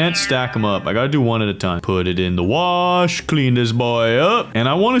 you can't stack them up. I gotta do one at a time. Put it in the wash. Clean this boy up. And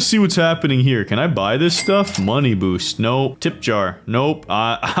I want to see what's happening here. Can I buy this stuff? Money boost. Nope. Tip jar. Nope.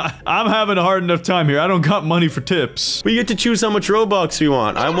 I'm having a hard enough time here. I don't got money for tips. We get to choose how much Robux we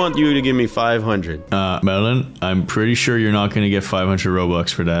want. I want you to give me 500. Melon, I'm pretty sure you're not gonna get 500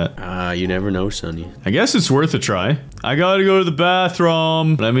 Robux for that. You never know, Sonny. I guess it's worth a try. I gotta go to the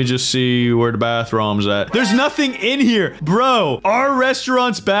bathroom. Let me just see where the bathroom's at. There's nothing in here. Bro, our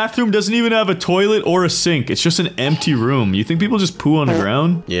restaurant's bathroom doesn't even have a toilet or a sink. It's just an empty room. You think people just poo on the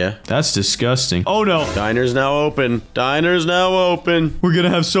ground? Yeah. That's disgusting. Oh no. Diner's now open. Diner's now open. We're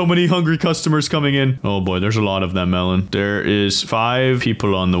gonna have so many hungry customers coming in. Oh boy, there's a lot of them, Melon. There is 5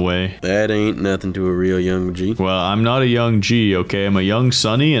 people on the way. That ain't nothing to a real young G. Well, I'm not a young G, okay? I'm a young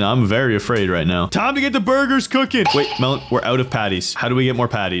Sonny, and I'm very afraid right now. Time to get the burgers cooking. Wait, Melon, we're out of patties. How do we get more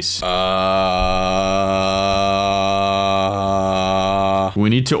patties? We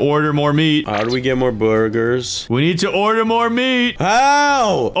need to order more meat. How do we get more burgers? We need to order more meat.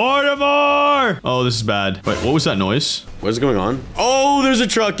 How? Order more. Oh, this is bad. Wait, what was that noise? What's going on? Oh, there's a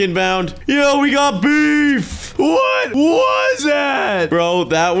truck inbound. Yo, we got beef. What was that? Bro,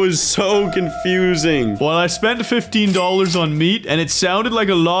 that was so confusing. Well, I spent $15 on meat, and it sounded like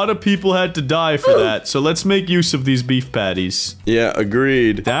a lot of people had to die for that. So let's make use of these beef patties. Yeah,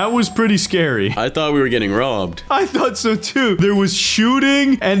 agreed. That was pretty scary. I thought we were getting robbed. I thought so too. There was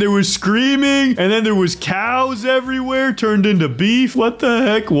shooting, and there was screaming, and then there was cows everywhere turned into beef. What the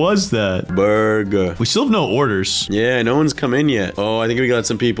heck was that? Burger. We still have no orders. Yeah, no one's come in yet. Oh, I think we got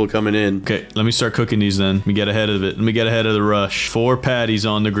some people coming in. Okay, let me start cooking these then. Let me get ahead of it. Let me get ahead of the rush. 4 patties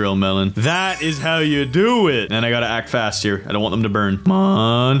on the grill, Melon. That is how you do it. And I gotta act fast here. I don't want them to burn. Come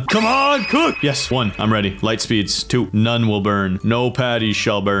on. Come on, cook. Yes, 1. I'm ready. Light speeds. 2. None will burn. No patties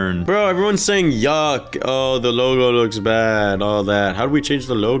shall burn. Bro, everyone's saying yuck. Oh, the logo looks bad. All that. How do we change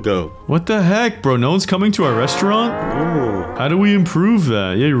the logo? What the heck, bro? No one's coming to our restaurant? Oh. How do we improve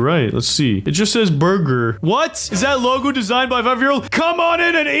that? Yeah, you're right. Let's see. It just says burger. What? Is that logo logo designed by a 5-year-old. Come on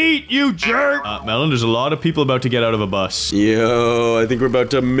in and eat, you jerk. Melon, there's a lot of people about to get out of a bus. Yo, I think we're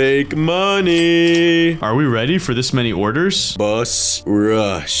about to make money. Are we ready for this many orders? Bus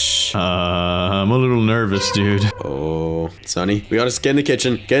rush. I'm a little nervous, dude. Oh, Sonny, we gotta get in the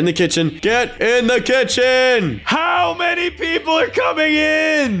kitchen. Get in the kitchen. Get in the kitchen. How many people are coming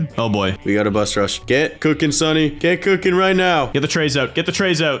in? Oh boy. We got a bus rush. Get cooking, Sonny. Get cooking right now. Get the trays out. Get the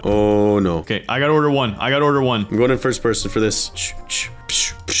trays out. Oh, no. Okay, I gotta order one. I gotta order one. I'm going in first person for this.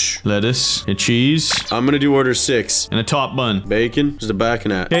 Lettuce and cheese I'm gonna do order 6. and a top bun. Bacon. Just a back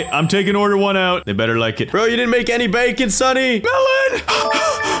and at. Okay, I'm taking order 1 out. They better like it. Bro, you didn't make any bacon, Sonny. Melon!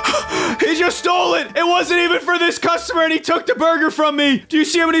 He just stole it. It wasn't even for this customer and he took the burger from me. Do you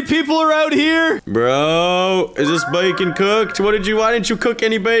see how many people are out here? Bro, is this bacon cooked? Why didn't you cook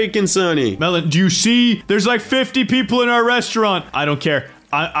any bacon, Sonny? Melon, do you see? There's like 50 people in our restaurant. I don't care.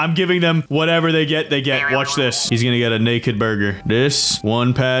 I'm giving them whatever they get, Watch this. He's gonna get a naked burger. This,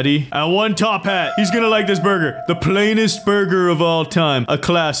 1 patty, and 1 top hat. He's gonna like this burger. The plainest burger of all time. A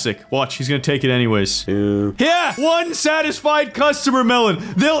classic. Watch, he's gonna take it anyways. Yeah, 1 satisfied customer, Melon.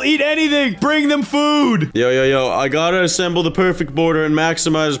 They'll eat anything. Bring them food. Yo, I gotta assemble the perfect border and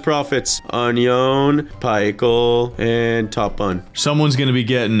maximize profits. Onion, pickle, and top bun. Someone's gonna be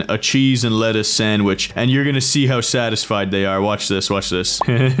getting a cheese and lettuce sandwich, and you're gonna see how satisfied they are. Watch this, watch this.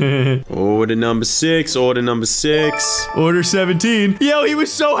 Order number 6, order number 6. Order 17. Yo, he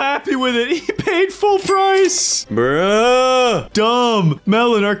was so happy with it. He paid full price. Bruh. Dumb.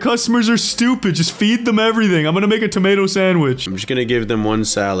 Melon, our customers are stupid. Just feed them everything. I'm gonna make a tomato sandwich. I'm just gonna give them 1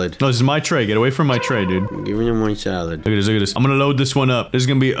 salad. No, this is my tray. Get away from my tray, dude. I'm giving them 1 salad. Look at this, look at this. I'm gonna load this one up. This is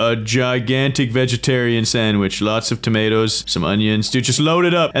gonna be a gigantic vegetarian sandwich. Lots of tomatoes, some onions. Dude, just load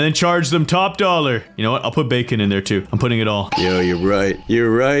it up and then charge them top dollar. You know what? I'll put bacon in there too. I'm putting it all. Yo, you're right.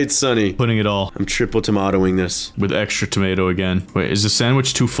 You're right, Sonny. Putting it all. I'm triple tomatoing this. With extra tomato again. Wait, is the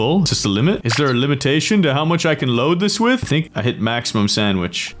sandwich too full? Is this the limit? Is there a limitation to how much I can load this with? I think I hit maximum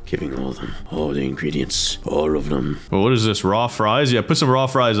sandwich. Giving all of them. All the ingredients. All of them. Well, what is this? Raw fries? Yeah, put some raw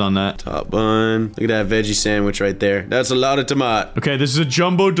fries on that. Top bun. Look at that veggie sandwich right there. That's a lot of tomato. Okay, this is a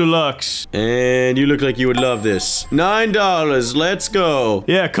jumbo deluxe. And you look like you would love this. $9. Let's go.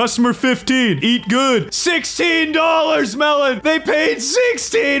 Yeah, customer 15. Eat good. $16, Melon. They paid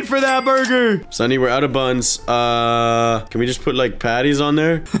 16 for that burger. Sonny, we're out of buns. Can we just put like patties on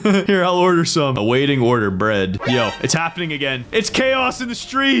there? Here, I'll order some. Awaiting order bread. Yo, it's happening again. It's chaos in the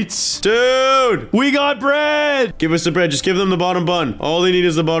streets. Dude. We got bread. Give us the bread. Just give them the bottom bun. All they need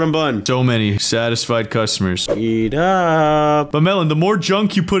is the bottom bun. So many satisfied customers. Eat up. But Melon, the more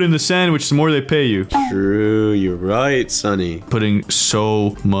junk you put in the sandwich, the more they pay you. True. You're right, Sonny. Putting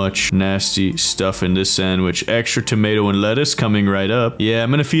so much nasty stuff in this sandwich. Extra tomato and lettuce coming right up. Yeah, I'm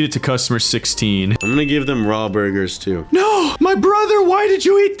gonna feed it to customer 16. I'm gonna give them raw burgers too. No! My brother, why did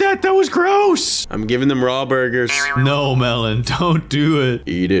you eat that? That was gross! I'm giving them raw burgers. No, Melon, don't do it.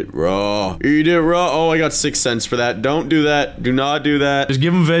 Eat it raw. Eat it raw. Oh, I got 6 cents for that. Don't do that. Do not do that. Just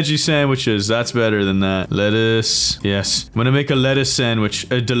give them veggie sandwiches. That's better than that. Lettuce. Yes. I'm gonna make a lettuce sandwich.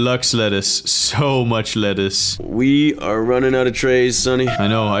 A deluxe lettuce. So much lettuce. We are running out of trays, Sonny. I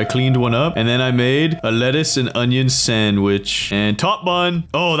know. I cleaned one up and then I made a lettuce and onion sandwich. And top bun.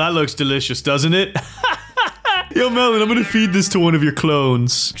 Oh, that looks delicious, doesn't it? Yo, Melon, I'm gonna feed this to one of your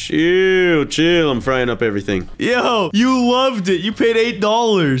clones. Chill, chill. I'm frying up everything. Yo, you loved it. You paid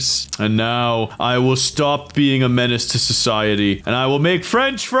 $8. And now I will stop being a menace to society and I will make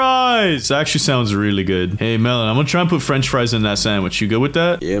French fries. That actually sounds really good. Hey, Melon, I'm gonna try and put French fries in that sandwich. You good with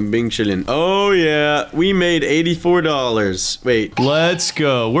that? Yeah, I'm being chillin'. Oh, yeah. We made $84. Wait. Let's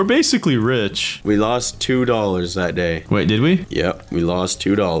go. We're basically rich. We lost $2 that day. Wait, did we? Yep, we lost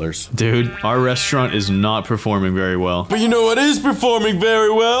 $2. Dude, our restaurant is not performing very well. But you know what is performing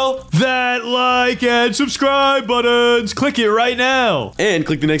very well? That like and subscribe buttons. Click it right now. And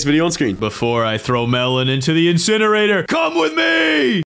click the next video on screen. Before I throw Melon into the incinerator, come with me!